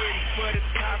pays. Heading for the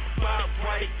top spot,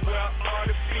 right where I ought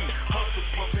to be. Hustle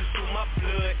pumping through my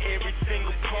blood, every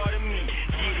single part of me.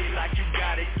 Get it like you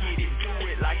gotta get it, do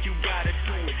it like you gotta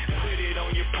do it. Put it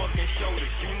on your fucking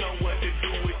shoulders, you know what to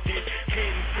do with this.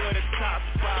 Heading for the top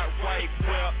spot, right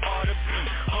where I ought to be.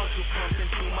 Hustle pumping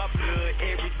through my blood,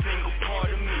 every single part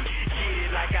of me. Get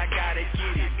it like I gotta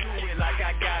get it, do it like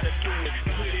I gotta do it.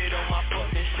 Put it on my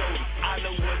fucking shoulders, I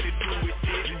know what to do with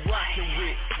this. You rockin'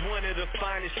 with one of the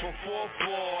finest from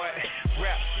 4-boy.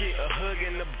 Rap shit, a hug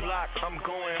in the block, I'm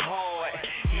going hard.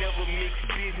 Never mix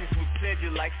business with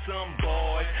pleasure like some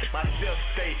boys. Myself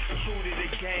stay true to the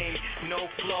game, no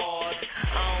flaws.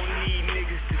 I don't need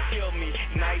niggas to tell me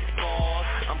nice bars.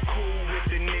 I'm cool with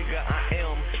the nigga I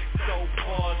am. So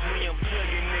pause when I'm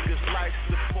plugging niggas life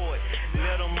support.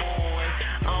 Let them on,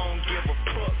 I don't give a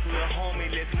fuck, little homie,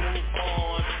 let's move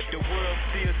on. The world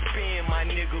still spin, my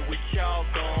nigga, with y'all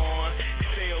gone.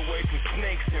 Stay away from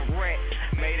snakes and rats,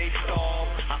 may they starve.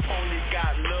 I only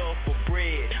got love for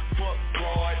bread, fuck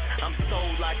broad. I'm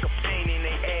sold like a pain in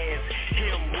they ass,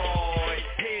 hemorrhoid.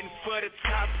 Heading for the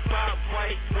top spot,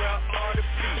 right where I ought to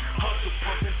be. Hustle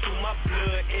pumping through my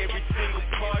blood, every single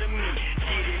part of me.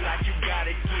 Get it like you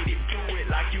gotta get it, do it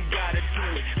like you gotta do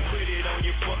it. Put it on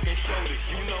your fucking shoulders,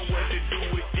 you know what to do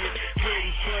with this.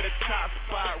 Heading for the top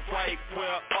spot, right where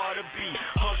I ought to be.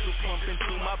 Hustle pumping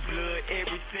through my blood,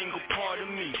 every single part of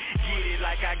me. Get it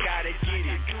like I gotta get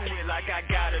it, do it like I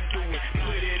gotta do it.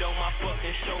 Put it on my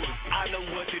fucking shoulders, I know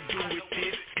what to do with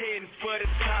this. Heading for the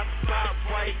top spot,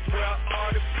 right where I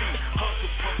ought to be.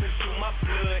 Hustle pumping through my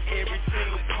blood, every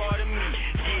single part of me.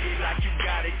 Get it like you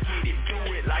gotta get it, do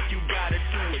it like you gotta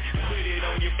do it. Put it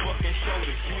on your fucking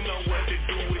shoulders, you know what to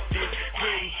do with this.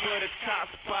 Heading for the top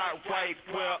spot, right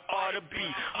where I ought to be.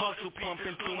 Hustle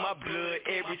pumping through my blood,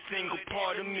 every single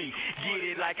part of me. Get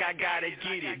it like I gotta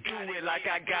get it, do it like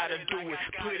I gotta do it.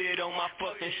 Put it on my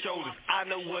fucking shoulders, I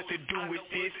know what to do with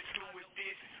this.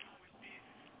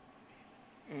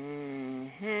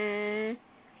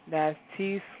 That's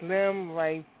T-Slim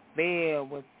right there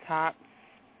with Top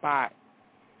Spot.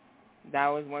 That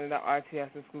was one of the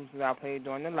RTS exclusives I played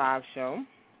during the live show,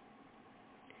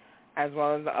 as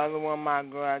well as the other one, My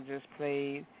Girl, I just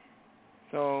played.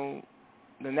 So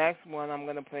the next one I'm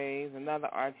going to play is another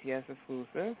RTS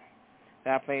exclusive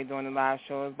that I played during the live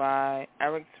show. Is by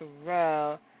Eric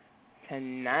Terrell,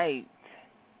 Tonight.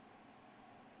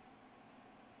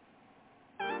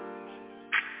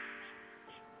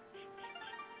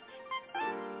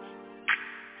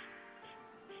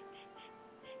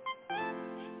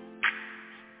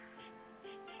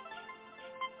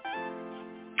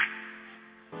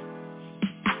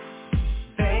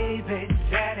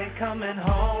 Daddy coming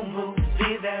home, we'll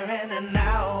be there in an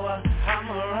hour.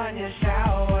 I'ma run your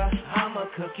shower, I'ma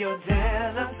cook your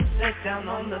dinner. Sit down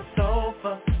on the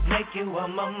sofa, make you a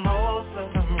mimosa.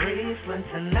 Some Riesling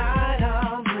tonight,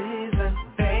 I'm pleasing.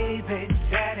 Baby,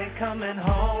 daddy coming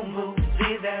home, we'll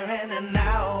be there in an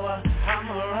hour.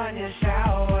 I'ma run your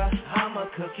shower, I'ma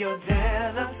cook your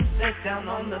dinner. Sit down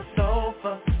on the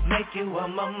sofa, make you a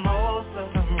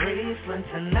mimosa. Some Riesling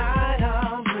tonight,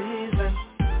 I'm pleasing.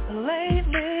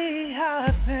 Lately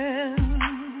I've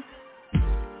been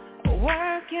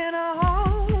working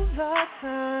all the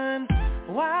time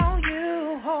while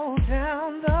you hold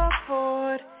down the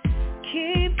fort,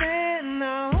 keeping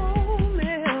the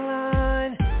homie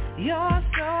line. You're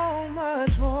so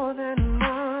much more than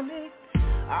money.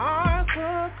 Our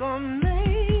cook or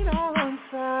maid on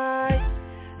site.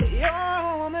 You're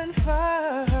a woman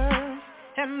first,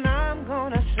 and I'm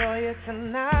gonna show you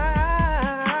tonight.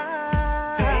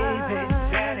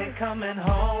 Coming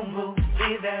home, we'll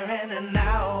be there in an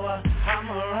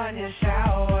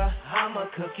I'ma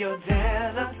cook your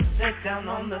dinner, sit down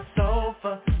on the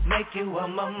sofa, make you a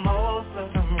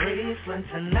mimosa, some Riesling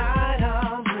tonight,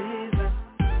 I'm breathing.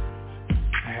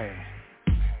 Hey,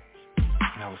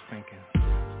 I was thinking,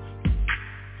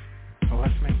 well,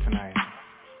 let's make tonight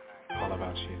all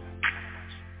about you.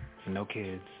 No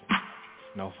kids,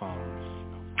 no phones,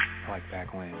 like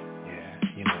back when, yeah,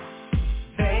 you know.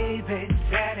 Baby,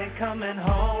 daddy coming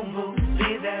home, boo,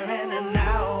 be there in an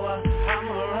hour.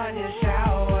 I'ma run your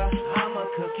shower, I'ma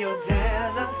cook your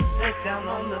dinner, sit down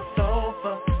on the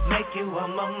sofa, make you a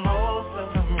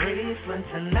mimosa, some Riesling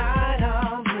tonight,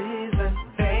 I'm breathing.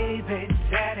 Baby,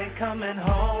 daddy coming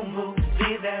home, boo,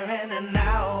 be there in an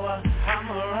hour.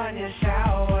 I'ma run your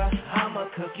shower, I'ma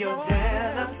cook your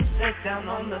dinner, sit down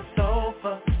on the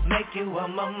sofa, make you a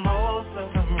mimosa,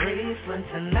 some Riesling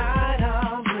tonight,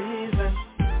 I'm breathing.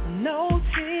 No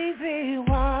TV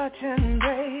watching,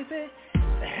 baby.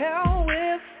 The hell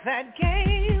with that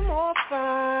game or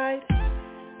fight.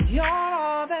 You're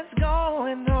all that's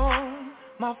going on.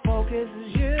 My focus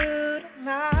is you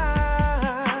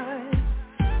tonight.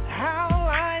 How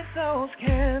light those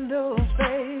candles,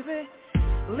 baby,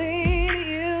 lead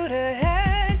you to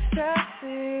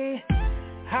ecstasy.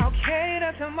 I'll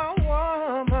cater to my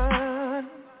woman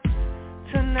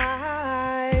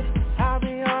tonight. I'll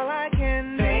be all I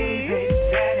can need. Baby,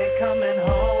 daddy coming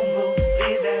home, boo,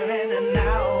 be there in an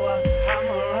hour.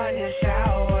 I'ma run your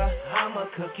shower, I'ma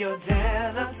cook your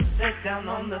dinner, sit down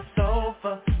on the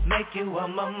sofa, make you a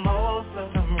mimosa,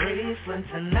 some Riesling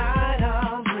tonight,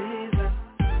 I'm breathing.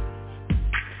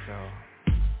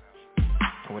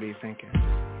 So what are you thinking?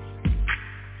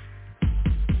 Is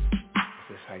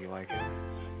this how you like it?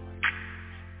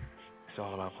 It's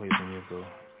all about pleasing you, boo.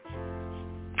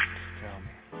 Just tell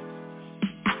me.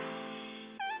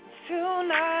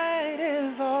 Tonight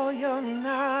is all your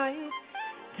night.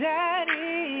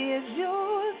 Daddy is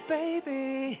yours,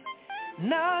 baby.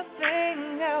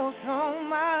 Nothing else on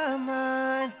my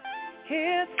mind.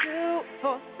 Here to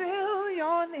fulfill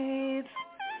your needs.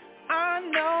 I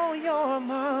know you're a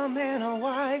mom and a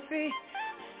wifey,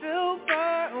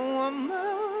 superwoman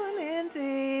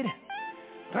indeed.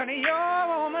 But you're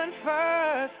woman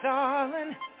first,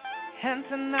 darling. And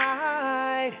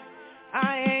tonight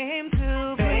I aim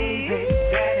to be. Baby,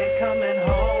 daddy coming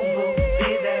home, boo,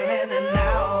 be there in an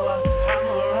hour.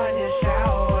 I'ma run your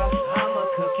shower, I'ma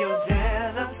cook your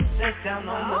dinner, sit down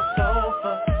on the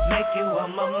sofa, make you a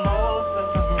mimosa,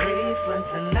 some Riesling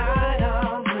tonight,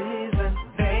 I'm breathing.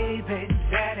 Baby,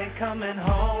 daddy coming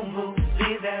home, boo, be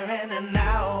there in an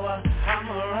hour.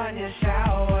 I'ma run your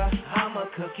shower, I'ma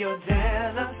cook your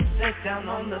dinner, sit down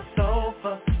on the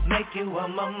sofa, make you a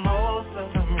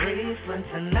mimosa, some Riesling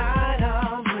tonight,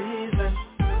 I'm breathing.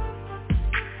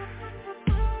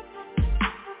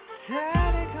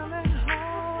 Daddy coming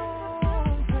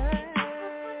home, baby.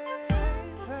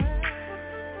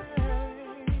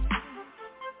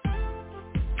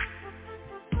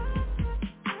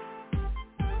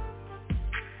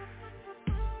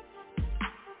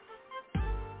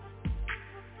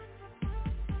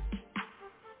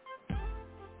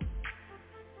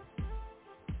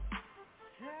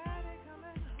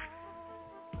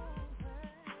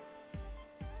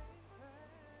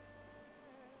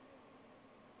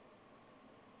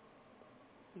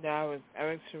 That was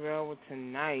Eric Terrell with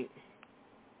Tonight.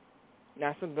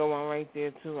 That's a good one right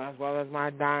there, too, as well as My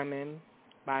Diamond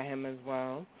by him as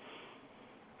well.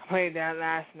 I played that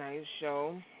last night's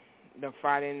show, the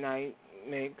Friday night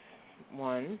mix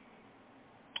one.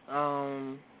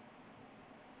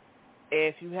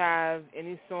 If you have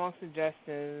any song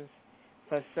suggestions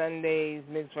for Sunday's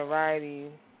Mixed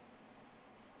Variety,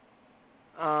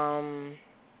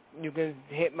 you can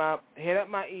hit up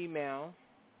my email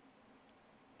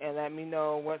and let me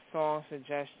know what song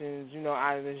suggestions,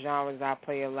 out of the genres I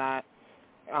play a lot.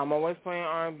 I'm always playing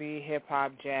R&B,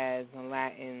 hip-hop, jazz, and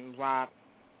Latin, rock,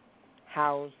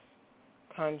 house,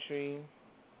 country.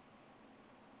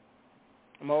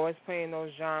 I'm always playing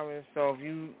those genres, so if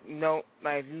you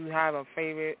if you have a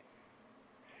favorite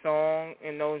song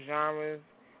in those genres,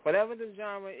 whatever the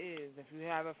genre is, if you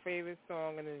have a favorite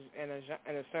song in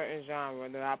a certain genre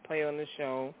that I play on the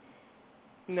show,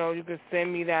 you can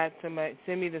send me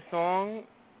the song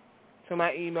to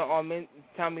my email or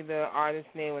tell me the artist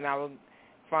name and I will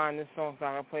find the song so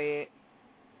I can play it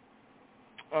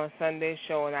on Sunday's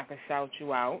show and I can shout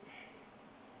you out.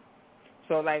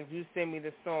 So if you send me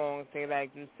the song, say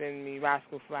you send me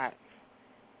Rascal Flatts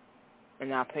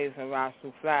and I play some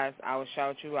Rascal Flatts, I will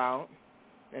shout you out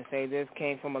and say this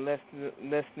came from a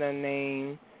listener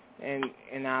name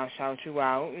and I'll shout you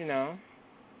out,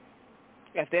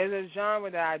 If there's a genre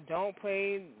that I don't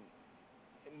play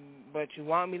but you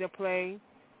want me to play,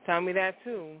 tell me that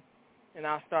too, and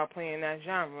I'll start playing that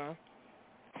genre.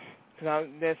 Because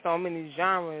there's so many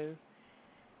genres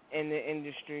in the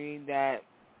industry that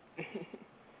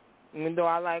even though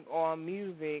I like all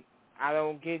music, I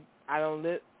don't get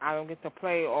to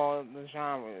play all the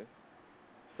genres.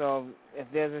 So if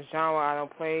there's a genre I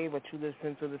don't play, but you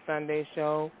listen to the Sunday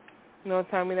show,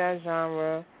 tell me that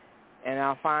genre, and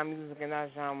I'll find music in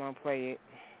that genre and play it.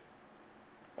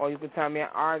 Or you can tell me an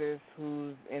artist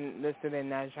who's listed in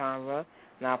that genre,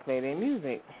 and I'll play their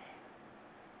music.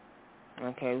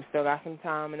 Okay, we still got some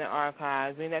time in the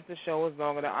archives. Being that the show is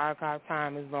longer, the archive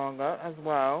time is longer as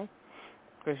well,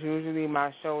 because usually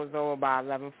my show is over by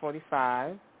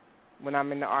 11:45 when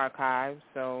I'm in the archives,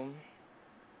 and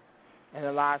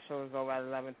the live show is over at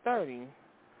 11:30.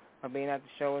 But being that the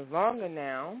show is longer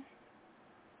now,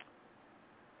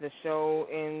 the show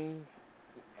ends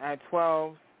at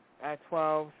 12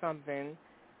 something,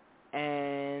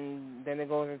 and then it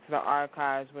goes into the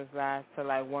archives, which lasts to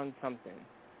like 1 something.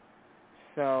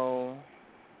 So,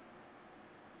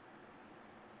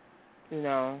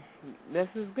 this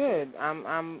is good.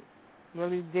 I'm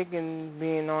really digging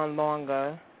being on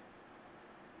longer,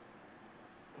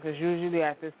 because usually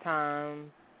at this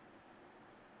time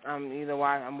I'm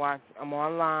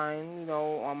online,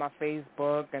 on my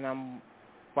Facebook, and I'm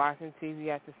watching TV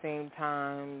at the same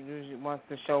time, usually once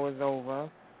the show is over.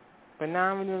 But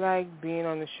now I really like being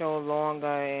on the show longer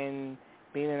and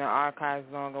being in the archives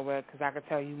longer, because I can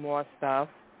tell you more stuff.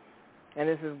 And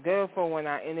this is good for when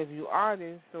I interview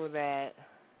artists, so that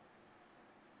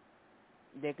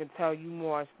they can tell you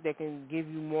more, they can give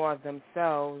you more of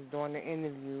themselves during the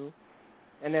interview.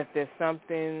 And if there's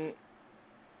something,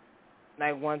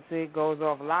 like once it goes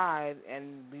off live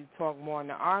and we talk more in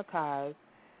the archives,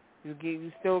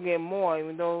 you still get more.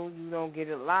 Even though you don't get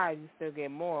it live, you still get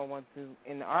more once it's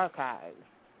in the archives.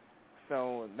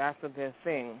 So that's a good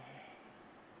thing.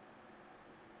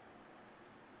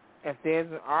 If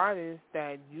there's an artist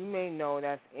that you may know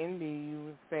that's indie, you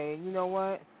would say, you know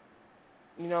what?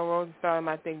 Rosa Stardom,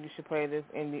 I think you should play this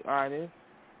indie artist.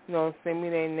 Send me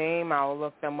their name. I will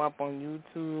look them up on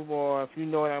YouTube, or if you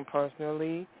know them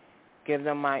personally, give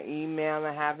them my email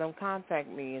and have them contact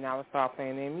me, and I will start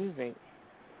playing their music.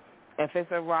 If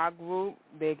it's a rock group,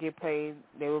 they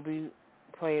will be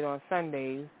played on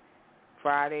Sundays.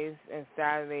 Fridays and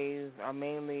Saturdays are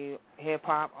mainly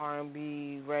hip-hop,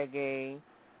 R&B, reggae,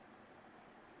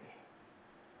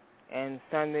 and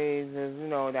Sundays is,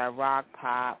 that rock,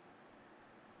 pop,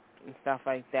 and stuff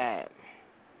like that.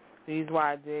 The reason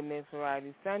why I did Mixed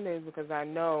Variety Sundays, because I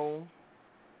know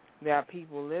there are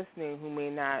people listening who may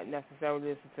not necessarily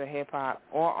listen to hip-hop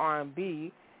or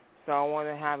R&B, so I want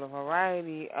to have a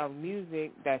variety of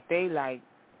music that they like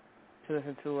to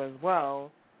listen to as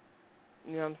well.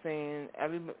 You know what I'm saying?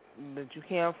 But you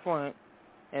can't front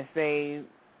and say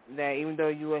that even though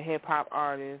you're a hip-hop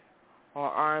artist or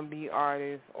R&B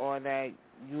artist, or that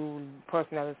you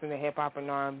person that listen to hip-hop and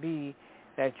R&B,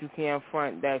 that you can't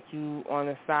front that you on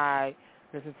the side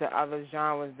listen to other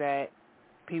genres that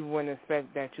people wouldn't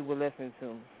expect that you would listen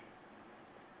to.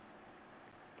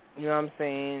 You know what I'm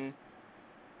saying?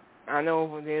 I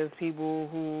know there's people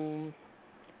who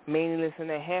mainly listen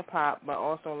to hip-hop but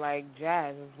also like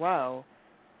jazz as well.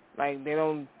 Like, they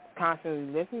don't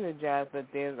constantly listen to jazz, but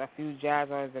there's a few jazz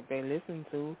artists that they listen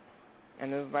to.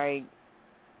 And it's like,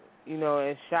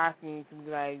 it's shocking to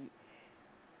be like,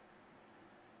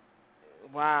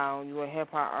 wow, you're a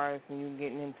hip-hop artist and you're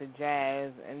getting into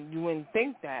jazz, and you wouldn't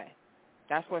think that.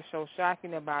 That's what's so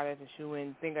shocking about it, that you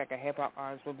wouldn't think like a hip-hop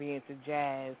artist would be into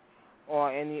jazz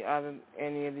or any of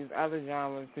these other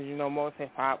genres, because, most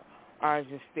hip-hop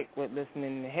artists just stick with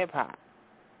listening to hip-hop,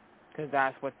 because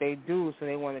that's what they do, so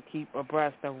they want to keep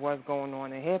abreast of what's going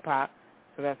on in hip-hop,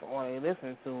 so that's all they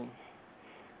listen to.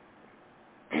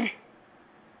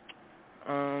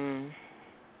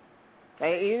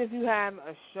 Like, even if you have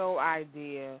a show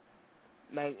idea,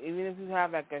 like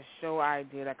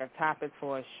a topic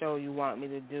for a show you want me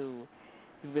to do,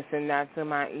 you can send that to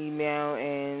my email,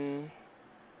 and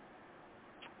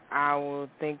I will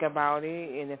think about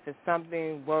it. And if it's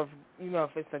something worth,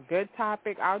 if it's a good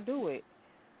topic, I'll do it.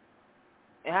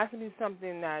 It has to be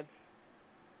something that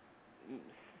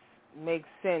makes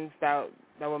sense, that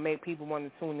will make people want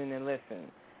to tune in and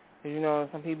listen. Because,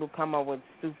 some people come up with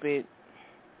stupid.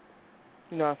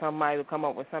 Somebody will come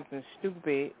up with something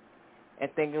stupid and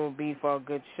think it would be for a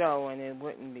good show, and it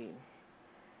wouldn't be.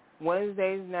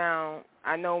 Wednesdays now,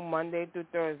 I know Monday through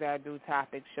Thursday I do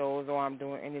topic shows, or I'm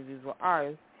doing interviews with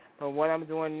artists, but what I'm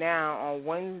doing now on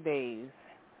Wednesdays,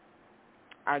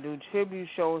 I do tribute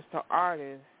shows to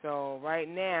artists. So right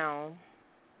now,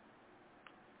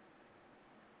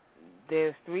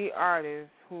 there's 3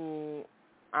 artists who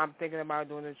I'm thinking about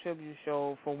doing a tribute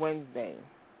show for Wednesday.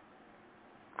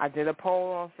 I did a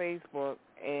poll on Facebook,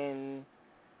 and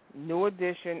New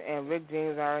Edition and Rick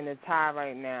James are in the tie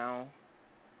right now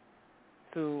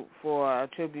for a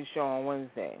tribute show on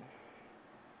Wednesday.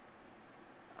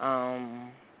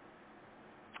 And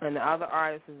the other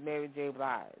artist is Mary J.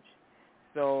 Blige.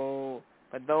 So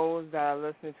for those that are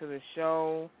listening to the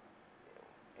show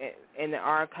in the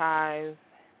archives,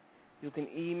 you can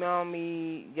email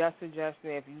me your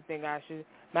suggestion if you think I should.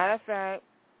 Matter of fact,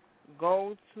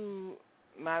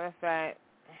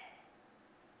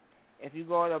 if you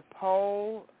go to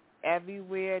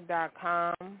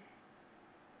polleverywhere.com,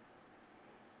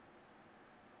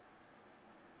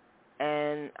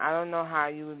 and I don't know how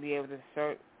you would be able to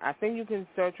search. I think you can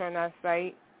search on that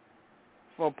site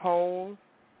for polls.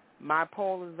 My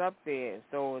poll is up there.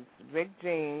 So it's Rick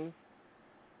James,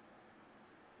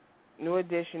 New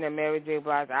Edition, and Mary J.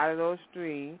 Blige. Out of those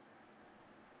 3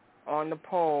 on the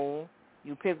poll,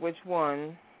 you pick which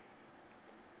one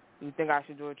you think I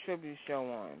should do a tribute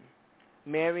show on.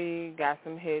 Mary got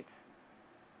some hits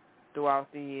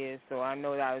throughout the years, so I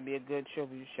know that would be a good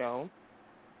tribute show.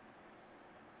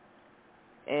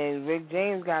 And Rick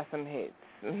James got some hits,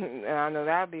 and I know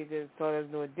that would be good, so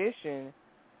there's New Edition.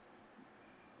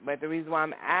 But the reason why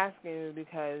I'm asking is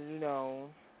because, you know,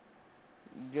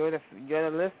 you're the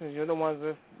listeners, you're the ones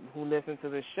who listen to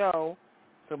the show,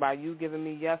 so by you giving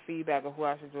me your feedback of who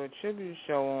I should do a tribute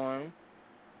show on,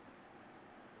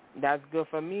 that's good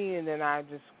for me, and then I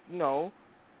just, you know,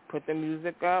 put the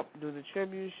music up, do the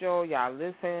tribute show, y'all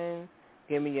listen,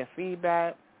 give me your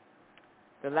feedback.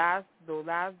 The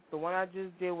one I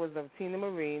just did was of Tina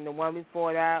Marie, and the one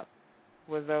before that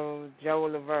was of Joe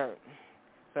Levert.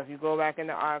 So if you go back in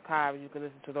the archive, you can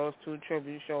listen to those 2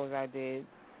 tribute shows I did.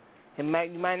 You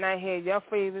might not hear your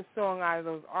favorite song out of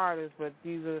those artists, but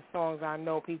these are the songs I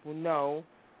know people know,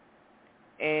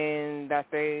 and that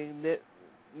they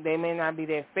may not be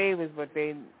their favorites, but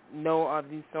they know of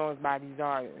these songs by these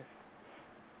artists.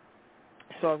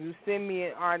 So if you send me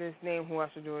an artist's name who I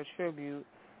should do a tribute,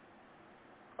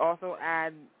 also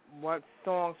add what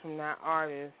songs from that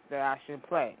artist that I should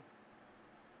play.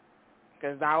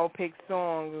 Because I will pick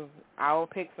some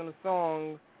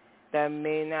songs that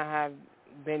may not have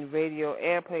been radio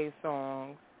airplay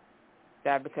songs,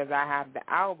 that because I have the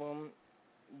album,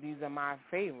 these are my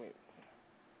favorites.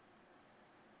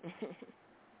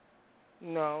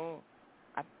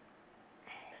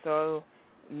 So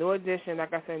New Edition,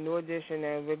 like I said, New Edition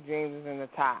and Rick James is in the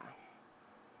tie.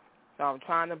 So I'm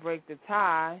trying to break the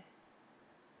tie.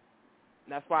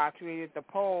 That's why I created the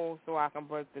poll, so I can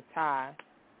break the tie.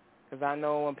 Because I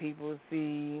know when people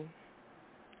see,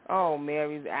 oh,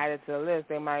 Mary's added to the list,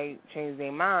 they might change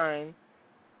their mind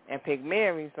and pick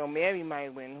Mary, so Mary might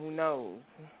win. Who knows?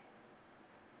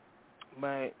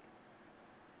 But,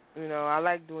 you know, I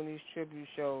like doing these tribute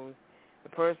shows. The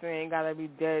person ain't got to be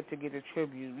dead to get a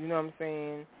tribute. You know what I'm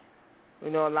saying? You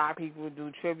know, a lot of people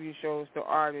do tribute shows to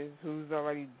artists who's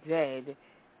already dead.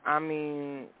 I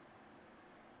mean,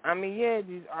 yeah,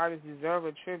 these artists deserve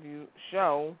a tribute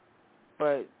show,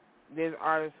 but there's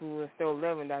artists who are still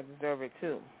living that deserve it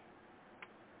too.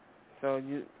 So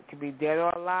you could be dead or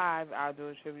alive, I'll do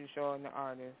a tribute show on the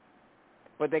artist.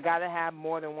 But they got to have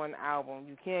more than one album.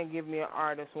 You can't give me an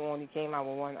artist who only came out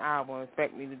with one album and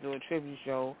expect me to do a tribute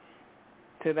show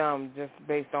to them just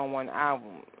based on one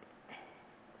album.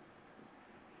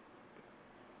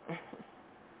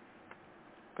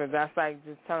 Because that's like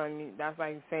just telling me, that's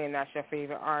like saying that's your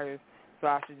favorite artist, so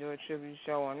I should do a tribute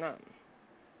show on them.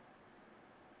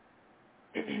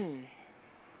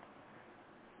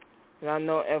 And I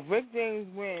know if Rick James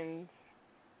wins,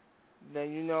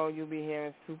 then you know you'll be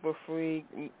hearing Super Freak,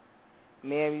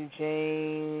 Mary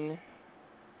Jane,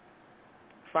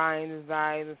 Fire and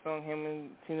Desire, the song him and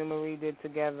Tina Marie did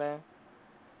together.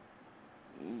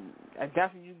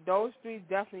 Those 3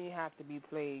 definitely have to be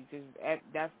played.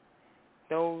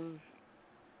 Those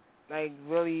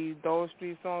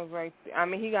 3 songs right there. I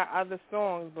mean, he got other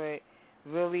songs, but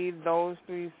really those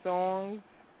 3 songs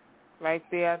right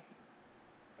there,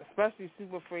 especially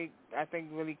Super Freak, I think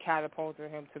really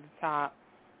catapulted him to the top.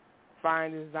 Fire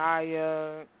and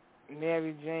Desire,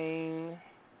 Mary Jane.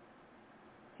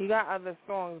 He got other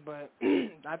songs, but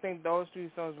I think those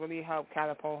 3 songs really helped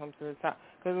catapult him to the top.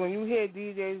 Because when you hear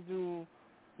DJs do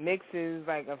mixes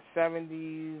like of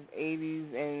 70s,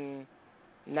 80s, and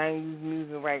 90s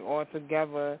music like all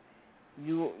together,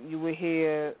 you would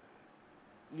hear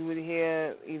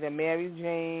either Mary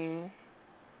Jane.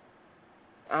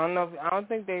 I don't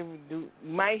think they do.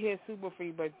 You might hear Super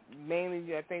Freak, but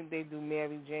mainly I think they do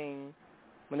Mary Jane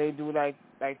when they do like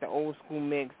the old school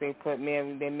mix, they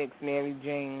mix Mary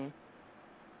Jane.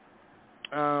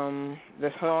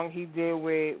 The song he did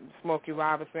with Smokey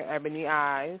Robinson, Ebony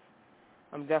Eyes,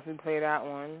 I'm definitely play that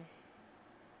one.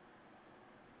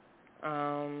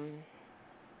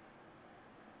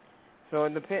 So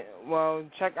it depend. Well,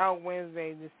 check out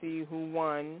Wednesday to see who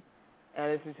won,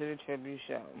 and listen to the tribute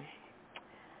show.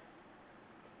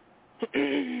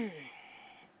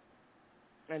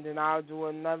 And then I'll do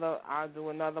another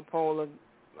poll, and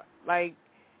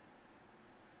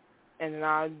then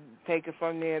I'll take it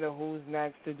from there to who's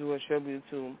next to do a tribute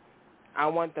to. I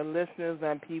want the listeners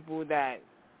and people that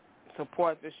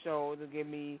support the show to give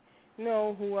me,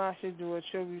 who I should do a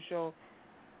tribute show.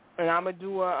 And I'm gonna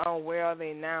do a Where Are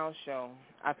They Now show.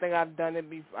 I think I've done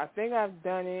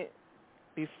it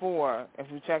before. If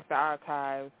you check the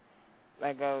archives,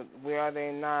 like a Where Are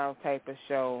They Now type of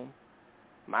show.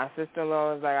 My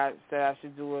sister-in-law I said I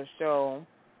should do a show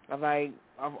of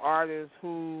artists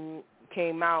who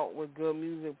came out with good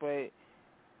music, but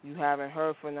you haven't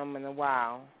heard from them in a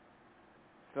while.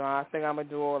 So I think I'm gonna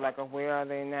do a Where Are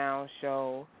They Now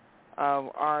show of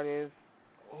artists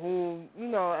who,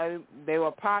 they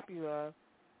were popular,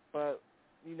 but,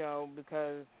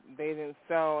 because they didn't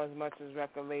sell as much as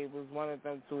record labels wanted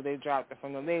them to, they dropped it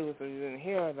from the label, so you didn't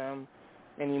hear them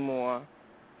anymore.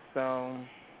 So,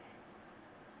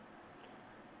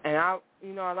 and a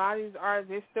lot of these artists,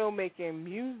 they're still making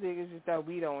music, it's just that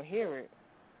we don't hear it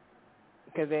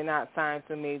because they're not signed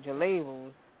to major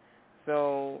labels.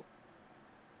 So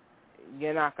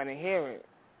you're not going to hear it.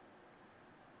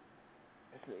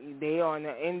 They on the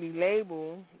indie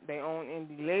label, they own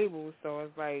indie labels, so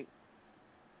it's like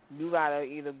you got to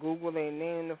either Google their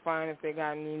name to find if they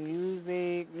got new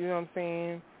music, you know what I'm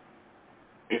saying?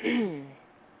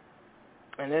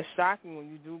 And it's shocking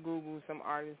when you do Google some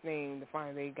artist's name to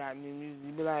find they got new music.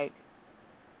 You be like,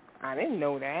 I didn't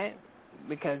know that,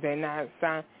 because they're not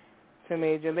signed to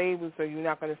major labels, so you're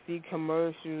not going to see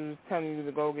commercials telling you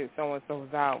to go get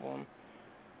so-and-so's album.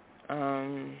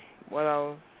 What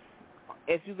else?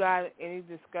 If you got any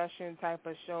discussion type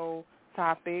of show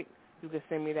topic, you can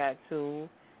send me that too.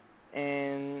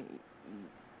 And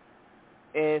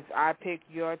if I pick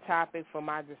your topic for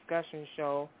my discussion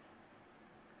show,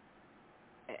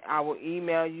 I will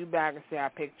email you back and say I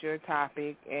picked your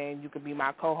topic, and you could be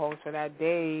my co-host for that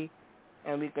day,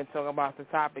 and we can talk about the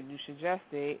topic you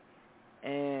suggested.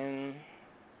 And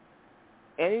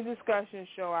any discussion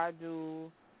show I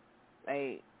do,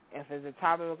 like, if it's a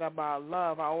topic about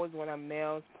love, I always want a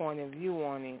male's point of view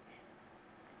on it,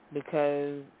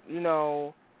 because,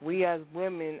 we as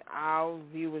women, our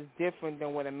view is different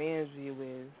than what a man's view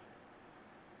is.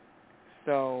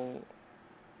 So,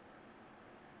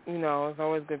 it's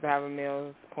always good to have a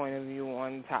male's point of view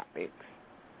on topics.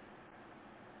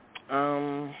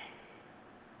 What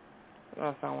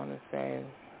else I want to say?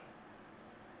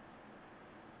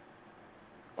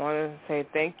 I want to say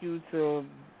thank you to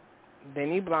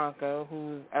Benny Blanca,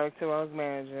 who's Eric Terrell's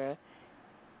manager.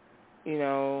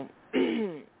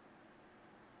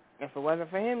 If it wasn't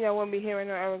for him, y'all wouldn't be hearing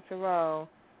no Eric Terrell.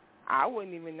 I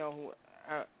wouldn't even know who.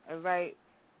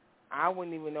 I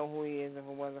wouldn't even know who he is if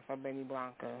it wasn't for Benny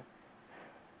Blanca.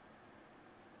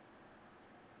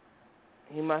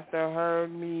 He must have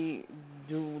heard me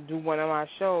do one of my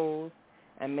shows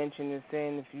and mention this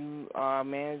in. If you are a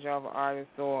manager of an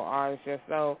artist or artist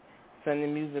yourself, send the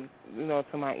music,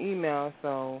 to my email.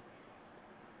 So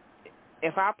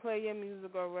if I play your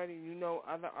music already,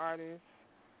 other artists,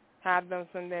 have them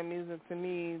send their music to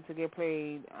me to get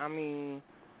played. I mean,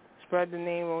 spread the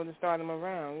name or to start them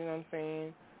around, you know what I'm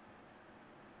saying?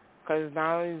 Because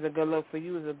not only is it a good look for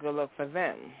you, it's a good look for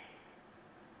them.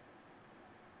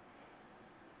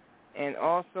 And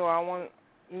also, I want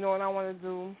to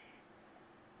do?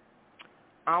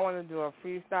 I want to do a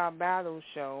freestyle battle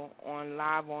show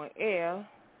live on air,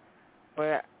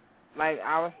 but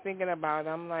I was thinking about it,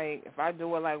 I'm like, if I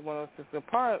do it 106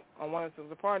 apart, on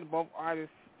 106 apart, both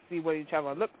artists see what each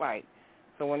other look like.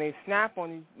 So when they snap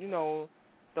on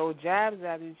throw jabs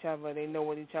at each other, they know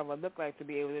what each other look like to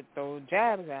be able to throw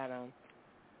jabs at them.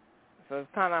 So it's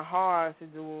kind of hard to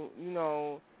do,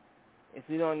 if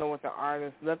you don't know what the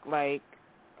artists look like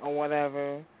or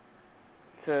whatever,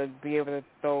 to be able to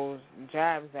throw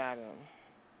jabs at them.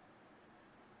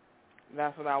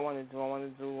 That's what I want to do. I want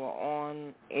to do an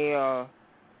on-air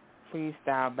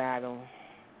freestyle battle.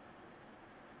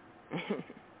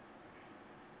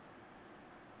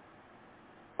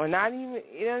 Or not even,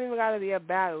 it don't even got to be a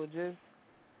battle. Just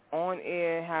on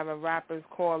air, having rappers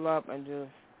call up and just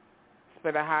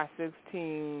spit a hot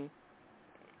 16,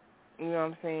 you know what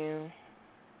I'm saying?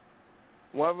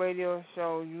 What radio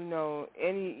show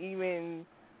even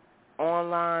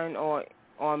online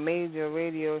or major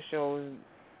radio shows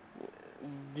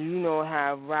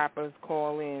have rappers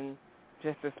call in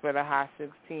just to spit a hot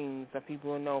 16 so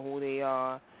people know who they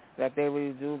are, that they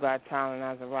really do got talent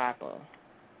as a rapper?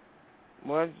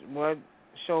 What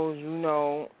shows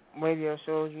radio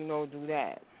shows do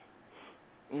that?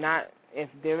 Not if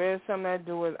there is some that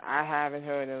do it, I haven't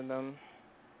heard of them.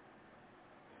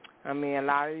 I mean, a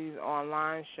lot of these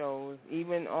online shows,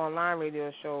 even online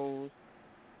radio shows,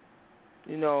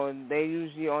 they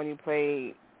usually only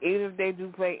play, even if they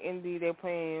do play indie, they're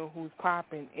playing who's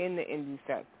popping in the indie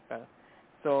sector.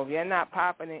 So if you're not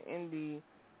popping in indie,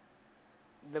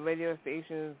 the radio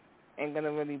stations ain't going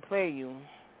to really play you.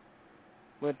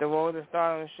 With the Road to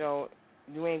Stardom show,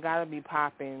 you ain't got to be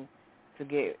popping to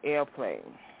get airplay.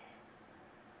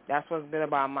 That's what's good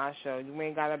about my show. You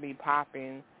ain't got to be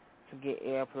popping to get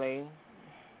airplay.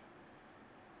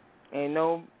 Ain't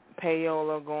no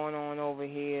payola going on over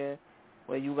here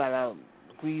where you got to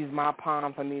squeeze my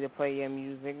palm for me to play your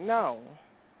music. No.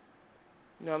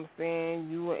 You know what I'm saying?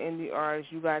 You an indie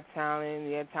artist. You got talent.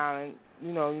 Your talent,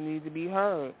 you need to be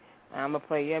heard. I'm going to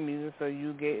play your music so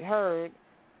you get heard,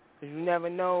 because you never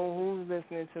know who's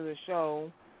listening to the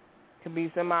show. Could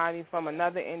be somebody from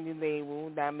another indie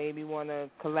label that maybe want to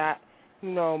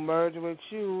merge with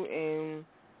you, and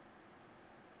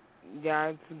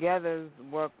y'all together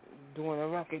work doing a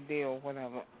record deal,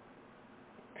 whatever.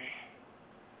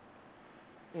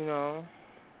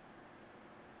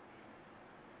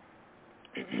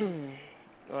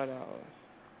 What else?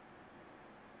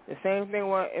 The same thing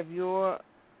with if you're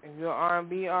an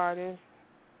R&B artist,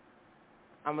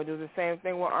 I'm gonna do the same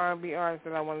thing with R&B artists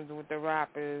that I want to do with the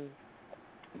rappers.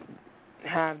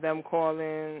 Have them call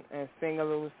in and sing a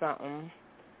little something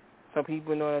so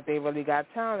people know that they really got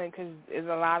talent, because there's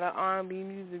a lot of R&B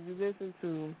music you listen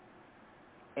to,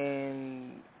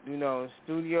 and,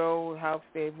 studio helps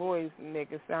their voice and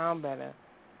make it sound better.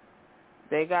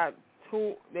 They got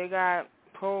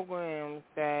programs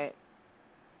that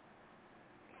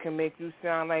can make you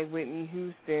sound like Whitney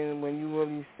Houston when you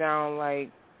really sound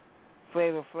like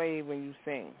Flavor Flav when you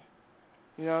sing.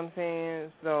 You know what I'm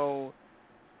saying? So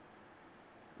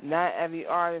not every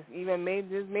artist, even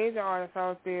there's major artists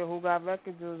out there who got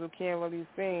record deals who can't really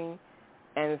sing,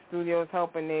 and the studio's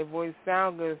helping their voice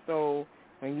sound good. So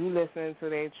when you listen to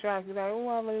their track, you're like, oh,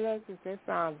 I really like this. They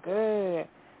sound good.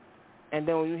 And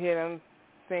then when you hear them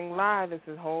sing live, it's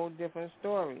a whole different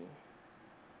story.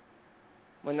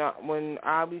 When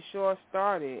I'll Be Sure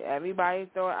started, everybody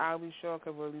thought I'll Be Sure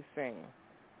could really sing.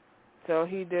 So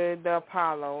he did the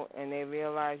Apollo, and they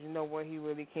realized, he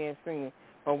really can't sing it.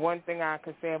 But one thing I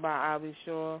could say about I'll Be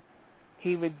Sure,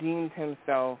 he redeemed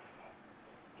himself.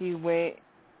 He went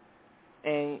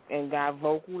and got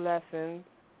vocal lessons,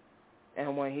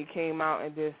 and when he came out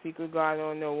and did Secret Garden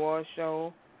on the award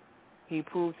show, he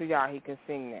proved to y'all he can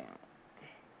sing now.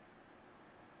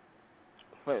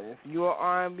 But if you're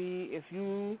R&B, if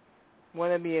you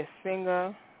want to be a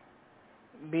singer,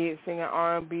 be it singing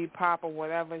R&B, pop, or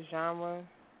whatever genre,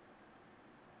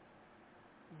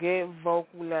 get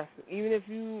vocal lessons. Even if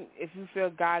you feel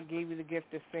God gave you the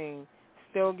gift to sing,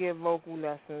 still get vocal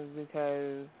lessons,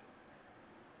 because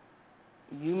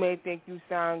you may think you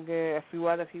sound good, a few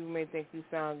other people may think you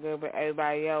sound good, but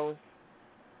everybody else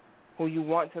who you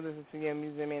want to listen to your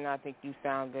music may not think you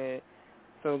sound good.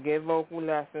 So get vocal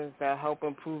lessons that help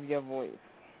improve your voice.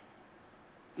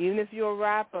 Even if you're a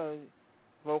rapper,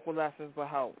 vocal lessons will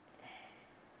help.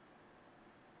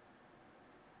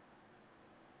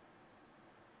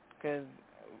 Because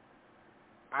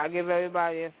I give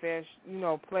everybody a fair,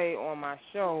 play on my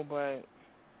show, but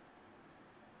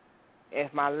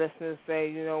if my listeners say,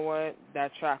 you know what,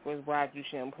 that track was whack, you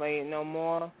shouldn't play it no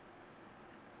more,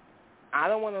 I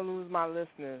don't want to lose my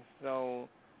listeners. So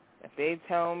if they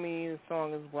tell me the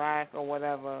song is whack or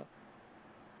whatever,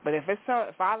 but if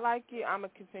I like it, I'm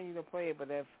gonna continue to play it. But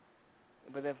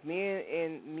if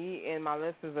me and my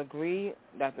listeners agree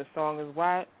that the song is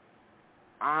whack,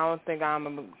 I don't think I'm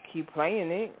gonna keep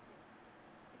playing it.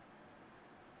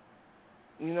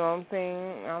 You know what I'm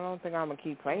saying? I don't think I'm gonna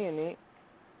keep playing it.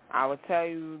 I would tell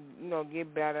you,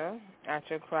 get better at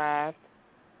your craft,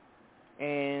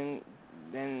 and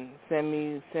then send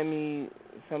me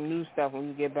some new stuff when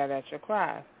you get better at your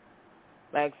craft.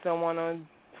 Like someone on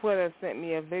Twitter sent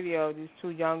me a video of these two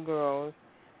young girls.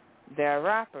 They're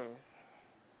rappers,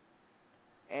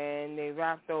 and they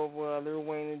rapped over a Lil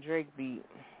Wayne and Drake beat.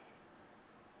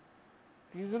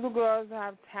 These little girls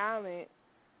have talent,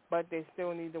 but they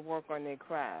still need to work on their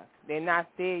craft. They're not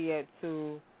there yet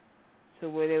to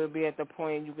where they would be at the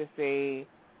point you could say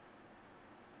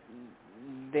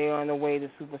they're on the way to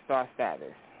superstar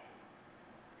status.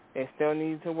 They still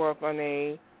need to work on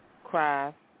their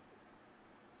craft,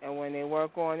 and when they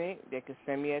work on it, they can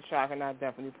send me a track, and I'll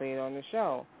definitely play it on the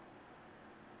show.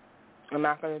 I'm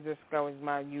not going to discourage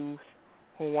my youth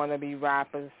who want to be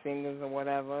rappers, singers, or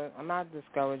whatever. I'm not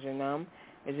discouraging them.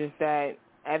 It's just that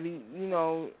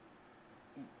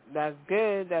that's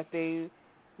good that they,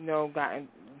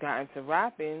 got into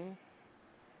rapping,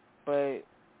 but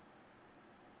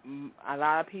a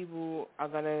lot of people are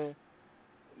gonna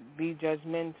be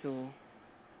judgmental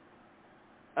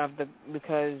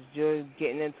because you're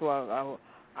getting into a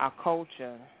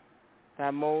culture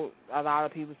that a lot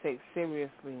of people take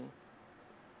seriously,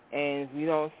 and if you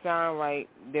don't sound right,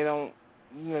 they're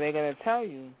gonna tell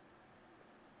you.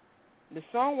 The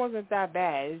song wasn't that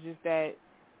bad. It's just that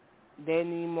they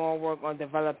need more work on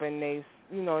developing their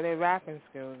rapping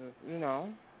skills.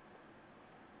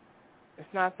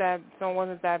 It's not that the song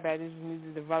wasn't that bad. They just need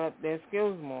to develop their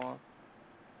skills more.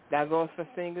 That goes for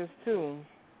singers too.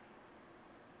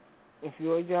 If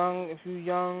you're young,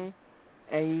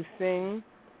 and you sing,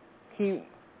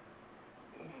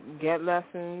 get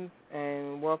lessons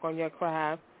and work on your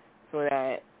craft so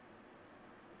that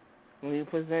when you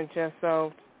present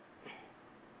yourself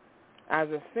as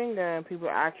a singer and people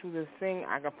ask you to sing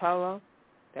a cappella,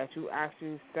 that you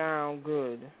actually sound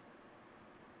good.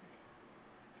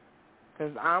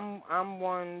 Because I'm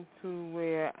one too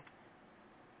where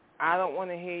I don't want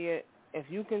to hear you. If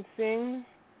you can sing,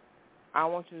 I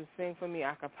want you to sing for me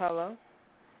a cappella.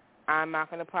 I'm not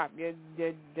going to pop your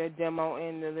demo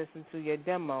in to listen to your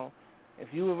demo. If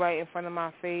you were right in front of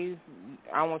my face,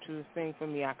 I want you to sing for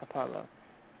me a cappella.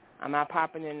 I'm not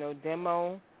popping in no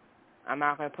demo. I'm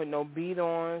not going to put no beat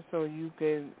on so you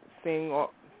could sing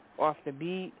off the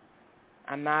beat.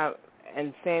 I'm not,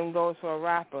 and same goes for a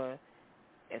rapper.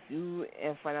 If you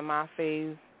in front of my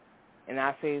face and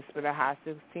I say spit a hot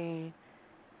 16,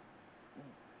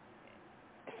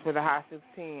 spit a hot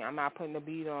 16. I'm not putting the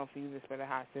beat on for you to spit a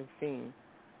hot 16.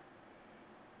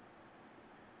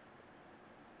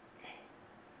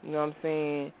 You know what I'm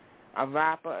saying? A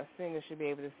rapper, a singer should be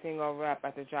able to sing or rap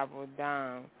at the drop of a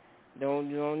dime.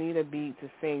 You don't need a beat to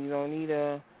sing. You don't need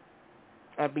a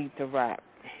beat to rap.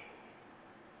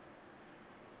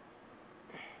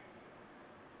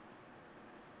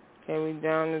 Okay, we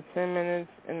down to 10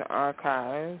 minutes in the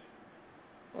archives.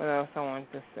 What else I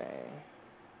want to say?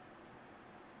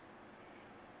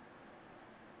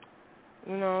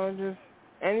 Just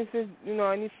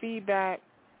any feedback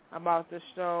about the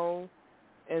show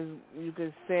is you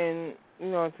could send,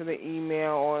 to the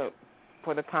email or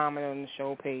put a comment on the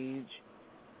show page.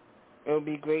 It would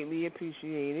be greatly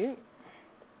appreciated.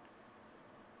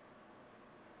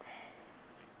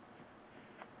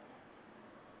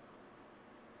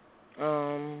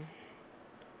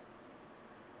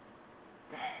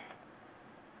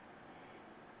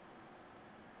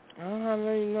 I don't have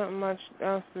really not much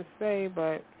else to say,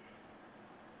 but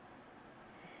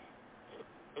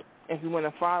if you want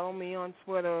to follow me on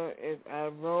Twitter, it's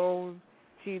at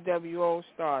RoseTWO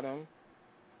Stardom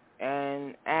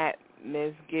and at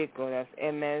Ms. Giggle. That's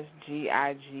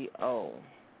MSGIGO.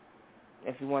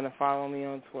 If you want to follow me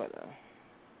on Twitter.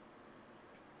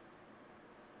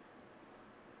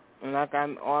 And like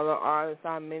all the artists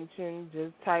I mentioned,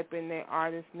 just type in their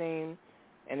artist name,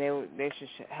 and they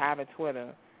should have a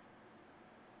Twitter.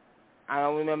 I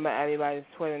don't remember everybody's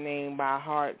Twitter name by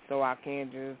heart, so I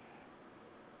can't just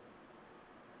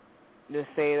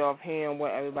say it offhand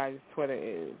what everybody's Twitter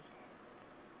is.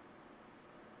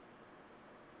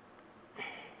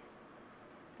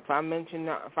 If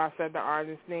I said the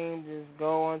artist's name, just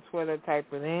go on Twitter,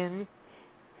 type it in.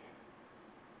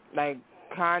 Like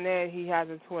Con Ed, he has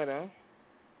a Twitter,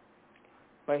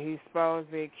 but he spells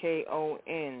it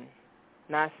K-O-N,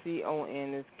 not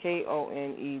C-O-N. It's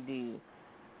K-O-N-E-D.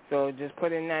 So just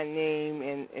put in that name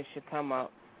and it should come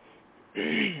up.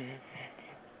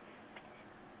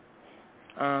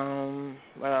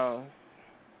 What else?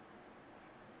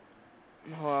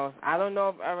 Who else? I don't know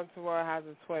if Eric Terrell has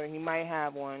a Twitter. He might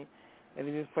have one. If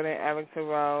you just put in Eric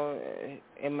Terrell,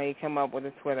 it may come up with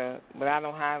a Twitter. But I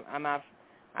don't have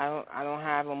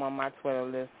him on my Twitter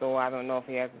list, so I don't know if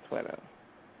he has a Twitter.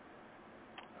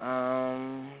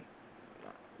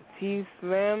 T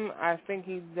Slim, I think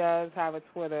he does have a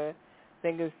Twitter. I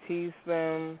think it's T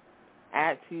Slim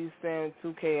at T Slim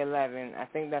 2K11. I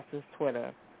think that's his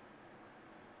Twitter.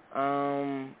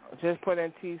 Just put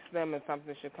in T Slim and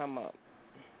something should come up.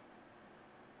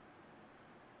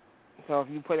 So if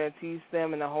you put in T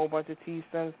Slim and a whole bunch of T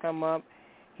Slims come up,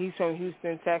 he's from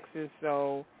Houston, Texas.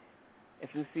 So if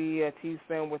you see a T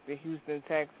Slim with the Houston,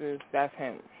 Texas, that's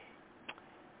him.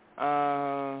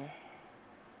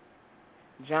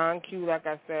 John Q, like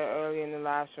I said earlier in the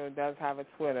live show, does have a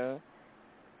Twitter,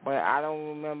 but I don't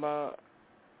remember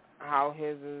how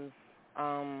his is.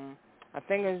 I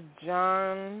think it's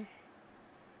John.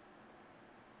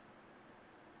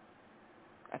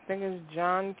 I think it's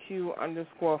John Q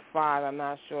 _5. I'm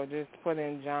not sure. Just put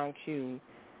in John Q,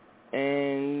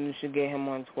 and you should get him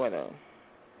on Twitter.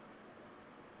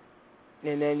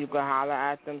 And then you can holler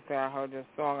at them, say, I heard your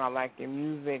song, I like your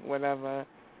music, whatever.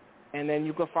 And then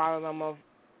you can follow them of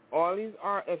all these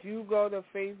art. If you go to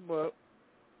Facebook,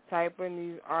 type in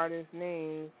these artists'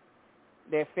 names,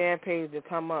 their fan page will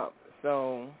come up.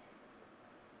 So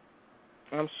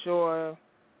I'm sure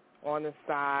on the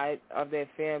side of their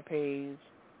fan page,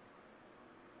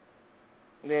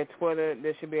 their Twitter,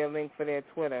 there should be a link for their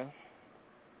Twitter.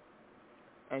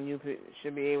 And you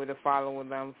should be able to follow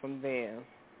them from there.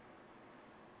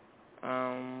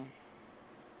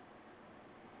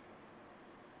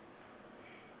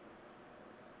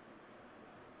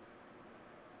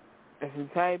 If you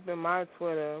type in my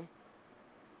Twitter,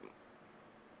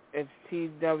 it's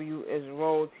TW, is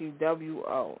roll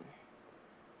TWO,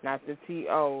 not the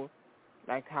TO,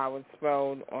 like how it's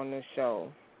spelled on the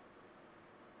show.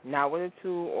 Not with a 2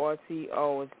 or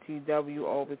TO, it's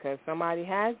TWO, because somebody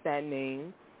has that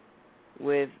name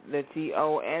with the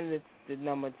TO and the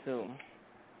number 2.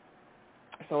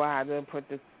 So I had to put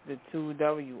the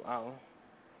 2WO.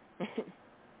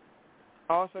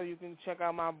 Also, you can check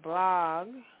out my blog,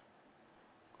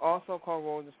 also called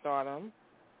Road to Stardom.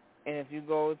 And if you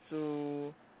go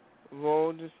to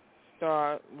Road to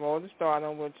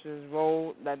Stardom, which is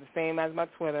Road, like the same as my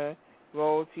Twitter,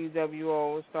 Road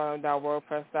TWO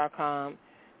Stardom.wordpress.com,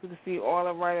 you can see all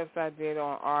the write-ups I did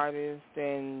on artists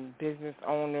and business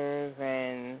owners,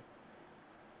 and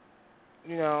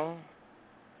you know,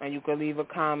 and you can leave a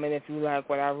comment if you like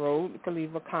what I wrote. You can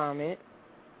leave a comment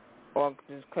or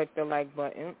just click the like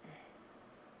button.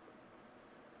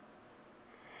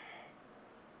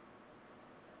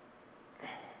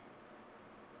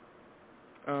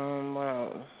 What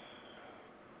else?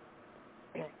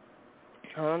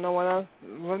 I don't know what else.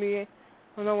 Really, I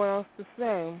don't know what else to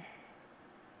say.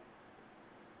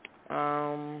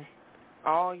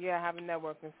 Oh yeah, I have a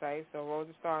networking site. So Road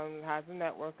to Stardom has a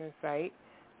networking site.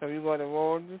 So you go to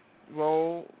Road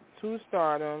to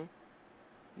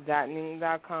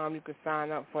Stardom.ning.com. You can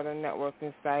sign up for the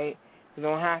networking site. You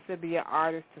don't have to be an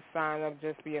artist to sign up.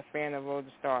 Just be a fan of Road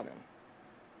to Stardom.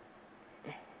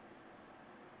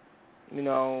 You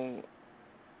know,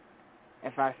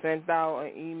 if I sent out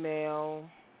an email,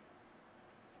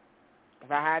 if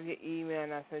I have your email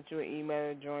and I sent you an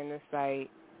email to join the site,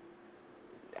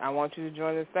 I want you to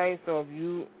join the site. So if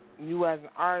you as an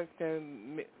artist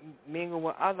can mingle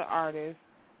with other artists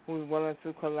who's willing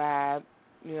to collab,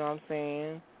 you know what I'm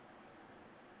saying?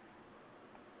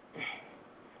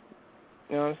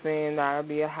 You know what I'm saying? That'll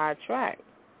be a hot track.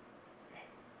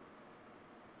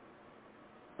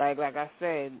 Like I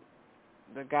said,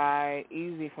 the guy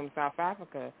Easy from South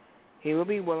Africa, he will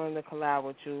be willing to collab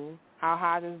with you. How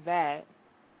hot is that?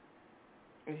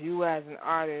 If you as an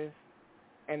artist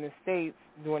in the States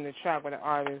doing the track with an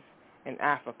artist in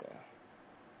Africa.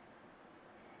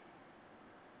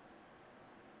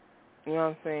 You know what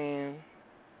I'm saying?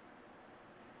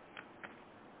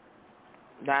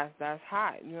 That's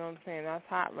hot. You know what I'm saying? That's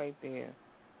hot right there.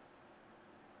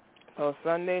 So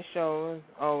Sunday show is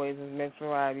always is Mixed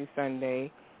Variety Sunday.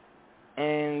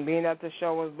 And being that the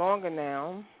show is longer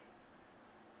now,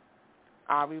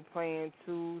 I'll be playing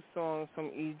 2 songs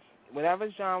from each. Whatever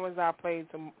genres I played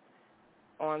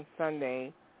on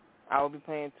Sunday, I will be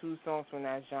playing 2 songs from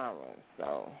that genre.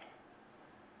 So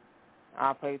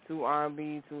I'll play 2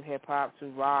 R&B, 2 hip-hop,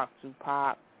 2 rock, 2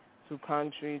 pop, 2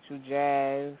 country, 2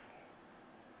 jazz,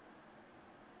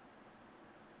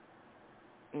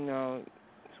 you know,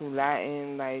 2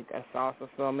 Latin, like a salsa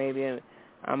song, maybe a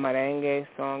merengue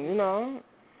song, you know,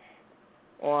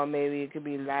 or maybe it could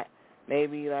be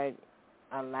maybe like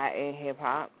a Latin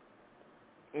hip-hop,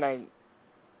 like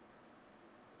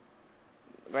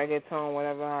reggaeton,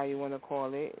 whatever how you want to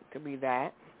call it. It could be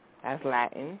that. That's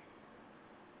Latin.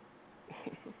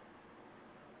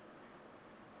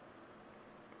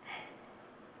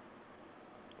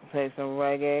 Play some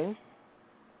reggae.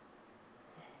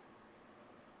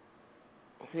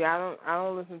 See, I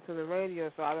don't listen to the radio,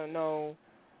 so I don't know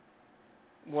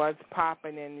what's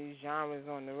popping in these genres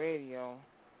on the radio,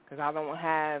 because I don't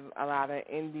have a lot of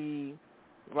indie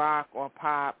rock or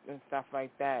pop and stuff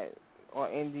like that, or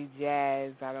indie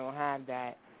jazz. I don't have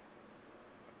that.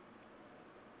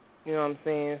 You know what I'm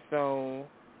saying? So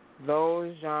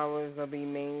those genres will be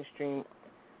mainstream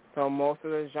So most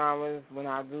of the genres, when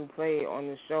I do play it on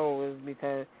the show, is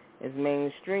because it's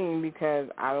mainstream, because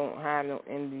I don't have no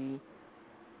indie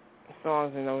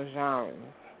songs in those genres.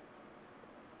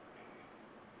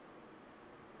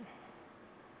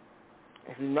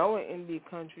 If you know an indie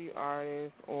country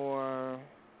artist or,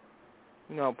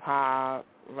 pop,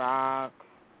 rock,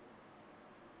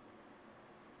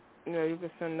 you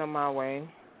can send them my way.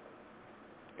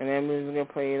 And then we're going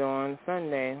to play it on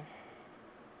Sunday.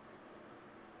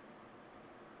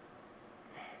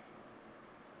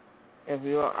 If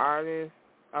you're an artist,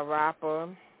 a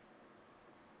rapper,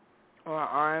 or an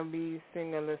R&B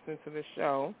singer listening to the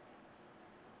show,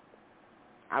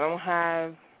 I don't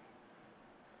have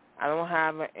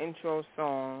an intro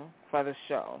song for the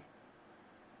show.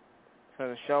 So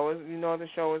the show is, the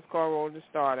show is called Road to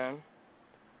Stardom.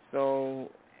 So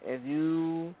if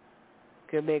you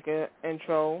could make an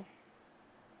intro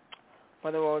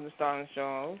for the Road to Stardom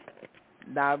show,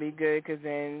 that would be good, because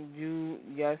then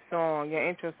your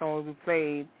intro song will be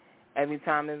played every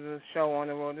time there's a show on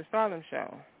the Road to Stardom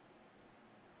show.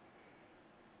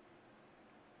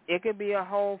 It could be a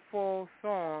whole full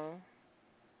song,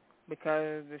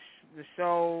 because the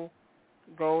show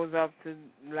goes up to,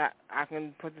 I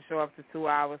can put the show up to 2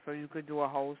 hours, so you could do a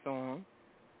whole song.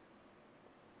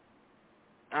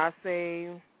 I say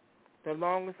the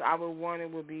longest I would want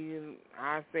it would be,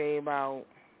 I say about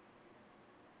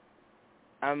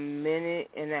a minute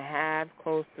and a half,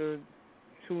 close to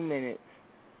 2 minutes.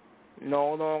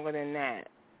 No longer than that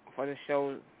for the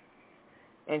show,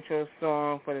 intro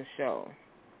song for the show.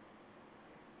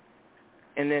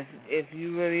 And if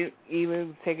you really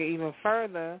even take it even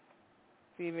further,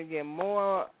 to even get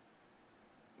more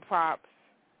props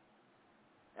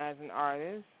as an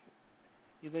artist,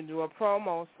 you can do a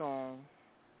promo song.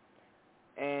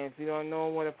 And if you don't know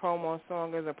what a promo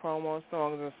song is a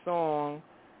song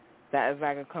that is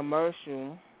like a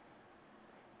commercial.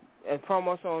 A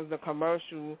promo song is the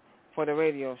commercial for the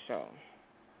radio show.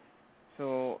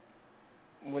 So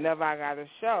whenever I got a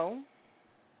show,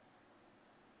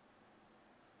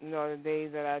 the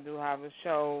days that I do have a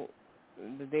show,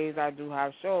 the days I do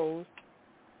have shows,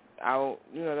 I will,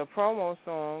 the promo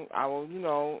song, I will,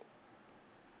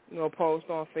 post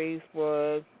on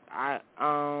Facebook,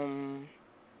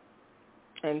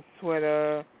 and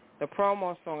Twitter, the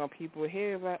promo song, and people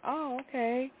hear like, oh,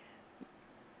 okay,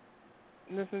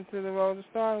 listen to the Road to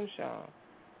Stardom show.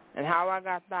 And how I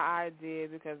got the idea,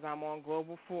 because I'm on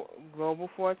Global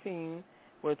 14,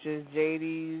 which is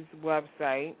JD's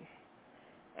website,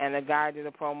 and the guy did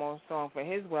a promo song for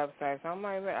his website. So I'm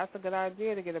like, that's a good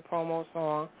idea to get a promo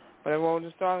song for the Road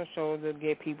to Stardom show, to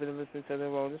get people to listen to the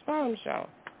Road to Stardom show.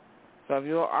 So if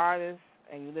you're an artist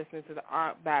and you listen to the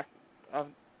art back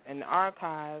in the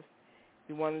archives,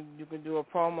 you can do a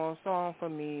promo song for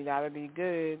me. That'll be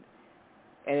good.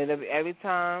 And it'll be, every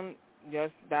time,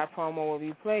 just that promo will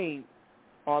be played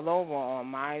all over on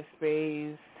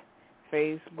MySpace,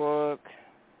 Facebook,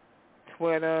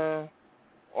 Twitter,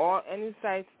 or any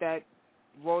sites that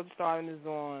Road to Stardom is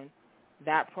on.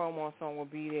 That promo song will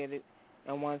be there.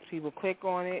 And once people click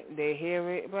on it, they hear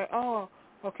it, but oh,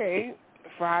 okay,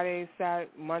 Friday,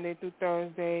 Saturday, Monday through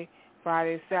Thursday,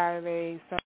 Friday, Saturday,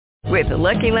 Sunday. With the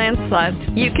Lucky Land Slots,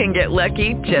 you can get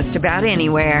lucky just about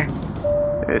anywhere.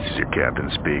 This is your captain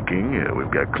speaking.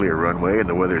 We've got clear runway and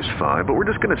the weather's fine, but we're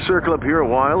just going to circle up here a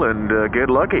while and get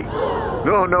lucky.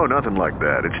 No, nothing like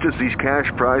that. It's just these cash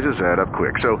prizes add up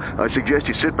quick. So I suggest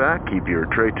you sit back, keep your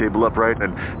tray table upright,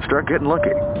 and start getting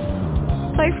lucky.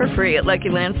 Play for free at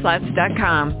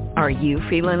LuckyLandSlots.com. Are you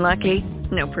feeling lucky?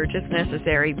 No purchase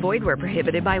necessary. Void where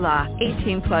prohibited by law.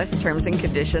 18+ terms and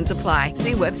conditions apply.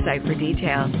 See website for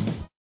details.